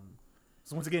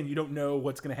 So once again, you don't know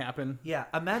what's going to happen. Yeah,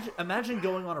 imagine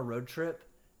going on a road trip,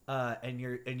 and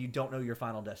you don't know your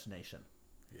final destination.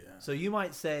 Yeah. So you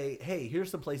might say, "Hey,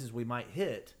 here's some places we might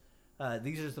hit.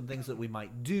 These are some things that we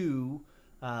might do."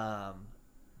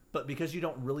 But because you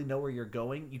don't really know where you're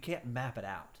going, you can't map it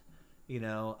out.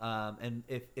 And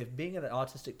if being an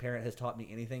autistic parent has taught me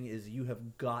anything, is you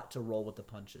have got to roll with the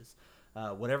punches.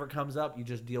 Whatever comes up, you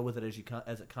just deal with it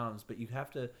as it comes. But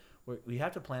we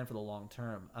have to plan for the long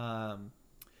term.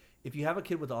 If you have a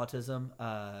kid with autism,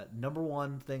 number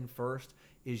one thing first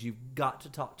is you've got to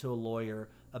talk to a lawyer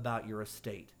about your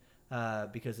estate,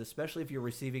 because especially if you're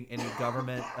receiving any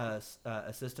government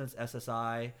assistance,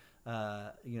 SSI,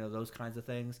 those kinds of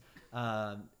things.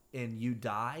 And you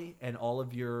die, and all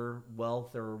of your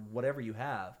wealth or whatever you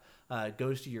have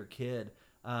goes to your kid.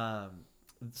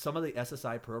 Some of the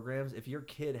SSI programs, if your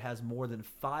kid has more than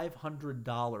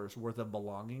 $500 worth of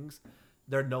belongings,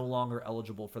 they're no longer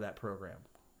eligible for that program.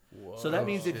 Whoa. So that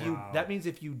means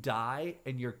if you die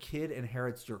and your kid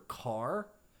inherits your car,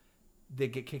 they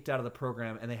get kicked out of the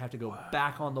program and they have to go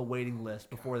back on the waiting list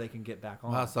before they can get back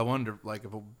on. Wow, so I wonder, like,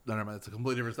 it's a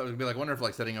completely different stuff. It'd be like, I wonder if,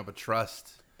 like, setting up a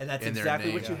trust. And that's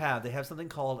exactly what you have. They have something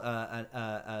called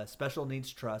a special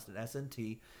needs trust, an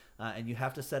S&T, and you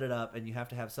have to set it up, and you have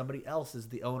to have somebody else as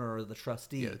the owner or the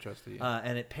trustee. Yeah, the trustee. Yeah.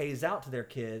 And it pays out to their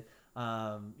kid,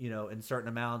 in certain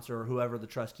amounts, or whoever the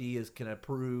trustee is can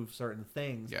approve certain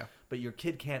things. Yeah. But your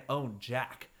kid can't own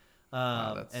jack.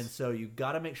 And so you've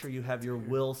got to make sure you have your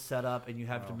will set up, and you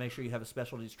have to make sure you have a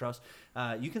special needs trust.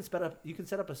 You can set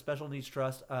up a special needs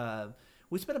trust.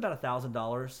 We spent about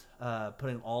 $1,000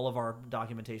 putting all of our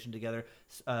documentation together.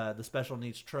 The special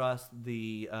needs trust,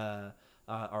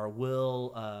 our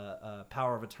will,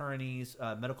 power of attorneys,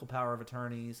 medical power of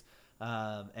attorneys,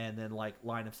 and then like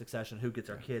line of succession, who gets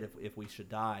our kid if we should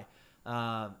die.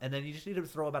 And then you just need to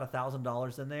throw about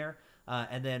 $1,000 in there.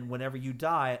 And then whenever you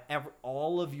die,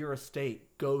 all of your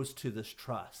estate goes to this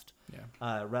trust,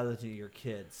 rather than to your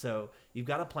kids. So you've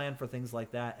got to plan for things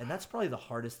like that. And that's probably the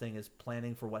hardest thing, is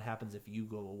planning for what happens if you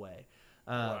go away.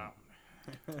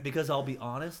 Because I'll be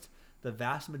honest, the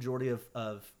vast majority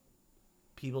of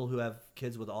people who have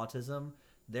kids with autism,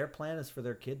 their plan is for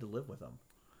their kid to live with them.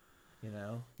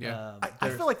 Yeah. I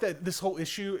feel like that this whole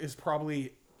issue is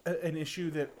probably an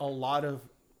issue that a lot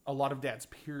of dads,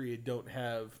 period, don't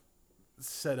have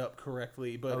set up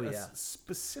correctly, but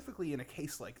specifically in a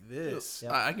case like this,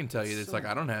 I can tell you this. Like,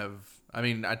 I don't have. I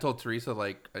mean, I told Teresa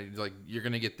like you're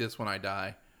gonna get this when I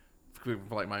die, for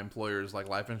like my employer's like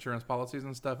life insurance policies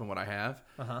and stuff, and what I have.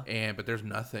 But there's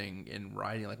nothing in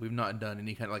writing. Like, we've not done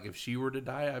any kind of, like, if she were to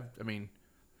die, I mean,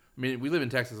 we live in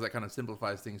Texas. That kind of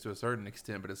simplifies things to a certain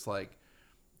extent, but it's like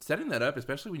setting that up,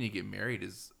 especially when you get married,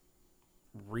 is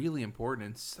really important.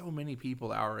 And so many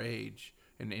people our age.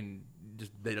 And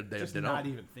just they don't not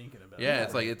even thinking about it. Yeah,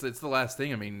 it's like it's the last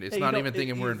thing. I mean, it's not even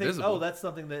thinking we're invisible. Oh, that's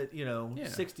something that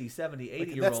 60, 70,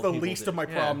 80 year old that's the least of my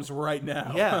problems right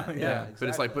now. Yeah, exactly. But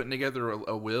it's like putting together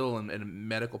a will and a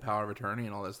medical power of attorney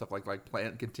and all that stuff, like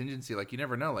plan contingency. Like, you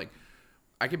never know. Like,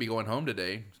 I could be going home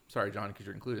today. Sorry, John, because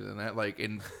you're included in that. Like,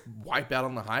 and wipe out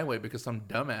on the highway because some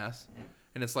dumbass.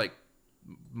 And it's like,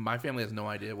 my family has no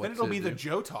idea what. Then it'll be the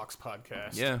Joe Talks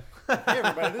podcast. Yeah. Hey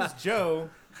everybody, this is Joe.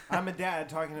 I'm a dad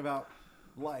talking about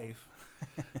life.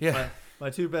 Yeah.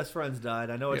 My two best friends died.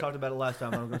 I know I talked about it last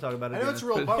time. I'm going to talk about it again. I know it's a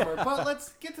real bummer, but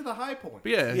let's get to the high point.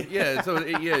 But yeah. So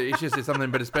it's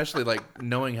something. But especially like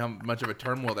knowing how much of a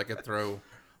turmoil that could throw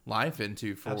life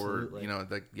into for Absolutely.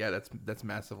 that's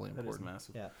massively That important. is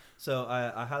massive. Yeah. So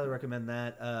I highly recommend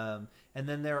that. And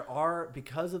then there are,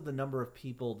 because of the number of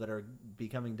people that are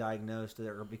becoming diagnosed,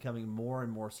 there are becoming more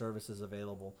and more services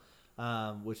available,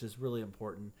 which is really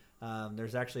important.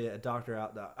 There's actually a doctor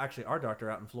our doctor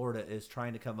out in Florida is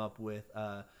trying to come up with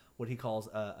what he calls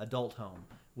adult home,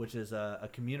 which is a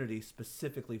community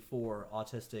specifically for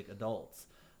autistic adults,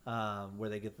 where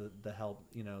they get the help,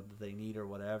 that they need or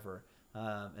whatever.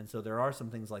 And so there are some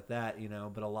things like that,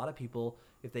 but a lot of people,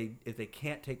 if they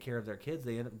can't take care of their kids,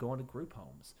 they end up going to group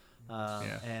homes.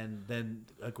 And then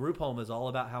a group home is all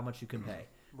about how much you can pay.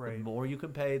 Right. The more you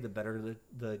can pay, the better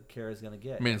the care is going to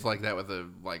get. I mean, it's like that with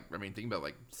think about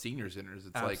like senior centers.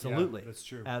 It's Absolutely. Yeah, that's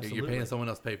true. Absolutely. you're paying someone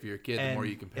else to pay for your kid, the more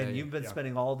you can pay. And you've been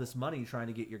spending all this money trying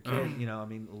to get your kid. I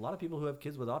mean, a lot of people who have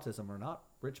kids with autism are not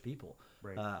rich people.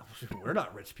 Right. We're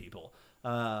not rich people.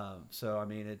 So I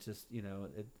mean, it just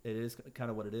it is kind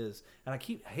of what it is. And I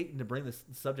keep hating to bring this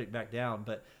subject back down,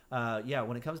 but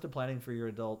when it comes to planning for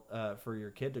your for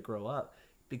your kid to grow up,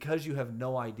 because you have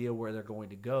no idea where they're going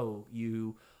to go,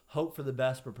 you hope for the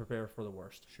best but prepare for the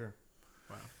worst. Sure.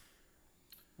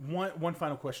 Wow. One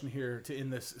final question here to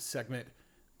end this segment.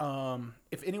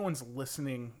 If anyone's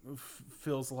listening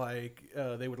feels like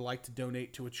they would like to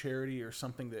donate to a charity or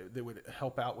something that would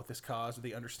help out with this cause or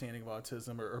the understanding of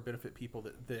autism or benefit people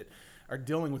that are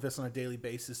dealing with this on a daily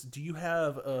basis, do you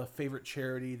have a favorite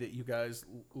charity that you guys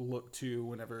look to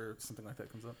whenever something like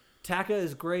that comes up? TACA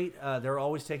is great. They're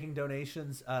always taking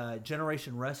donations.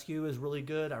 Generation Rescue is really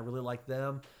good. I really like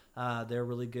them. They're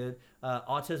really good.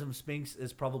 Autism Sphinx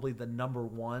is probably the number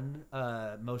one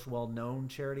most well-known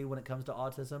charity when it comes to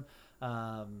autism.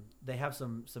 They have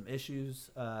some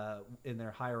issues in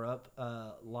their higher up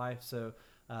life, so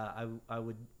I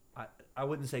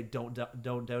wouldn't say don't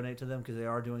donate to them because they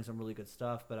are doing some really good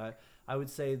stuff. But I would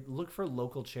say look for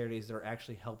local charities that are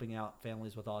actually helping out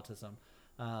families with autism.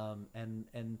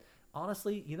 And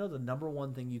honestly, the number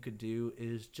one thing you could do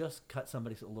is just cut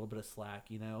somebody a little bit of slack.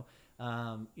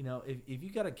 If you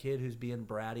got a kid who's being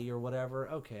bratty or whatever,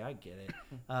 okay, I get it.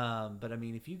 But I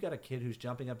mean, if you got a kid who's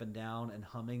jumping up and down and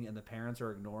humming and the parents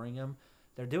are ignoring him,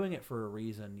 they're doing it for a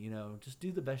reason. Just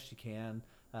do the best you can.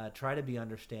 Try to be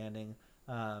understanding.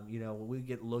 When we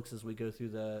get looks as we go through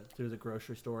the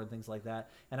grocery store and things like that.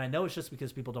 And I know it's just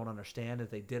because people don't understand. If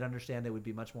they did understand, they would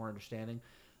be much more understanding.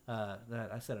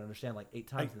 I said understand like 8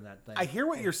 times in that thing. I hear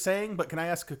what you're saying, but can I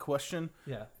ask a question?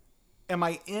 Yeah. Am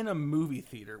I in a movie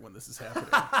theater when this is happening?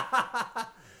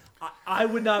 I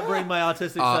would not bring my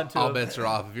autistic son to all bets are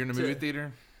off. If you're in a movie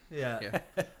theater, Yeah.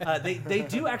 They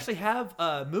do actually have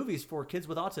movies for kids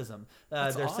with autism.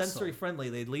 They're awesome. sensory friendly.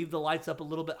 They leave the lights up a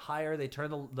little bit higher. They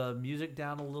turn the music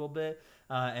down a little bit.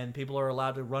 And people are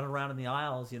allowed to run around in the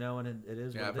aisles, and it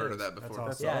is what I've it heard is. of that before. That's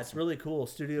awesome. Yeah, it's really cool.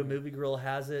 Studio Movie Grill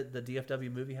has it. The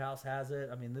DFW Movie House has it.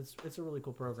 I mean, it's a really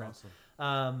cool program.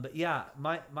 Awesome. But yeah,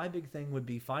 my big thing would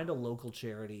be find a local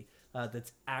charity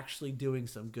that's actually doing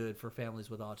some good for families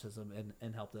with autism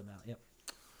and help them out. Yep.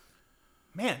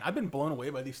 Man, I've been blown away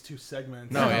by these 2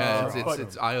 segments. No, yeah, But-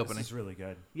 it's eye opening. This is really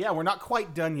good. Yeah, we're not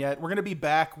quite done yet. We're going to be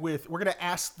back we're going to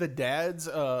ask the dads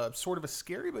sort of a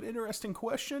scary but interesting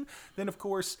question. Then, of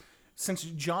course, since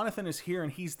Jonathan is here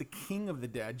and he's the king of the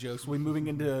dad jokes, we'll be moving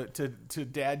into to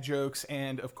dad jokes.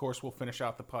 And, of course, we'll finish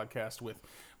out the podcast with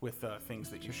things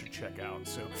that you should check out.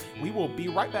 So we will be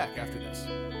right back after this.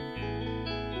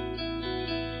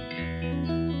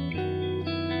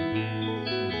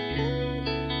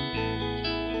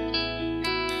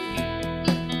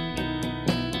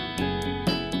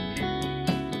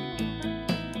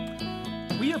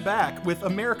 We are back with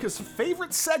America's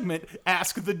favorite segment,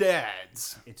 Ask the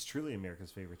Dads. It's truly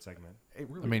America's favorite segment. It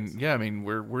really is.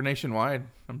 We're nationwide,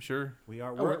 I'm sure. We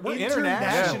are. we're We're international.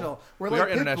 international. We're We like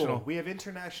are international. Pitbull. We have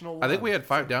international. I think we love. had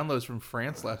 5 downloads from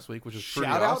France last week, which was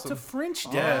pretty Shout out awesome. to French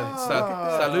dads. Yeah,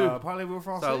 Ah, salut. Parlez-vous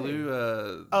français?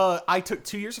 Salut. I took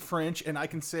 2 years of French, and I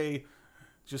can say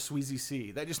 "Je suis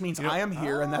ici." That just means I am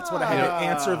here, and that's what I had to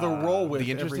answer the role with.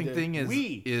 The interesting every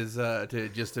day. thing is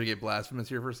to get blasphemous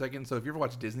here for a second. So if you ever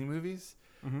watch Disney movies,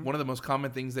 one of the most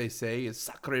common things they say is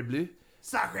 "sacre bleu,"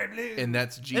 Sacre bleu. and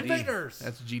that's GD. Invaders.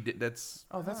 That's GD. That's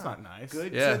Oh, that's not nice.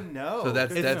 Good yeah. to know. So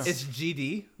that's Good to know. It's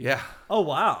GD. yeah. Oh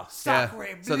wow. Sacre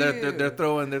Yeah. bleu. So they're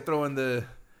throwing the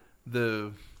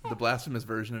blasphemous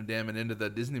version of Damon into the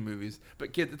Disney movies.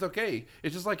 But kids, it's okay.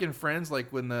 It's just like in Friends,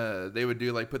 like when they would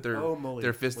do like put their Oh, moly.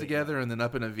 their fists Wait, together and then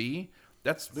up in a V.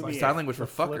 That's Lumiere. sign language for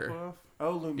Flip fucker. off.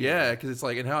 Oh, Lumiere. Yeah, because it's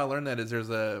like, and how I learned that is there's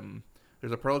a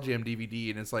Pearl Jam DVD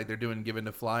and it's like they're doing "Given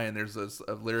to Fly" and there's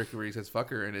a lyric where he says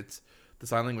 "fucker" and it's the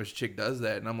sign language chick does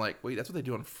that and I'm like, wait, that's what they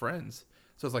do on Friends.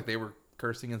 So it's like they were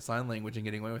cursing in sign language and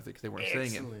getting away with it because they weren't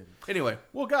saying it. Anyway.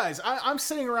 Well, guys, I'm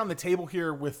sitting around the table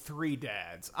here with 3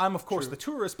 dads. I'm, of course, the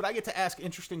tourist, but I get to ask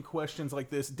interesting questions like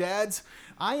this. Dads,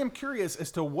 I am curious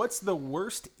as to what's the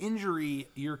worst injury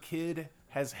your kid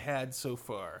has had so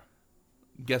far?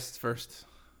 Guests first.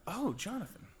 Oh,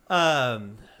 Jonathan.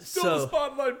 Still the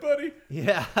spotlight, buddy.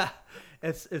 Yeah.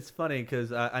 It's funny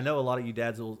because I know a lot of you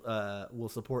dads will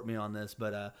support me on this,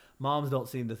 but moms don't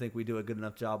seem to think we do a good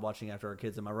enough job watching after our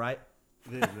kids. Am I right?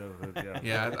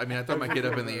 Yeah, I mean, I throw my kid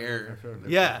up in the air.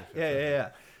 Yeah.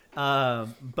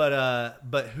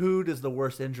 But who does the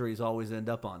worst injuries always end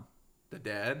up on? The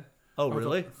dad. Oh,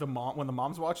 really? The mom, when the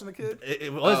mom's watching the kid?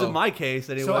 It wasn't my case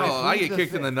anyway. So I get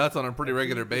kicked in the nuts on a pretty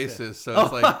regular basis, so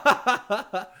it's like...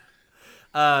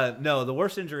 No, the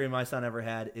worst injury my son ever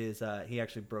had is he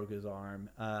actually broke his arm.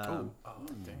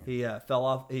 He fell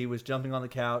off. He was jumping on the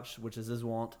couch, which is his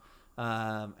wont,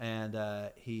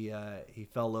 and he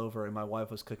fell over. And my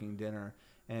wife was cooking dinner,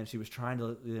 and she was trying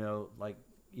to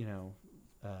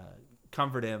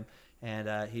comfort him,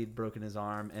 and he'd broken his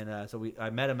arm. And so I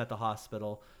met him at the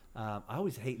hospital. I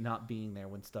always hate not being there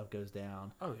when stuff goes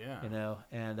down. Oh yeah.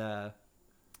 And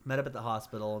met up at the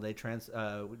hospital. They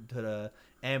did an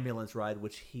ambulance ride,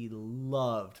 which he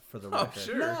loved for the record.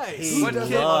 Sure. Nice. He What kid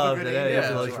loved loved an it?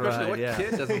 ambulance Especially ride. what Yeah.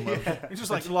 kid doesn't love it? It's just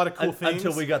like a lot of cool things.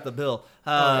 Until we got the bill.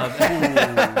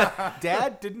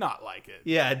 Dad did not like it.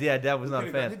 Yeah, Dad was not a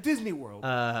To fan. Disney World.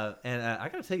 And I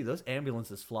gotta tell you, those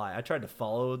ambulances fly. I tried to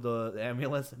follow the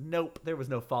ambulance. Nope, there was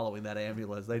no following that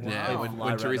ambulance. They just Yeah, they when fly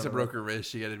right Teresa over broke it. her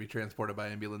wrist, she had to be transported by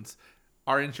ambulance.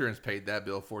 Our insurance paid that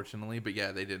bill, fortunately, but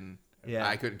yeah, they didn't. Yeah.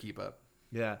 I couldn't keep up.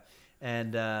 Yeah,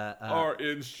 and Our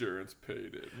insurance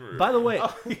paid it. by the way,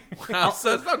 I'm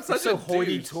such So a douche.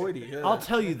 hoity-toity. Yeah. I'll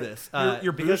tell you this.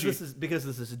 You're because bougie.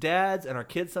 this is dads, and our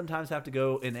kids sometimes have to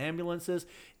go in ambulances.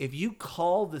 If you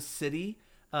call the city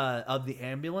of the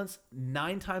ambulance,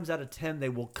 9 times out of 10 they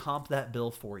will comp that bill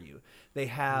for you. They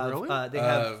have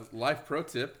Life pro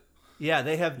tip. yeah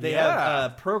they have Yeah.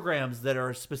 programs that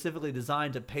are specifically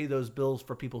designed to pay those bills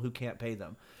for people who can't pay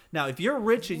them. Now, if you're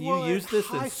rich and you What? use this,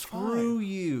 then High screw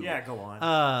you. Yeah, go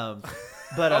on.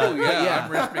 But Oh yeah, yeah.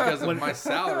 I'm rich because of my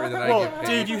salary that I Well, get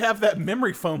paid. dude, you have that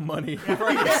memory foam money. He's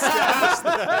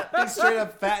straight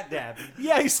up fat dad.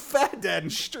 Yeah, he's fat dad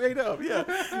and straight up. Yeah,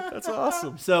 that's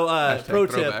awesome. So, pro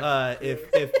tip: throwback.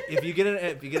 if you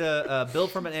get a bill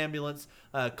from an ambulance,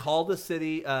 call the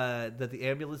city that the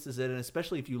ambulance is in, and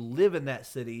especially if you live in that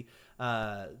city.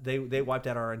 They wiped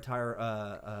out our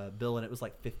entire bill, and it was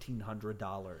like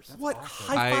 $1,500. What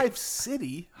High Five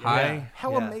City? How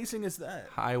Yeah. amazing is that?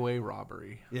 Highway robbery.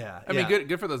 Yeah, I mean, yeah.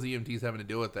 good for those EMTs having to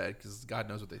deal with that because God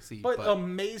knows what they see. But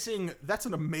amazing. That's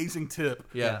an amazing tip.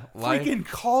 yeah, Freaking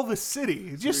call the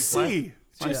city. Just see.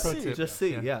 Just pro see. tip. Just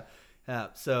see, yeah.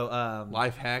 So,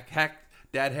 life hack,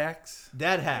 dad hacks.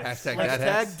 dad hacks. Hashtag Hashtag dad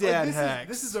hacks. dad this hacks.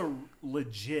 This is a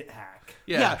legit hack.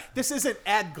 Yeah, this isn't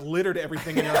add glitter to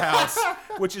everything in your house,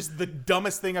 which is the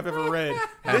dumbest thing I've ever read.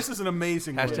 This is an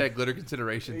amazing one. Hashtag glitter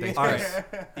consideration. Thanks, All guys.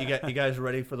 right, you guys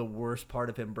ready for the worst part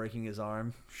of him breaking his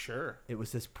arm? Sure. It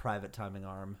was his private timing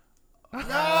arm. Is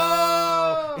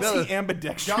he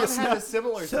ambidextrous John now? had a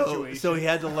similar situation. So he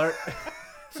had to learn.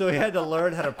 So he had to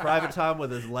learn how to private time with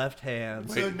his left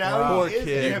hand. So now poor he is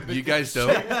kid. ambidextrous. You guys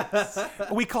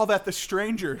don't. We call that the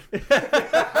stranger.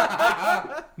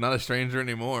 Not a stranger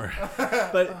anymore.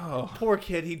 But poor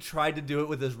kid, he tried to do it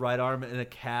with his right arm in a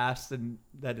cast, and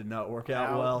that did not work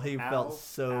out Ow, well. He ow, felt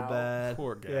so ow. bad.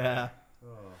 Poor guy. Yeah.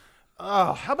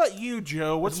 Oh, how about you,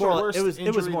 Joe? What's the worst It was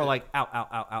injury more that- like ow, ow,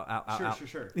 ow, ow, ow, ow, ow.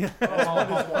 Sure. That's what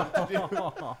his want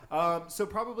to do. So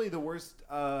probably the worst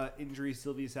injury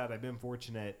Sylvia's had. I've been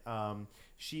fortunate.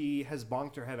 She has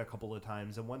bonked her head a couple of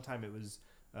times, and one time it was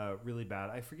really bad.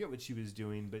 I forget what she was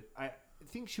doing, but I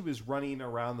think she was running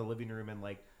around the living room and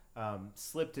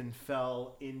slipped and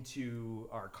fell into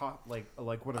our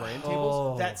like one of our end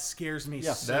tables. That scares me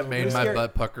so That made much. my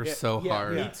butt pucker so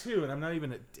hard. Me too, and I'm not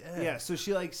even a dad. Yeah, so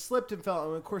she slipped and fell,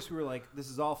 and of course we were like, "This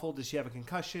is awful. Does she have a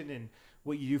concussion?" And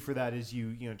what you do for that is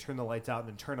you turn the lights out and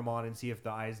then turn them on and see if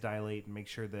the eyes dilate and make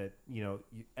sure that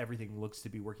everything looks to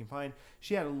be working fine.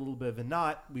 She had a little bit of a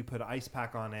knot. We put an ice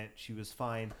pack on it. She was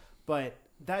fine, but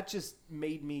that just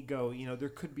made me go, there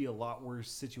could be a lot worse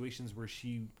situations where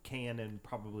she can and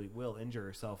probably will injure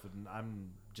herself, and I'm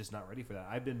just not ready for that.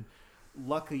 I've been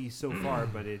lucky so far,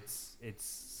 but it's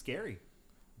scary.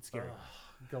 It's scary.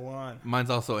 Go on.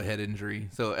 Mine's also a head injury.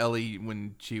 So Ellie,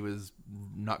 when she was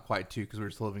not quite 2, because we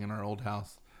were still living in our old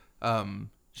house,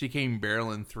 she came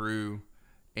barreling through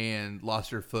and lost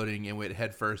her footing and went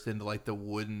head first into the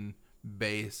wooden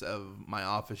base of my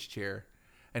office chair,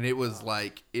 and it was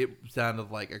it sounded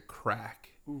like a crack.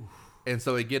 Oof. And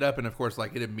so we get up, and of course,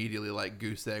 like it immediately like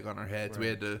goose egg on her head. So we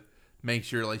had to make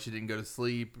sure like she didn't go to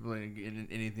sleep, like,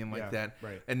 anything like that.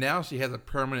 Right. And now she has a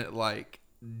permanent like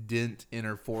dent in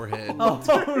her forehead. Oh,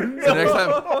 So next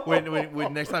time,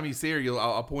 when next time you see her,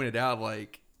 I'll point it out.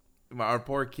 Like our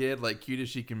poor kid, like cute as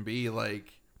she can be,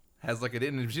 like has like a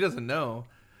dent, and she doesn't know.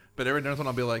 But every once in a while,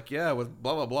 I'll be like, yeah, with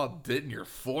blah blah blah dent in your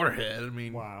forehead. I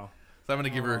mean, Wow. So I'm gonna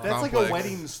give her a That's complex. like a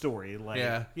wedding story. Like,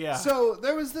 Yeah. So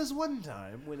there was this one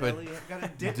time when But, Ellie got a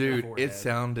dent in her Dude, forehead. it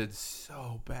sounded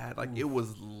so bad. Like it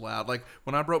was loud. Like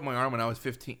when I broke my arm when I was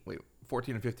 14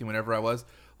 or 15, whenever I was,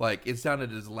 like it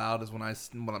sounded as loud as when I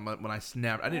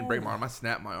snapped. I didn't break my arm. I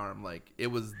snapped my arm. Like it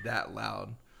was that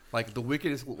loud. Like the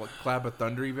wickedest clap of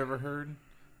thunder you've ever heard,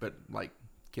 but like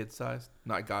kid sized,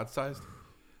 not God sized.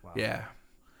 Wow. Yeah.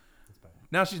 That's bad.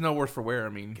 Now she's no worse for wear. I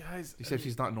mean, Guys, you said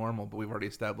she's not normal, but we've already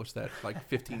established that like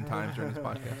 15 times during this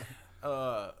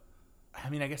podcast. I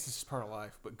mean, I guess this is part of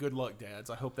life, but good luck, dads.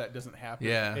 I hope that doesn't happen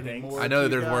Yeah. anymore. I know to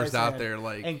that you there's worse guys. out And- there.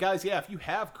 Like, And guys, yeah, if you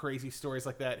have crazy stories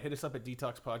like that, hit us up at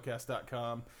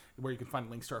detoxpodcast.com, where you can find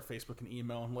links to our Facebook and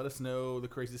email, and let us know the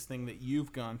craziest thing that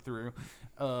you've gone through.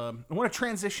 I want to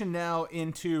transition now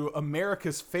into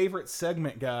America's favorite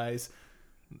segment, guys.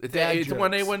 it's dad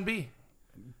 1A, jokes. 1B.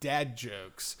 Dad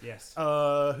jokes. Yes.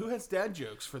 Who has dad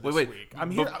jokes for this Wait. week?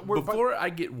 I'm here. Before I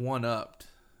get one upped,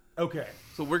 Okay.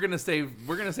 so we're gonna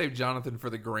save Jonathan for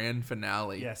the grand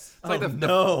finale. Yes. It's like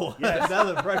no. Yes. Now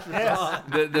the pressure's on.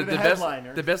 the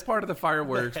headliner. best part of the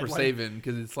fireworks we're headliner. saving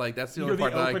because it's like that's the You're only the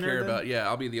part that I opener care then? about. Yeah,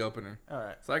 I'll be the opener. All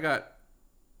right. So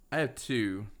I have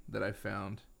two that I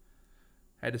found.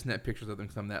 I had to snap pictures of them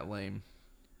because I'm that lame.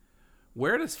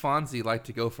 Where does Fonzie like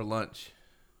to go for lunch?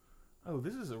 Oh,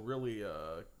 this is a really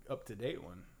up-to-date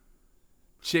one.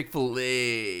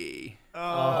 Chick-fil-A.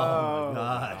 Oh, my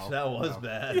gosh. That was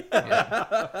bad.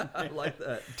 I like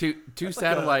that. Two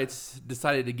satellites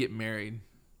decided to get married.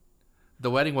 The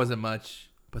wedding wasn't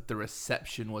much, but the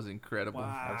reception was incredible.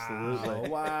 Absolutely.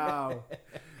 Wow.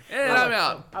 And I'm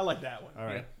out. I like that one. All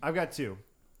right. I've got two.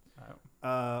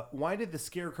 Why did the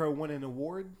Scarecrow win an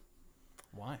award?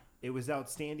 Why? It was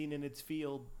outstanding in its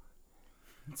field.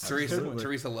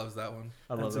 Teresa loves that one.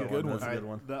 I love That's a that good one. one. That's a good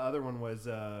one. The other one was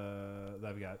that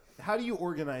I've got. How do you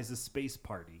organize a space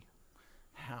party?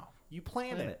 How? You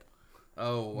plan it.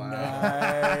 Oh wow!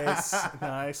 Nice.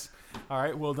 Nice. All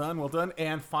right. Well done.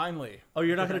 And finally. Oh,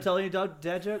 you're not going to tell any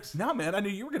dad jokes? No, man. I knew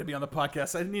you were going to be on the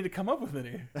podcast. I didn't need to come up with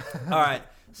any. All right.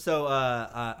 So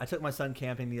I took my son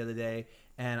camping the other day,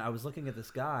 and I was looking at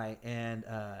this guy, and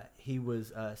he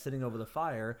was sitting over the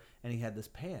fire, and he had this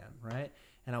pan, right?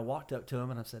 And I walked up to him,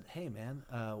 and I said, "Hey, man,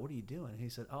 what are you doing?" And he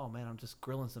said, "Oh, man, I'm just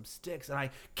grilling some sticks." And I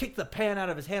kicked the pan out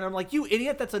of his hand. I'm like, "You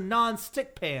idiot! That's a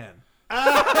non-stick pan."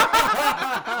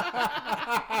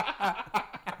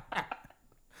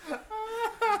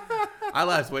 I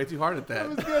laughed way too hard at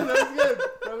that.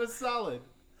 That was solid.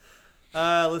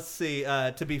 Let's see.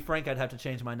 To be frank, I'd have to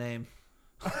change my name.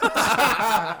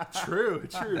 True.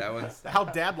 That was How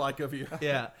dad-like of you.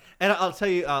 Yeah, and I'll tell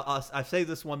you, I say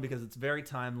this one because it's very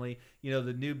timely. You know,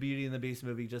 the new Beauty and the Beast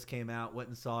movie just came out. Went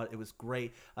and saw it. It was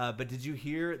great. But did you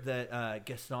hear that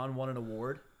Gaston won an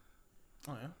award?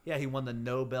 Oh, yeah. Yeah, he won the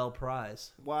Nobel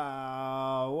Prize.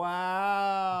 Wow.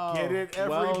 Get it,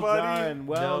 Well everybody? done.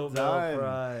 Well Nobel done.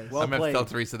 Prize. Well I'm gonna have to tell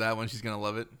played. Teresa that one. She's gonna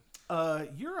love it.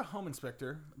 You're a home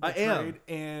inspector. by I am. trade,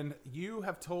 and you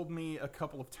have told me a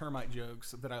couple of termite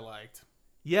jokes that I liked.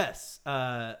 Yes,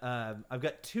 I've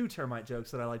got two termite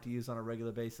jokes that I like to use on a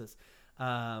regular basis.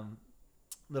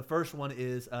 The first one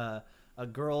is a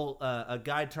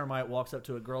guy termite walks up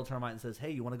to a girl termite and says,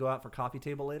 "Hey, you want to go out for coffee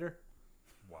table later?"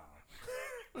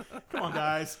 Come on,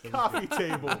 guys. Coffee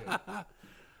table.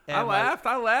 And I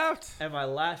laughed. And my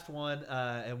last one,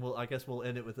 and I guess we'll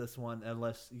end it with this one,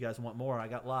 unless you guys want more. I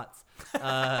got lots.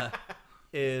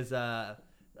 Is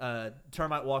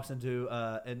termite walks into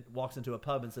a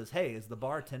pub and says, "Hey, is the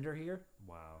bartender here?"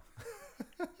 Wow.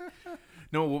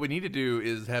 No, what we need to do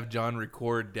is have John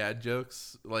record dad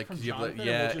jokes, like From 'cause you have, Jonathan,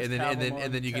 yeah, and we'll just and have then them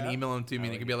and then on you can tap? email them to me,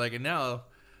 and you can be like, and now,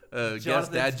 guess Jonathan's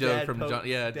dad joke from poke- John.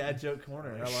 Yeah, dad joke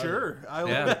corner. I love Sure. I love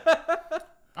yeah. it.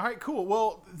 All right, cool.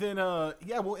 Well, then,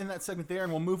 we'll end that segment there,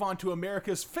 and we'll move on to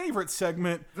America's favorite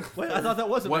segment. it. Wait, I thought that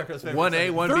was America's favorite. 1A,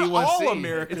 segment. 1B, They're 1C. all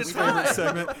America's It's a favorite tie.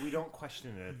 segment. We don't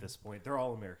question it at this point. They're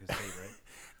all America's favorite.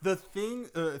 The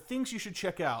things you should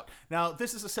check out. Now,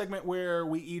 this is a segment where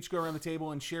we each go around the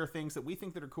table and share things that we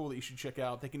think that are cool that you should check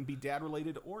out. They can be dad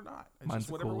related or not. It's Mine's just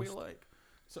the whatever coolest. we like.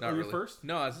 So, Not are you really. first?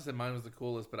 No, I just said mine was the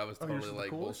coolest, but I was yours totally is the like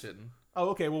coolest? bullshitting. Oh,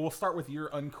 okay. Well, we'll start with your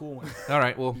uncool one. All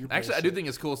right. Well, actually, I do bullshit. think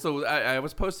it's cool. So I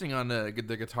was posting on the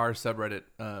guitar subreddit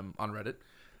on Reddit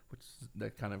which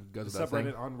that kind of goes The without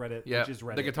saying. subreddit on Reddit, Yeah, which is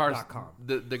the guitars, reddit.com.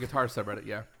 the guitar subreddit.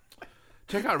 Yeah,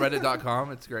 check out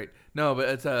reddit.com. It's great. No, but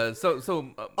it's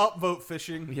Upvote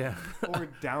fishing. yeah. Or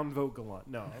downvote Gallant.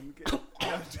 No, I'm kidding.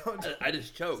 No, don't. I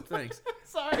just choked. Thanks.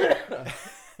 Sorry. Wow.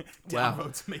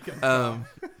 Downvotes make him.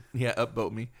 Yeah,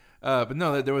 upvote me. But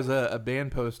no, there was a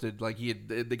band posted, like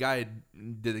the guy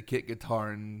did a kit guitar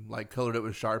and like colored it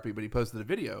with Sharpie, but he posted a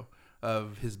video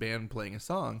of his band playing a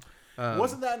song.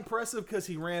 Wasn't that impressive because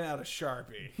he ran out of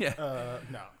Sharpie? Yeah.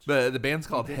 No. But the band's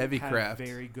called Didn't Heavy have Craft.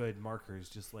 Very good markers,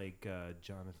 just like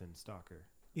Jonathan Stalker.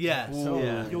 Yeah. So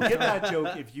yeah. You'll get that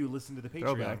joke if you listen to the Patreon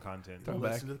Throwback. content.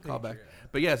 Throwback, Listen to the callback. Patreon.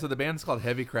 But yeah, so the band's called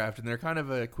Heavy Craft, and they're kind of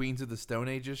a Queens of the Stone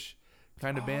Age-ish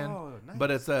kind of band. nice.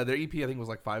 But it's their EP, I think, was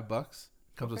like $5.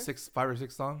 Comes with 5 or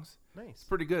 6 songs. Nice. It's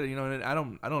pretty good, you know. And I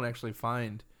don't actually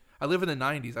find. I live in the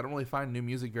 '90s. I don't really find new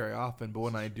music very often, but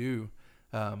when I do,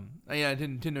 I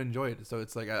tend to enjoy it. So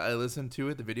it's like I listen to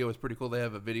it. The video is pretty cool. They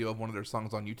have a video of one of their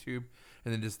songs on YouTube,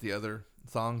 and then just the other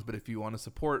songs. But if you want to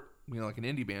support, like an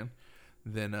indie band,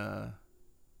 then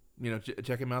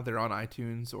check them out. They're on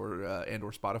iTunes or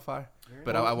Spotify.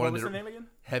 But I What wanted was to the name again?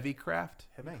 Heavy Craft.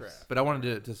 Heavy Nice. Craft. But I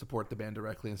wanted to support the band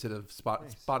directly instead of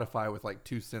Nice. Spotify with like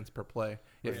 2 cents per play,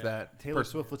 if Yeah. that. Taylor per-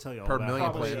 Swift will tell you all per about million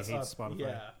how much plays. she hates Spotify.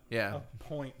 Yeah. Yeah. A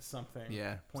point something.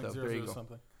 Yeah, Point so zero there you zero go.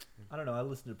 something. I don't know. I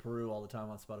listen to Peru all the time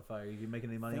on Spotify. Are you making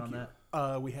any money Thank on you.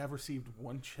 that? We have received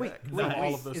one check. Wait, for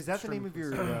all of those is that the name of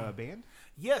your streaming band?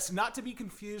 Yes, not to be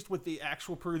confused with the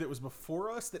actual Peru that was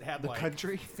before us that had The like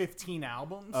country? 15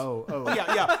 albums. Oh.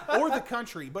 yeah, or the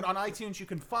country. But on iTunes, you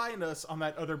can find us on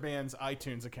that other band's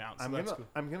iTunes account. So that's cool.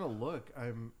 I'm gonna look.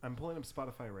 I'm pulling up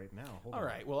Spotify right now. Hold All on.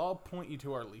 right. Well, I'll point you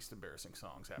to our least embarrassing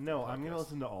songs. After No, the I'm gonna podcast.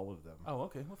 listen to all of them. Oh,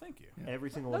 okay. Well, thank you. Every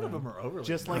single None one. of them are overly.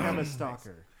 Just like I'm a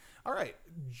stalker. All right,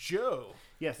 Joe.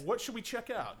 Yes. What should we check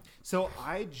out? So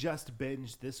I just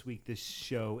binged this week this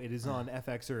show. It is on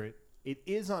FX, or it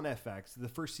is on FX. The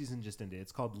first season just ended.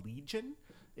 It's called Legion.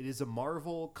 It is a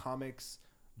Marvel Comics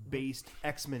based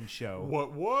X-Men show.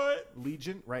 What?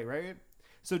 Legion, right.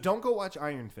 So don't go watch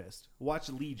Iron Fist. Watch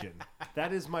Legion.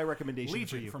 That is my recommendation for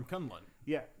Legion you. from Kunlun.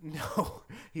 Yeah, no,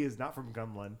 he is not from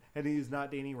Gunlun, and he is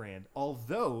not Danny Rand.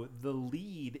 Although the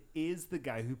lead is the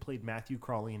guy who played Matthew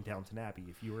Crawley in Downton Abbey.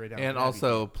 If you were a Downton And Abbey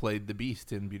also played the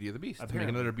Beast in Beauty of the Beast. Make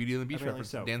Apparently. another Beauty of the Beast Apparently reference.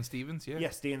 so. Dan Stevens, yeah.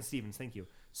 Yes, Dan Stevens. Thank you.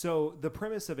 So the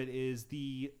premise of it is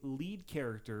the lead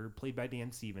character, played by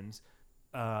Dan Stevens,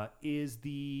 is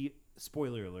the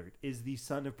spoiler alert is the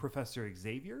son of Professor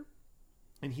Xavier,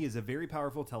 and he is a very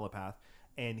powerful telepath.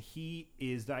 And he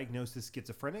is diagnosed as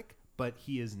schizophrenic, but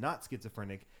he is not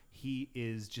schizophrenic. He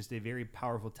is just a very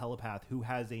powerful telepath who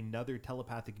has another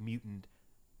telepathic mutant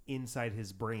inside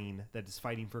his brain that is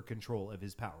fighting for control of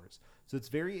his powers. So it's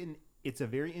a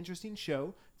very interesting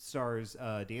show. It stars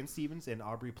Dan Stevens and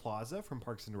Aubrey Plaza from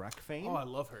Parks and Rec fame. Oh, I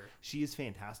love her. She is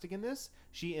fantastic in this.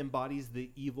 She embodies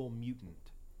the evil mutant.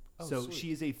 Oh, So sweet.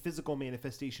 she is a physical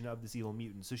manifestation of this evil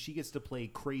mutant. So she gets to play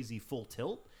crazy full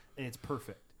tilt, and it's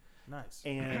perfect. Nice.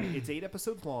 And it's 8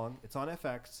 episodes long. It's on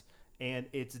FX, and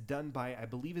it's done by, I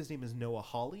believe his name is Noah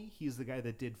Hawley. He's the guy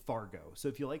that did Fargo. So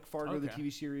if you like Fargo, the Okay.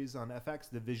 TV series on FX,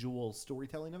 the visual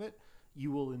storytelling of it,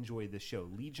 you will enjoy this show.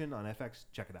 Legion on FX.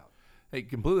 Check it out. Hey,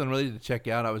 completely unrelated to check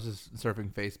out. I was just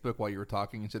surfing Facebook while you were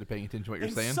talking instead of paying attention to what you're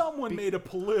And saying. someone made a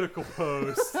political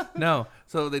post. No.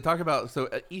 So they talk about,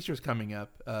 Easter's coming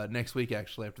up next week,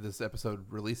 actually, after this episode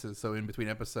releases. So in between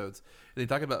episodes, they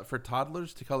talk about for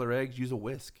toddlers to color eggs, use a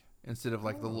whisk instead of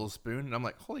like the little spoon. And I'm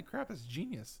like, holy crap, that's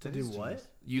genius. To do what?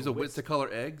 Use a whisk to color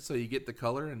eggs, so you get the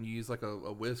color, and you use like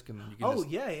a whisk, and you can. Oh just,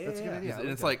 yeah. That's a good idea. And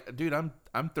it's like, dude,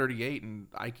 I'm 38, and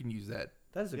I can use that.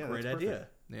 That is a Yeah, great that's idea.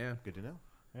 Yeah. Good to know.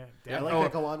 Yeah, I like Oh,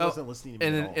 that Galan oh, wasn't listening to me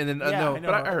And at then, all. and then Yeah, no, I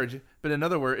know. but I heard you. But in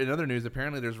other news,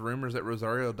 apparently there's rumors that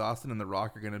Rosario Dawson and The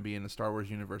Rock are going to be in the Star Wars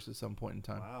universe at some point in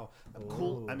time. Wow.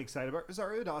 Cool. I'm excited about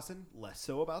Rosario Dawson, less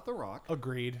so about The Rock.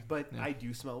 Agreed. But I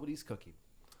do smell what he's cooking.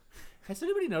 Has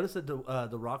anybody noticed that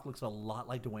the Rock looks a lot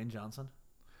like Dwayne Johnson?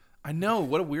 I know.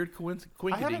 What a weird coincidence.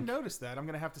 I haven't noticed that. I'm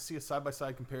going to have to see a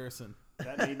side-by-side comparison.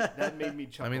 That made me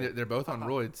chuckle. I mean, they're both on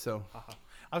roids, so.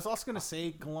 I was also going to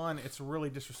say, Glenn, it's really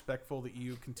disrespectful that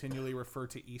you continually refer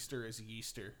to Easter as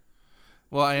Yeaster.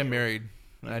 Well, I am married,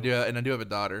 and I do have a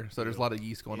daughter, so there's a lot of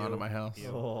yeast going on in my house.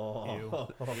 Oh.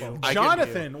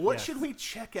 Jonathan, what Yes. should we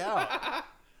check out?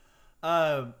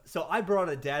 So I brought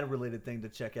a dad-related thing to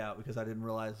check out because I didn't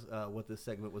realize what this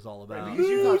segment was all about. because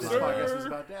you thought this podcast was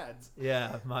about dads.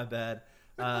 Yeah, my bad.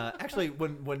 Actually,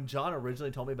 when John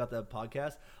originally told me about the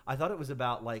podcast, I thought it was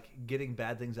about like getting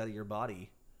bad things out of your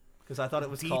body because I thought it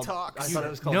was Detox. Called, I thought it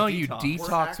was called No, detox. you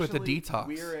detox with the detox.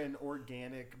 We're an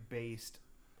organic-based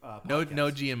No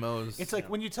podcast. GMOs. It's like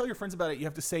when you tell your friends about it, you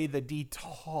have to say the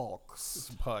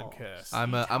Detox podcast.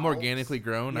 I'm organically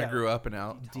grown. I Yeah. grew up and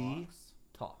out.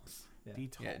 Talks. Yeah.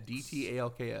 Detox. Yeah,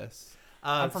 DTALKS.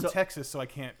 I'm from so, Texas, so I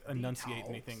can't enunciate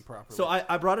anything properly. So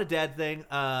I brought a dad thing,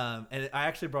 and I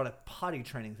actually brought a potty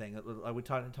training thing. We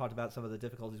talked about some of the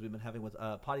difficulties we've been having with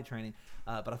potty training,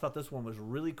 but I thought this one was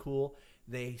really cool.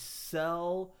 They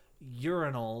sell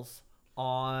urinals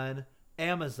on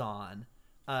Amazon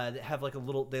that have like a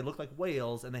little. They look like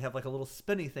whales, and they have like a little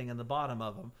spinny thing in the bottom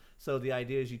of them. So the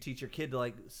idea is you teach your kid to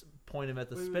like point him at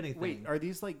the spinny thing. Wait, are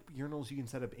these like urinals you can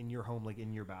set up in your home, like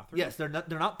in your bathroom? Yes, they're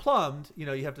not plumbed. You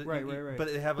know, you have to. Right. But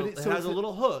it So has a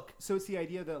little hook. So it's the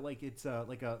idea that like it's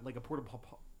like a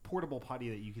portable potty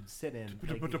that you can sit in.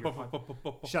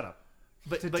 Shut up.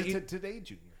 But Today,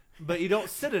 Junior. but you don't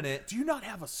sit in it. do you not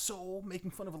have a soul making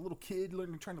fun of a little kid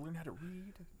trying to learn how to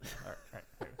read? All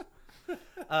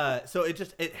right. So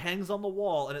it hangs on the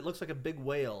wall and it looks like a big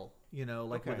whale, you know,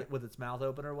 like Okay. with its mouth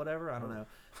open or whatever. I don't know,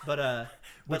 but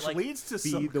Which like, leads to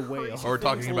Feed some the whale. crazy Or we're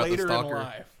talking things about the later in stalker.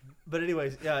 life. but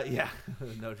anyways, yeah,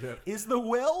 no joke. Is the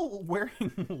whale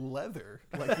wearing leather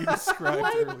like you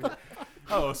described earlier?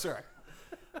 Oh, sorry.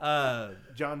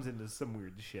 John's into some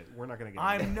weird shit. We're not gonna get.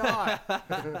 I'm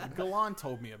not. Galan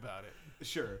told me about it.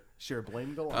 Sure.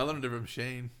 Blame Galan. I learned it from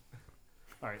Shane.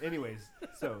 All right. Anyways,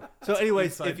 so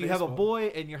Anyways, inside if you have a baseball. boy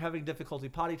and you're having difficulty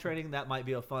potty training, that might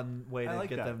be a fun way I to like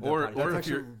get that. them. Or- to potty or that's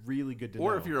if actually you're- really good to know.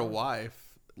 Or if you're a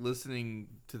wife listening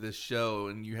to this show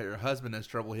and your husband has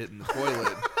trouble hitting the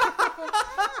toilet,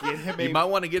 get him you a might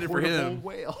want to get it for portable him.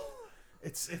 whale.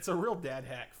 It's a real dad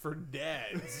hack for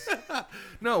dads.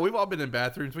 No, we've all been in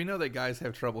bathrooms. We know that guys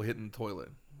have trouble hitting the toilet.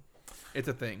 It's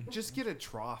a thing. Just get a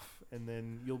trough, and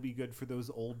then you'll be good for those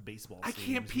old baseball. I stadiums can't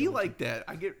you pee go like that.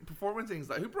 I get performance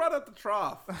anxiety. Who brought up the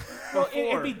trough? Well, it'd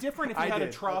before? be different if you I had a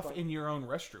did. trough in your own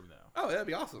restroom, though. Oh, that'd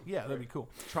be awesome. Yeah, that'd be cool.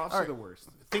 to. Troughs All are right. the worst.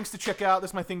 Things to check out.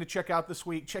 This is my thing to check out this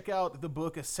week. Check out the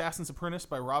book Assassin's Apprentice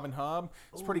by Robin Hobb.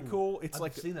 It's pretty cool. It's I've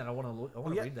like seen that. I want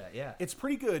to yeah. read that. Yeah. It's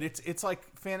pretty good. It's like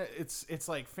it's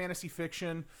like fantasy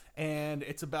fiction, and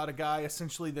it's about a guy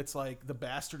essentially that's like the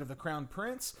bastard of the crown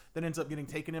prince that ends up getting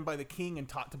taken in by the king and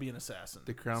taught to be an assassin.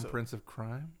 The Crown So- Prince of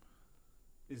Crime?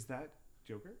 Is that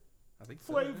Joker? I think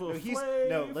so. Flavor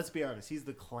No, let's be honest. He's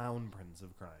the clown prince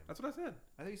of crime. That's what I said.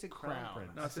 I thought you said crown, Crown.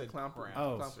 prince. No, I said Clown Crown. Prince.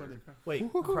 Oh, Clown sorry. Prince of Crime.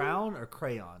 Wait, crown or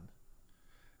crayon?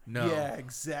 No. Yeah,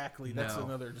 exactly. That's No.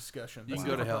 another discussion. You That's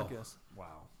can go to another hell. podcast.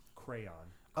 Wow, crayon.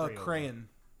 Crayon.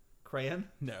 Crayon?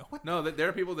 No. No, there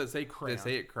are people that say Crown.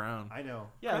 it crown. I know.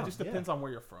 Yeah, Crown, it just depends on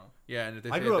where you're from. Yeah, and if they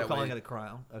I say grew it up that calling way, it a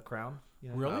crown. A crown. You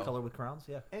know, Really? Color with crowns.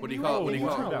 Yeah. And What do you you call it? were- What do you you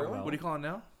call turned it? out well. What do you call it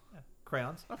now?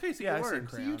 Crayons. Okay, so Yeah, I you said learned.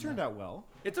 crayon. So you turned out well.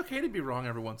 It's okay to be wrong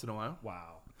every once in a while.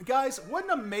 Wow. Guys, what an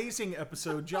amazing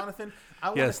episode, Jonathan. I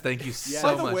wanna- Yes, thank you Yeah. so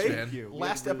By the much, way, man. you.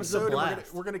 last Really- episode, This is a and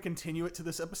blast. we're gonna continue it to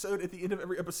this episode. At the end of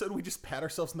every episode, we just pat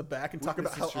ourselves in the back and talk This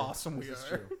about how is true. awesome we This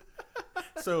is are. true.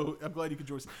 So I'm glad you could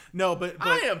join us. No, but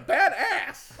I am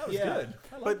badass. That was yeah, good.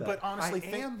 I like but that. but honestly,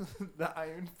 I am the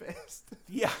Iron Fist.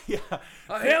 yeah.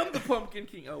 I am the Pumpkin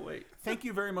King. Oh wait. Thank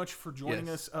you very much for joining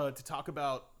Yes. us to talk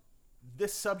about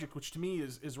this subject, which to me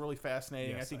is really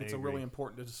fascinating. Yes, I think I it's a agree. really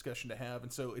important discussion to have,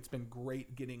 and so it's been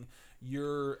great getting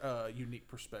your unique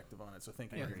perspective on it. So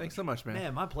thank you. Yeah, very thanks much. so much, man.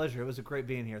 Man, my pleasure. It was a great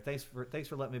being here. Thanks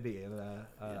for letting me be. And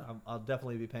I'll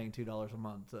definitely be paying $2 a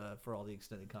month for all the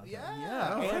extended content.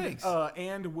 Yeah, Oh, and, thanks.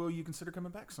 and will you consider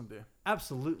coming back someday?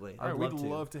 Absolutely. All right, I'd we'd love to.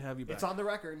 love to have you back. It's on the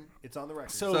record. It's on the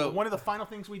record. So one of the final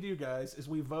things we do, guys, is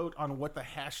we vote on what the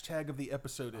hashtag of the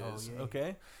episode is. yay.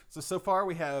 Okay, so far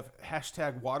we have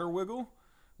hashtag water wiggle,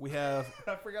 we have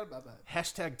I forgot about that.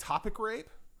 hashtag topic rape.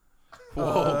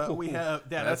 Whoa. We have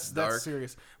That's dark. that's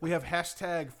serious. We have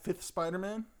hashtag fifth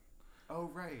Spider-Man. Oh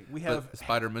right. We have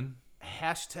Spider-Man.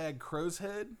 hashtag crow's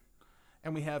head,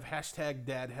 and we have hashtag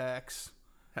dad hacks.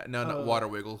 No, Water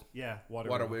Wiggle. Yeah.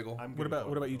 Water wiggle. I'm What good about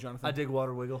with you, water Jonathan? I dig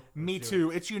water wiggle. Me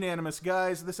too. It's unanimous,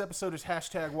 guys. This episode is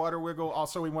hashtag water wiggle.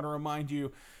 Also, we want to remind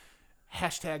you,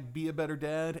 hashtag be a better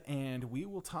dad, and we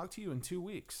will talk to you in 2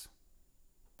 weeks.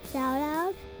 Shout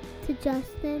out to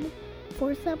Justin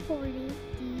for supporting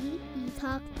the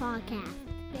Detox Podcast.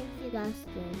 Thank you,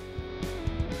 Justin.